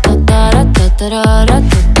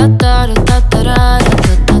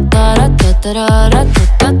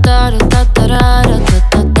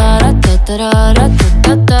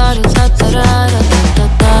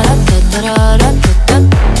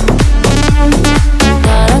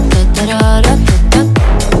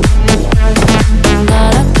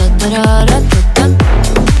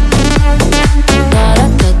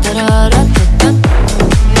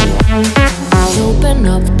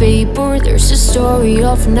story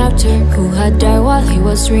of an actor who had died while he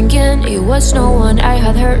was drinking. It was no one I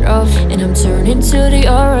had heard of, and I'm turning to the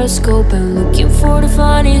horoscope and looking for the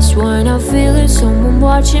funniest one. I'm feeling someone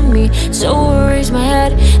watching me, so I raise my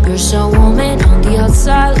head. There's a woman on the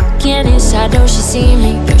outside looking inside. Does she see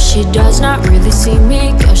me? But she does not really see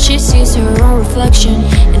me, cause she sees her own reflection.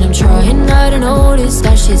 And I'm trying not to notice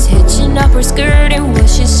that she's hitching up her skirt, and while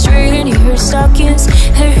she's straightening her stockings,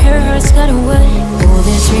 her hair has gotten wet. Oh,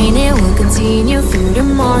 this raining will continue through the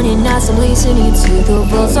morning as I'm listening to the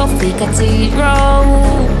bells of the cathedral.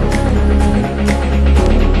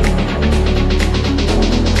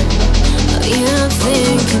 I am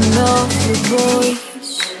thinking of the boys.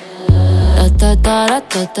 Da da da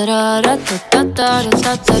da da da da da da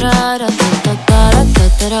da da da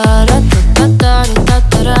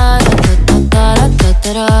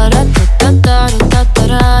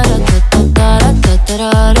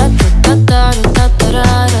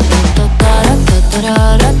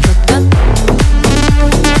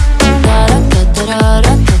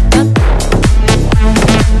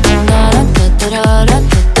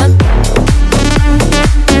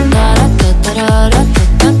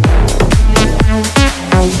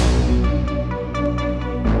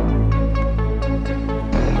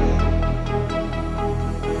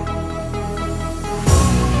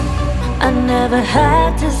I never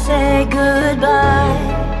had to say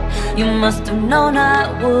goodbye. You must have known I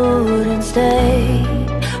wouldn't stay.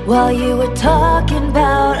 While you were talking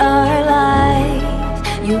about our life,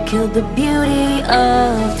 you killed the beauty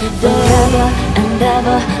of today. Forever and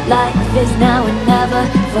ever, life is now and never.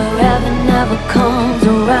 Forever never comes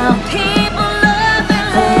around. People love and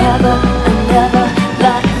forever and ever,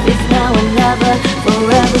 life is now and never.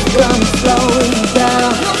 Forever's gonna slow you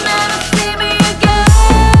down. You'll never see me again.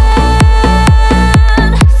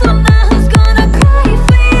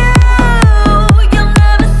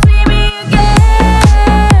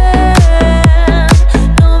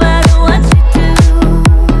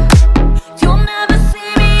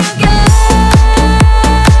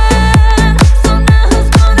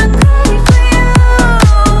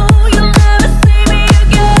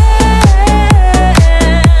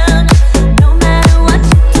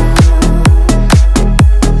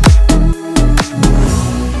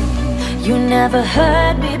 Never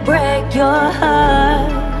heard me break your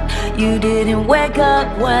heart. You didn't wake up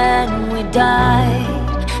when we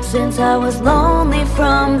died. Since I was lonely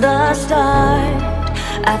from the start,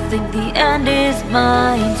 I think the end is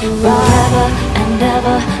mine to ride. Forever and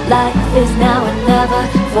ever, life is now and never.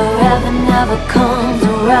 Forever never comes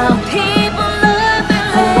around. People love and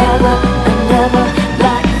forever and ever,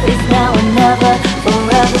 life is now and never.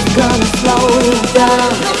 Forever's gonna slow you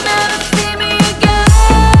down. You'll never see me again.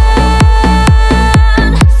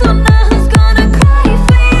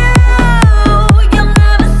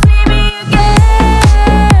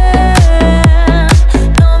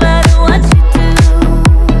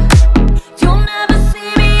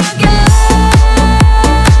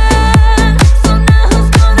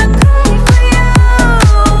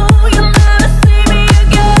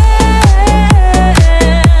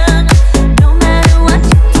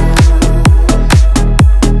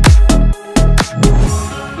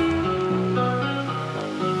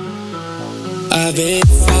 I've been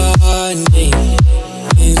finding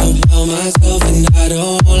things about myself and I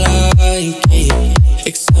don't like it.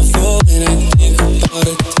 Except for when I think about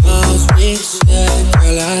the times we said,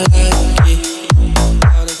 girl, I like it.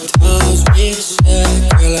 All the times we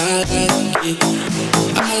said, girl, I like it.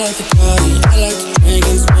 I like to party, I like to drink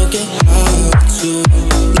and smoke it out too.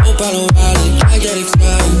 No problem about it, I get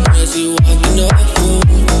excited when I see you walking up the room.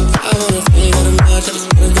 I wanna think of the much, I just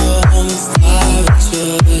wanna go home and start with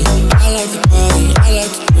you. I like to party, I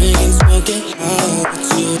like to drink and smoke it out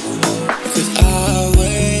with you. Cause I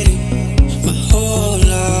waited my whole life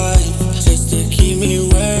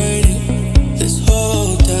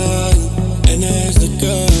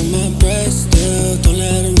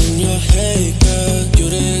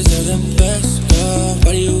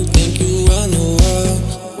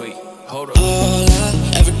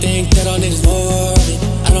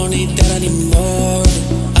more.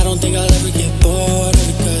 I don't think I'll ever get bored of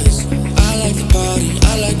it, cause I like to party,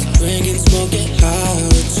 I like to drink and smoke it high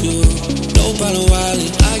with you. No problem, Wiley,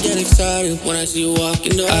 I get excited when I see you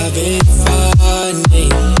walking the I've been finding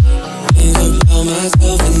things about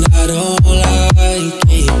myself and I don't like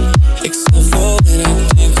it, except for when I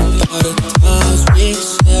think about the times we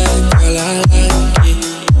shared, girl, I like it.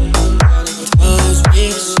 Times we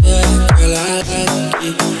shared, girl, I like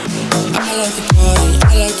it. I like to party, I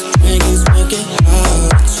like to drink and smoke it high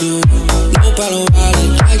with you. No problem, I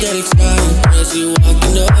get excited when I see you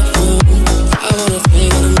walking the room. I wanna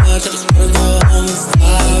think of the much, I just wanna go home and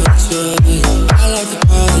slide with you. I like to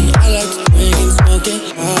party, I like to drink and smoke it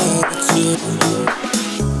high with you.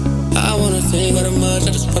 I wanna think of the much,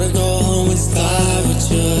 I just wanna go home and slide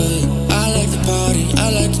with you. I like to party, I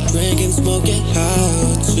like to drink and smoke it high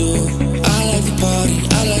with you. I like to party,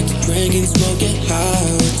 I like to drink and smoke it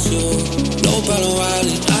high with you. No problem,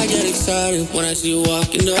 Wiley, I get excited when I see you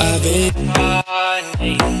walking the I've been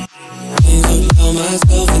finding things about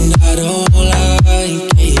myself and I don't like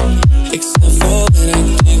it, except for when I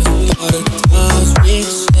think about the times we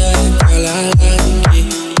shared, girl, I like it.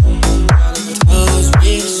 Times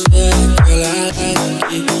we shared, girl, I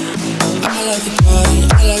like it. I like to party,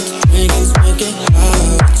 I like to drink and smoke it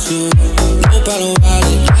high with you. No problem,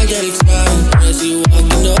 Wiley, I get excited when I see you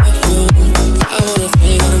walking the room. I wanna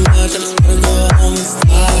think of the much, I just wanna go home and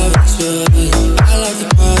slide with you. I like to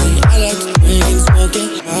party, I like to drink and smoke it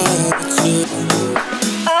high with you.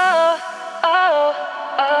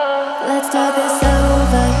 Let's talk this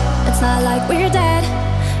over. It's not like we're dead.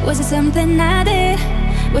 Was it something I did?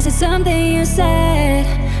 Was it something you said?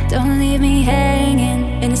 Don't leave me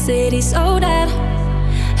hanging in a city so dead.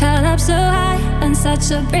 Held up so high on such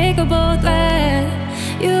a breakable thread.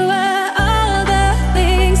 You were all the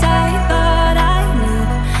things I thought I knew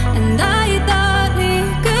and I thought we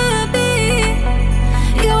could be.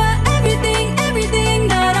 You were everything, everything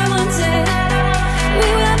that I wanted. We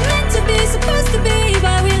were meant to be, supposed to be,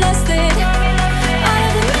 but we lost it. All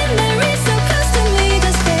of the memories so close to me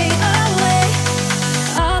just fade away.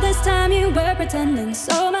 All this time you were pretending,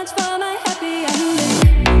 so much for my happy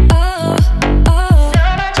ending. Oh, oh, so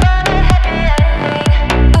much for my happy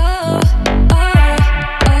ending. Oh, oh, oh,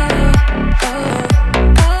 oh,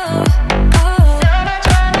 oh, oh, so much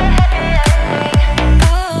for my happy ending. Oh, oh,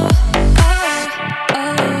 oh,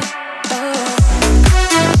 oh, so much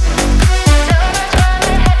for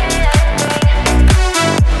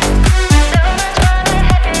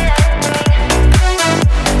my happy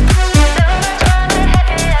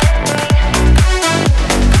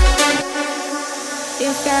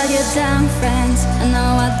You've got your damn friends, I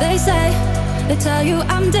know what they say. They tell you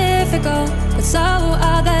I'm difficult, but so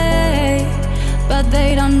are they. But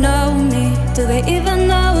they don't know me, do they even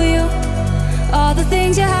know you? All the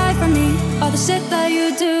things you hide from me, all the shit that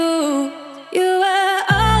you do. You were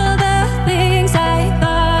all the things I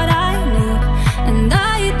thought I knew and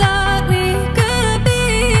I thought we could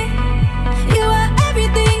be. You were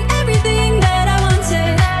everything, everything that I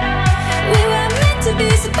wanted. We were meant to be,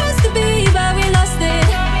 supposed to be, but we lost it.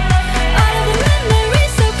 All of the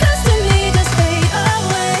memories so close to me just fade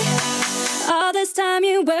away. All this time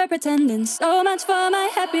you were pretending, so much for my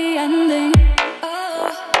happy ending.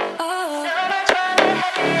 Oh, oh, so much for my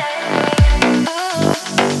happy ending. Oh,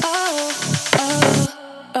 oh, oh,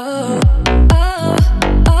 oh, oh,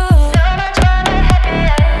 oh, so much for my happy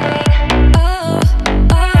ending. Oh,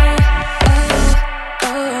 oh, oh, oh, so much for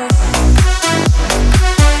my happy ending.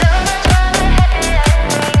 So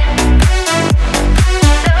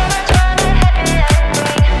much for my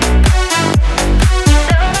happy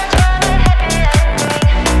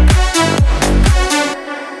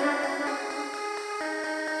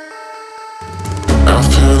ending. So much for my happy I've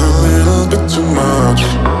had a little bit too much.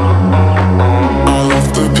 All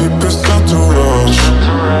of the people start to rush.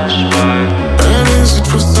 And is it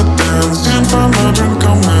twist the dance? Can't find my drink,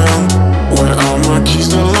 oh man. Where are my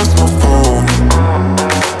keys? I lost my phone.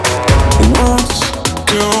 What's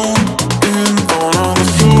going on the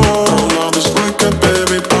floor? I love this record,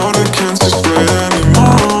 baby, but I can't see straight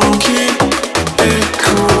anymore. Keep it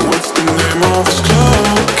cool, what's the name of this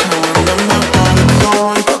club? Can't remember, but it's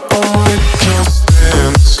alright, just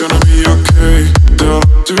dance. It's gonna be okay.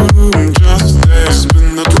 Da-da-do, just dance. Spin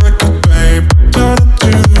that record, babe.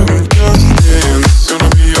 Da-da-do, just dance. It's gonna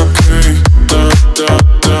be okay.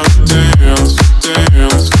 Da-da-da, dance,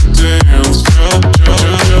 dance, dance.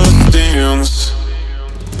 Just dance.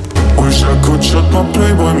 Wish I could shut my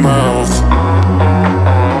playboy mouth.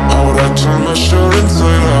 How would I turn my shirt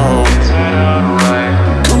inside out?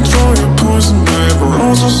 Control your poison, babe.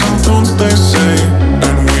 Roses and thorns, they say.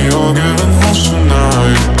 And we all get in house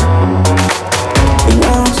tonight.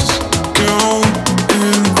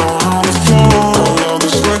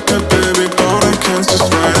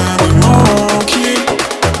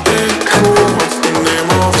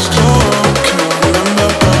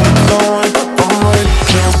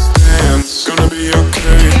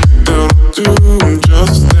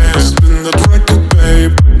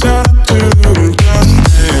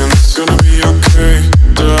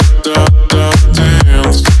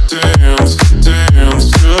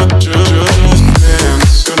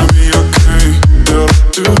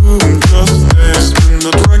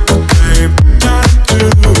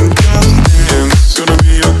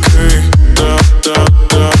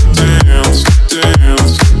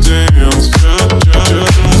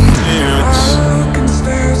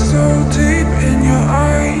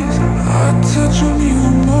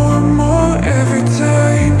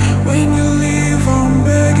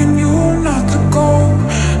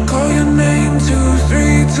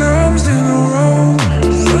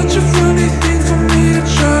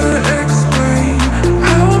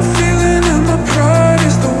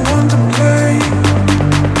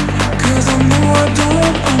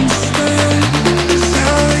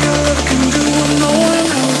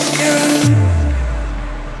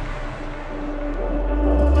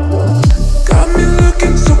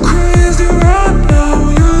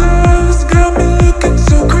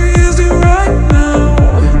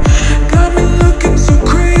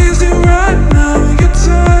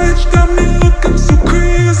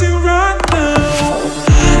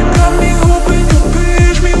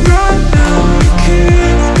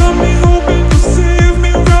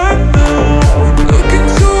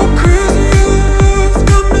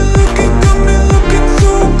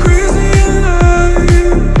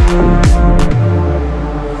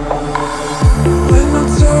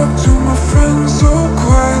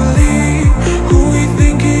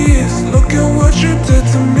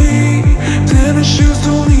 Designer shoes,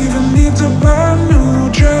 don't even need to buy a new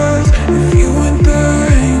dress. If you ain't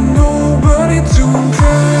there, ain't nobody to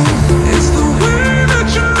impress. It's the way that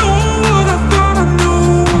you know what I thought I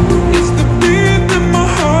knew. It's the beat that my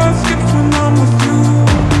heart skips when I'm with you.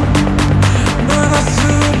 But I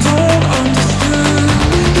still don't understand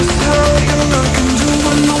just how your love can do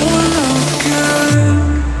what no one else can.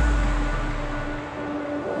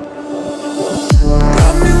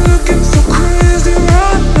 Got me looking so crazy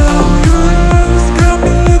right now. Your love's got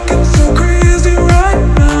me looking so crazy right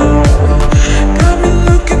now. Got me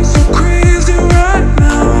looking so crazy right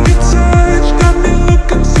now. Your touch got me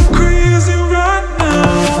looking so crazy right now.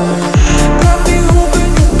 Got me hoping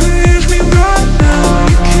you'll page me right now.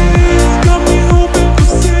 Your kiss got me hoping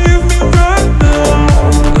you'll save me right now.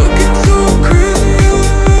 Looking so crazy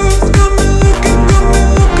alive. Got me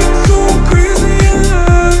looking so crazy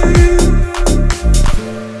alive.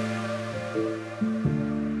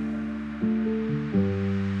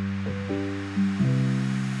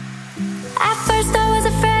 At first I was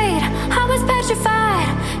afraid, I was petrified.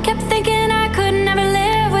 Kept thinking I could never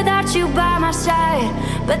live without you by my side.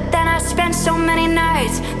 But then I spent so many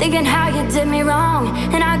nights thinking how you did me wrong.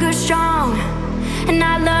 And I grew strong, and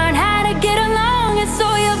I learned how to get along. And so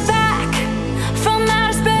you're back from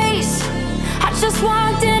outer space. I just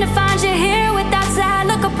walked in to find you here with that sad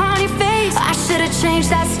look upon your face. I should've changed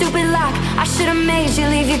that stupid lock, I should've made you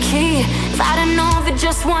leave your key. If I'd have known for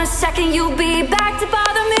just 1 second you'd be back to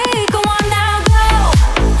bother me. Go on now, go,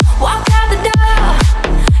 walk out the door.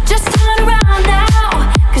 Just turn around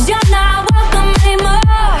now, cause you're not welcome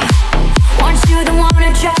anymore. Weren't you the one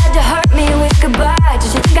who tried to hurt me with goodbye?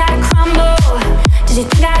 Did you think I'd crumble? Did you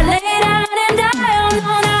think I'd lay down and die? Oh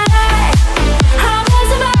no, not I will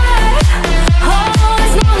survive. Oh,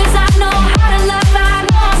 as long as I know how to love, I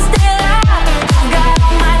know I'll stay alive. I've got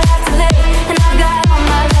all my life to live, and I've got all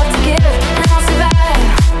my love to give, and I'll survive.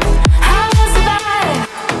 I will survive.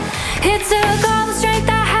 It took all the strength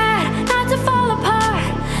I had not to fall apart.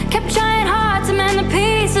 Kept trying hard to mend the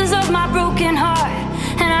pieces of my broken heart.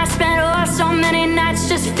 And I spent so many nights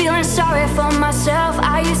just feeling sorry for myself.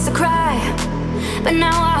 I used to cry, but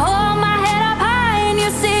now I hold my head up high and you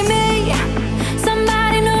see me,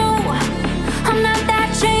 somebody new. I'm not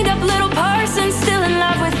that chained up little person still in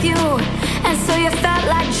love with you. And so you felt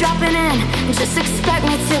like dropping in and just expect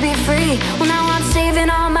me to be free. Well, now I'm saving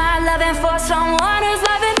all my loving for someone who's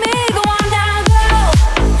loving me. Go on now, go,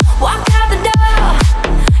 walk out the door.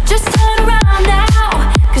 Just turn around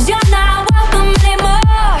now, cause you're not welcome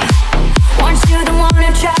anymore. Weren't you the one who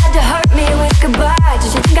tried to hurt me with goodbye?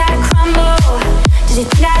 Did you think I'd crumble? Did you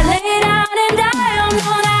think I'd lay down and die? Oh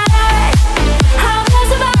no, not I will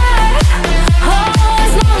survive. Oh,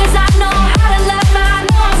 as long as I know how to love, I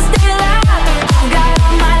know I'll stay alive. I've got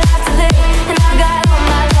all my life to live, and I've got all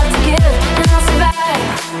my love to give, and I'll survive.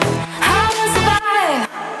 I will survive.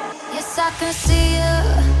 Yes, I can see you,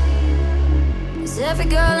 'cause every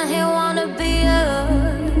girl in here wanna be you.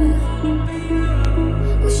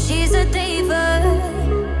 Well, she's a diva,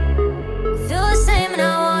 feel the same and I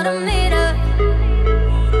wanna meet her.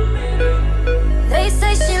 They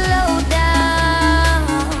say she low down,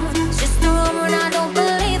 just a rumor and I don't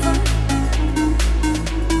believe them.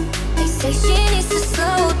 They say she needs to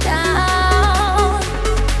slow down,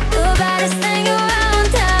 the baddest thing around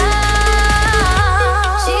town.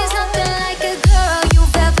 She's nothing like a girl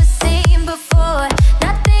you've ever seen before,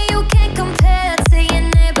 nothing you can compare.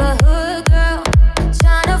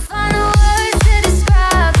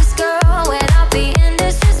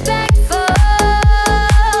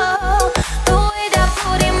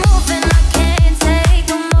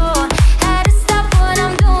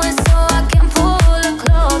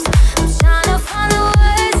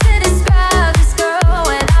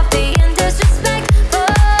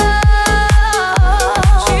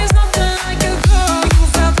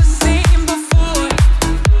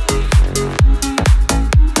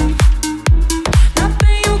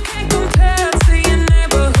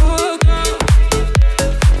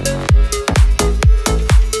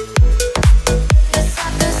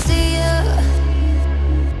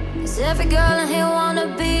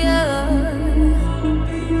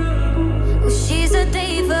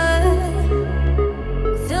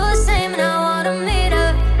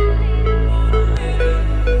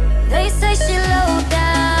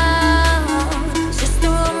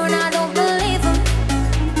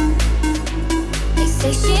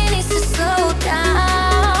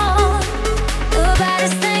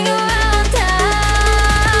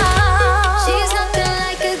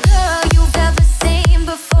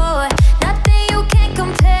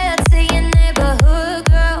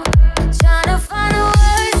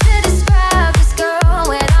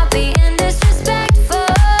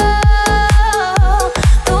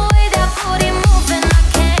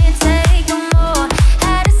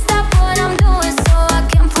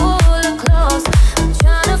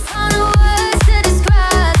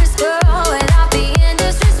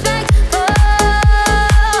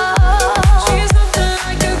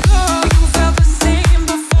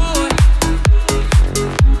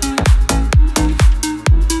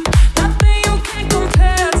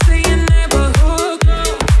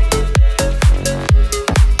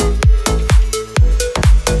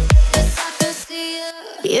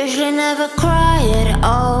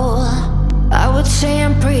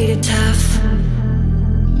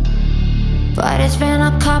 But it's been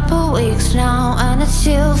a couple weeks now, and it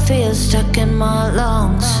still feels stuck in my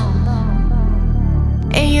lungs.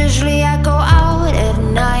 And usually I go out at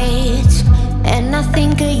night, and I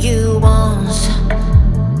think of you once.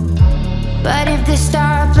 But if they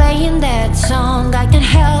start playing that song, I can't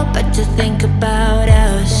help but to think about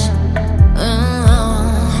us.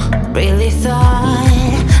 Really thought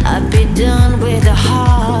I'd be done with the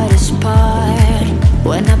hardest part.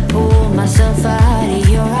 When I pull myself out of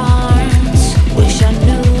your arms, wish I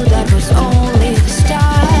knew that was only the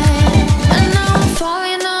start. And now I'm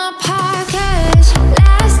falling apart, 'cause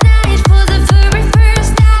last night for the very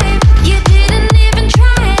first time, you didn't even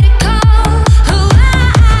try to call. Oh, I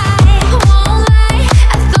won't lie,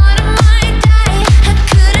 I thought I might die. I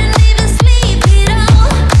couldn't even sleep at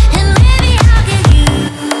all. And maybe I'll get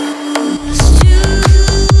used to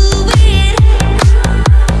it.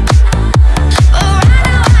 But right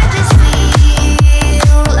now I just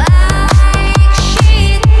feel like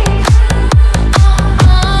shit.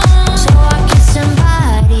 So I get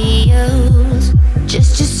somebody else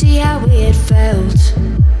just to see how it felt.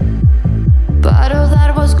 But all that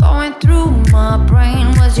was going through my brain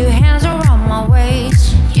was your hands around my waist.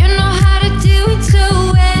 You know how to do it so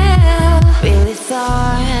well. Really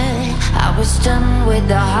thought I was done with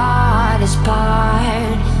the hardest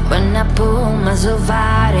part. When I pulled myself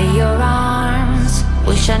out of your arms,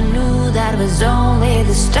 wish I knew that was only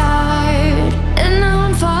the start. And now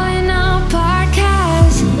I'm falling apart,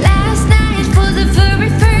 'cause last night for the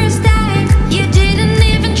very first time, you didn't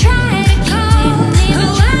even try to call.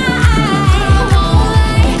 Oh, I won't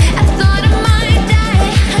lie, I thought I might die.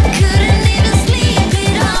 I couldn't even sleep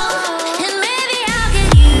at all. And maybe I'll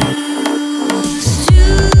get used to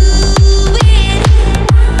it.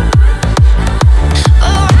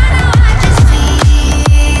 But right now I just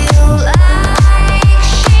feel like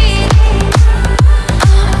shit.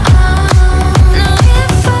 Now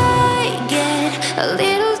if I get a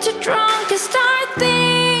little too drunk and start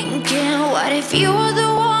thinking, what if you were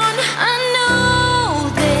the one? I know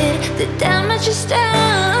that the damage is done.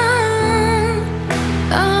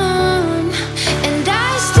 And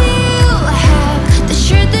I still have the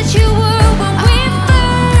shirt that you wore when we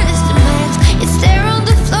first met. It's there on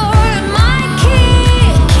the floor, and my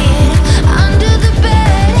kick it under the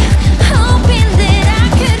bed, hoping that I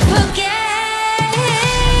could forget.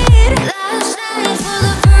 Last night for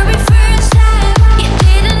the very first time, you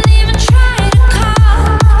didn't even try to call.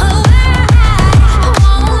 Oh, I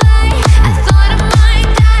won't lie, I thought I might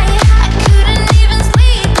die. I couldn't even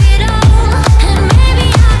sleep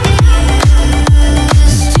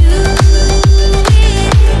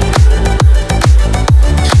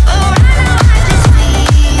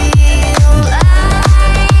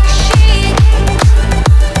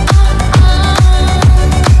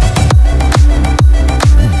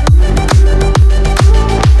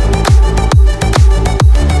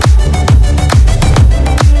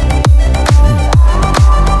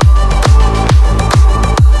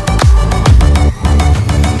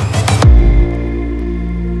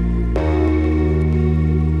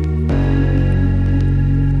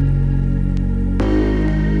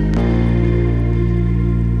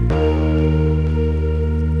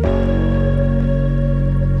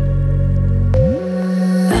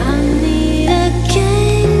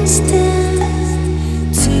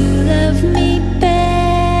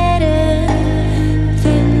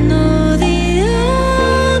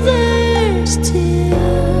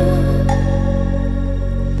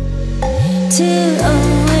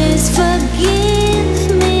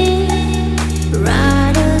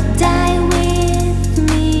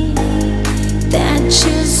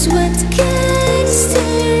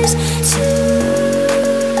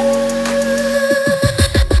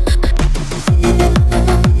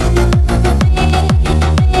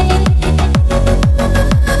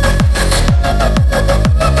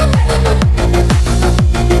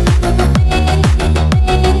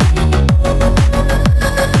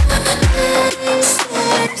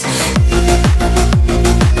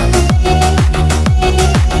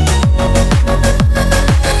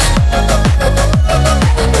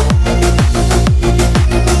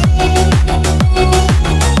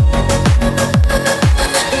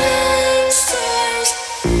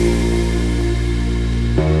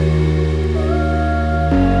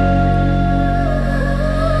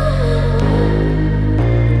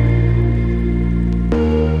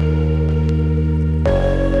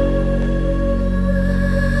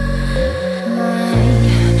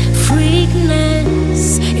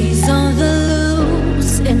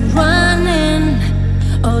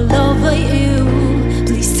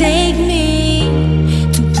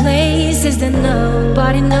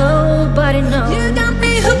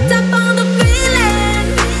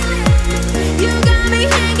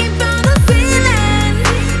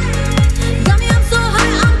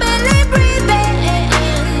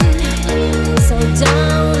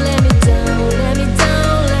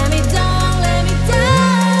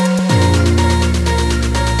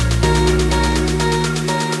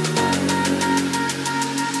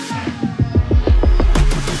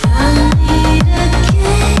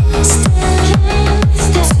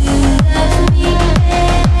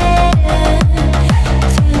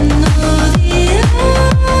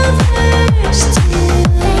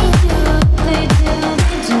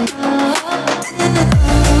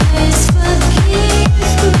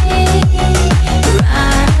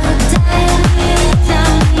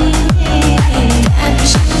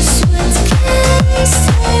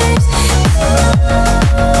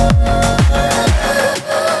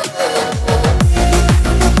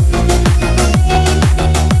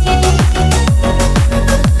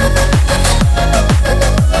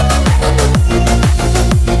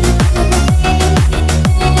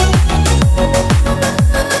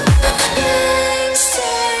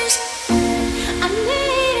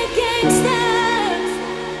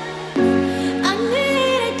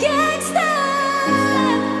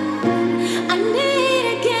I need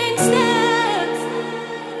a gangster.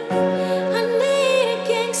 I need a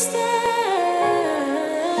gangster.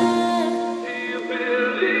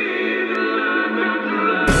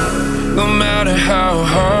 No matter how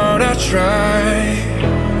hard I try,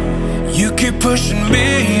 you keep pushing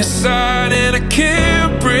me aside and I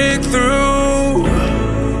can't break through.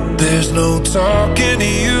 There's no talking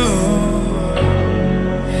to you.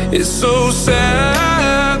 It's so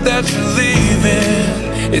sad that you're leaving.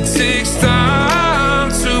 It takes time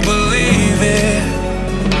to believe it,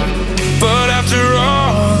 but after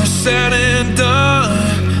all is said and done,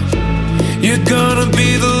 you're gonna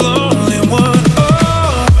be the lonely one.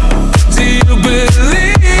 Oh, do you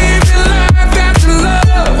believe in life after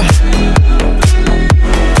love?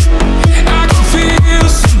 I can feel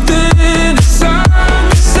something inside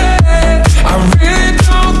me say, I really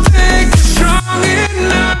don't think you're strong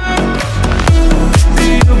enough. Do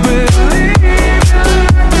you believe in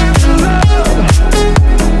life after love?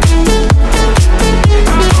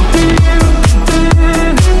 I can feel something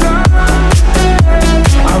inside me say,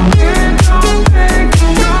 I really don't think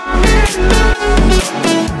you're strong enough.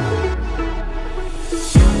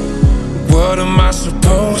 What am I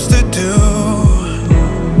supposed to do?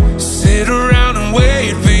 Sit around and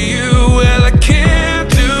wait for you? Well, I can't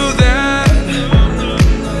do that.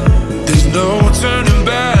 There's no turning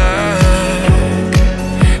back.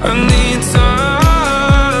 I need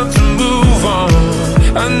time to move on.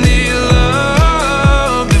 I need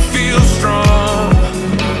love to feel strong.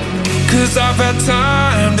 'Cause I've had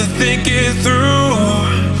time to think it through,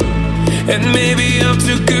 and maybe I'm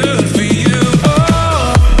too good for you.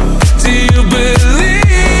 Oh, do you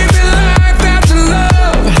believe in life after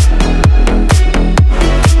love?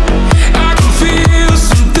 I can feel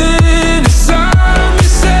something inside me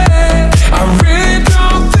say, I really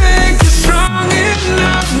don't think you're strong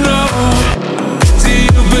enough, no. Do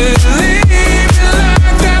you believe in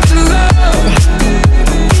life after love?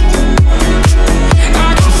 I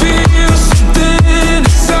can feel something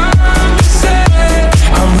inside me say,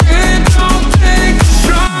 I really don't think you're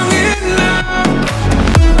strong enough.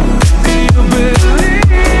 Do you believe in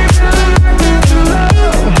life after love? I can feel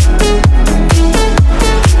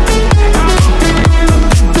something inside me say,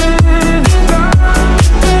 I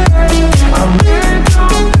really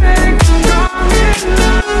don't think you're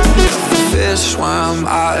strong enough. Fish swam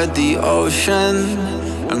out of the ocean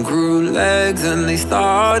and grew legs and they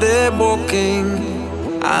started walking.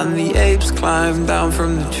 And the apes climbed down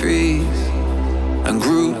from the trees and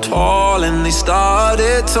grew tall and they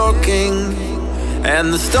started talking.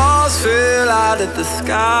 And the stars fell out of the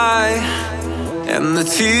sky and the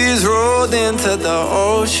tears rolled into the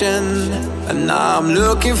ocean. And now I'm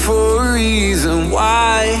looking for a reason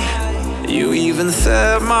why you even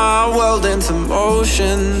set my world into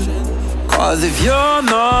motion. 'Cause if you're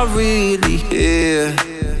not really here,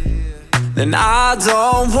 then I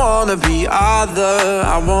don't wanna be either.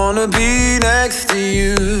 I wanna be next to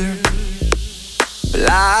you.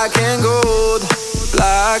 Black and gold,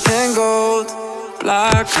 black and gold,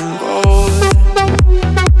 black and gold.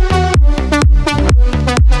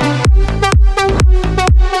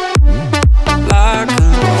 Black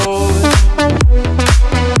and gold.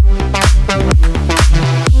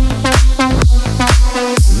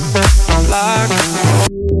 Black and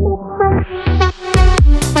gold.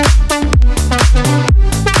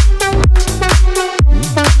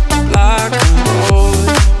 Black and gold.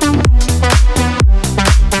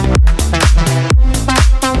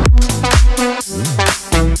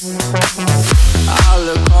 I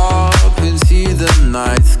look up and see the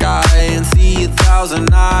night sky and see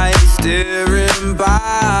 1,000 eyes staring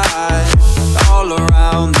by. All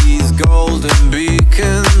around these golden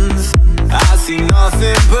beacons, I see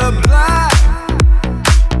nothing but black.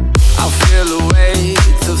 I feel the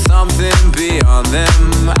weight of something beyond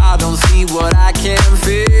them. I don't see what I can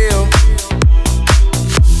feel.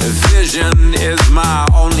 The vision is my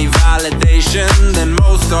only validation, then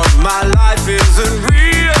most of my life isn't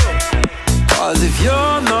real. 'Cause if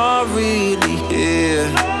you're not really here,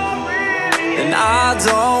 then I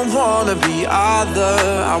don't wanna be either.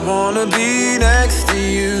 I wanna be next to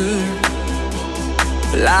you.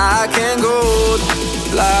 Black and gold,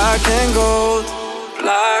 black and gold,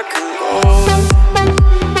 black and gold.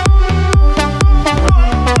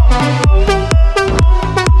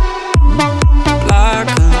 Black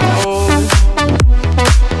and gold.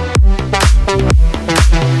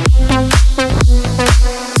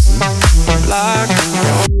 Black and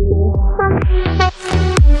gold.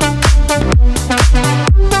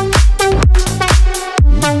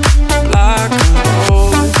 Black and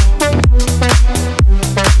gold.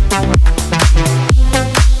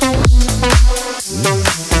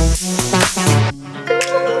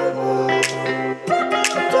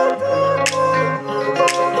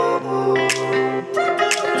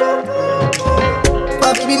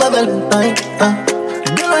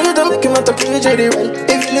 Girl, you don't make him out to kill Jerry well.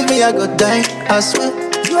 If you leave me, I go die, I swear.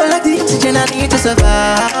 You are like the oxygen I need to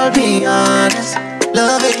survive, I'll be honest.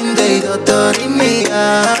 Loving day, don't me,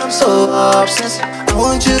 I'm so obsessed. I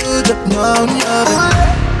want you to know me.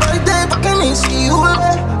 All day, fucking me, see you.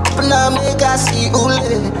 Open up, make I see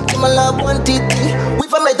you. Give my love one TT. We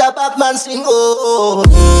for made that Batman sing, oh.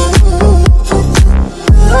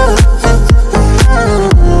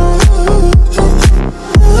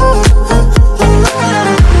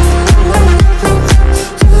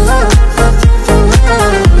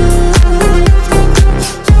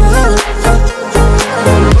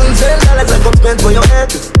 For your head,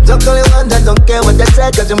 don't call you one that don't care what they say.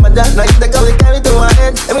 Cause your mother, now you the girl we carry to my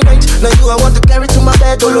head. Every night, now you I want to carry to my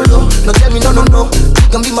bed. Oh, no, no, tell me no, no, no. You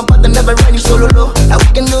can be my partner, never ride you solo, low. Now we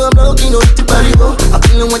can do I'm low, you know, to party, go. I'm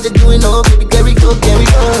feeling what you're doing, oh, baby, carry go, carry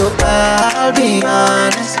go. I'll be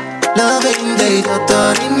honest, loving day,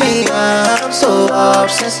 don't me, I'm so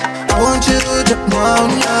obsessed. I want you to know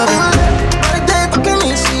me, all day, fucking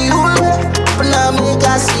me, see you, but now make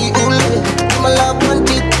I see you, give my love one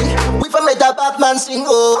TT. We for made that Batman sing,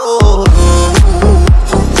 oh.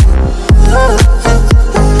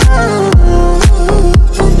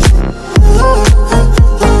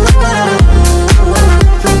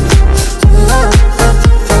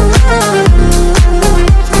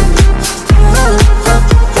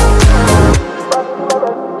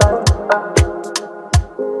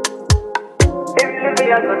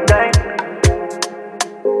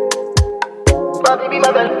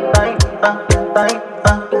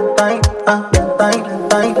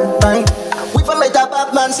 We for made that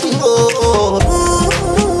Batman sing, oh.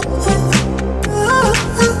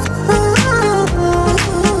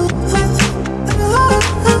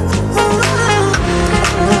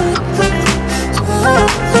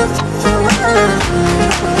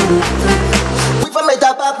 We for made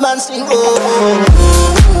that Batman sing, oh.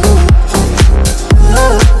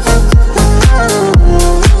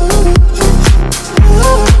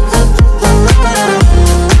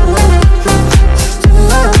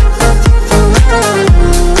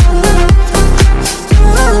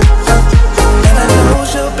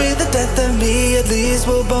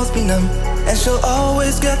 And she'll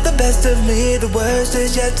always get the best of me, the worst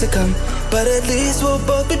is yet to come. But at least we'll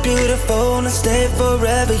both be beautiful and stay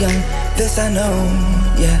forever young. This I know,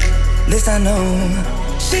 yeah, this I know.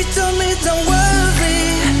 She told me don't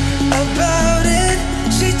worry about it.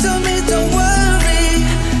 She told me don't worry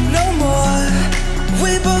no more.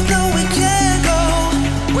 We both know we can't go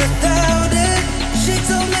without it. She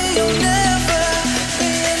told me you'll never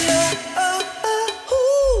be enough.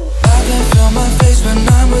 I can feel my face when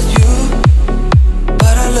I'm with you.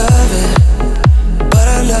 I love it, but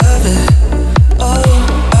I love it. Oh,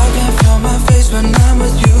 I can feel my face when I'm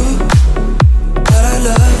with you. But I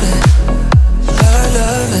love it, but I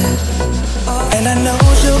love it. Oh. And I know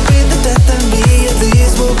she'll be the death of me, at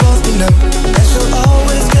least we'll both be numb. And she'll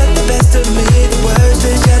always get the best of me, the worst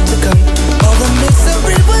is yet to come. All the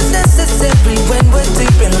misery was necessary when we're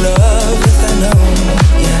deep in love. Yes, I know,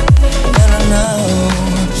 yeah, and I know.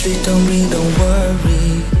 She told me don't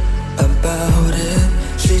worry about it.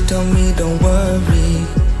 She told me don't worry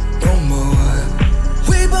no more.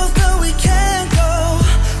 We both know we can't go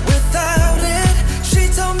without it. She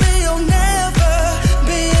told me you'll never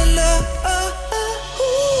be in love.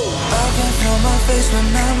 I can feel my face when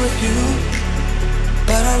I'm with you.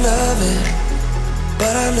 But I love it,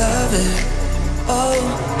 but I love it. Oh,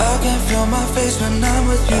 I can feel my face when I'm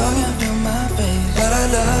with you. I can feel my face, but I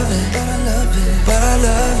love it, but I love it, but I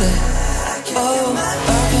love it. Oh,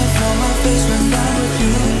 I can feel my face when I'm with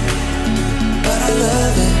you. But I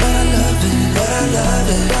love it, but I love it, but I love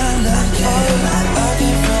it, but I love it. Oh, I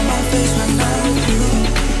can feel my face when I'm with you.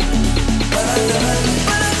 But I love it,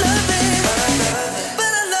 but I love it, but I love it,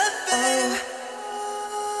 but I love it.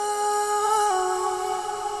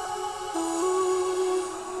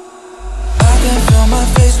 I can feel my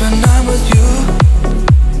face when I'm with you.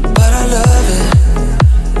 But I love it,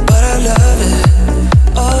 but I love it.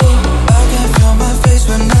 Oh, I can feel my face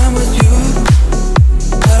when I'm with you.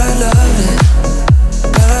 But I love it,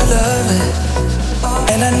 but I love it.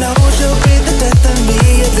 And I know she'll be the death of me,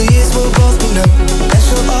 at least we'll both be numb. And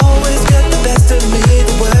she'll always get the best of me,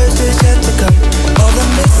 the worst is yet to come. All the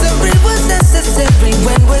misery was necessary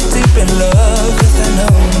when we're deep in love. Yes, I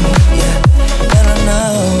know, yeah, and I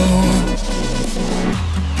know.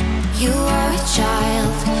 You are a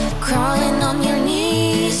child, crawling on your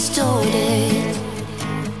knees toward it,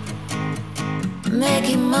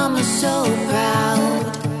 making mama so proud.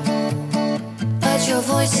 But your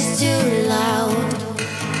voice is too loud.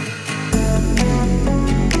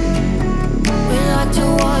 We like to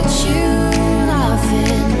watch you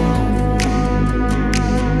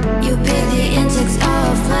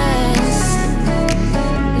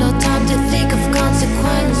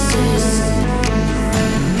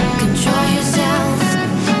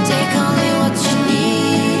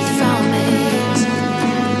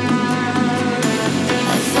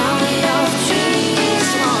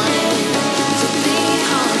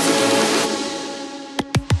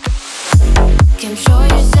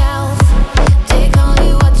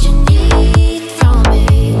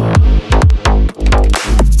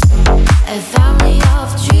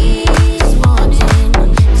of trees.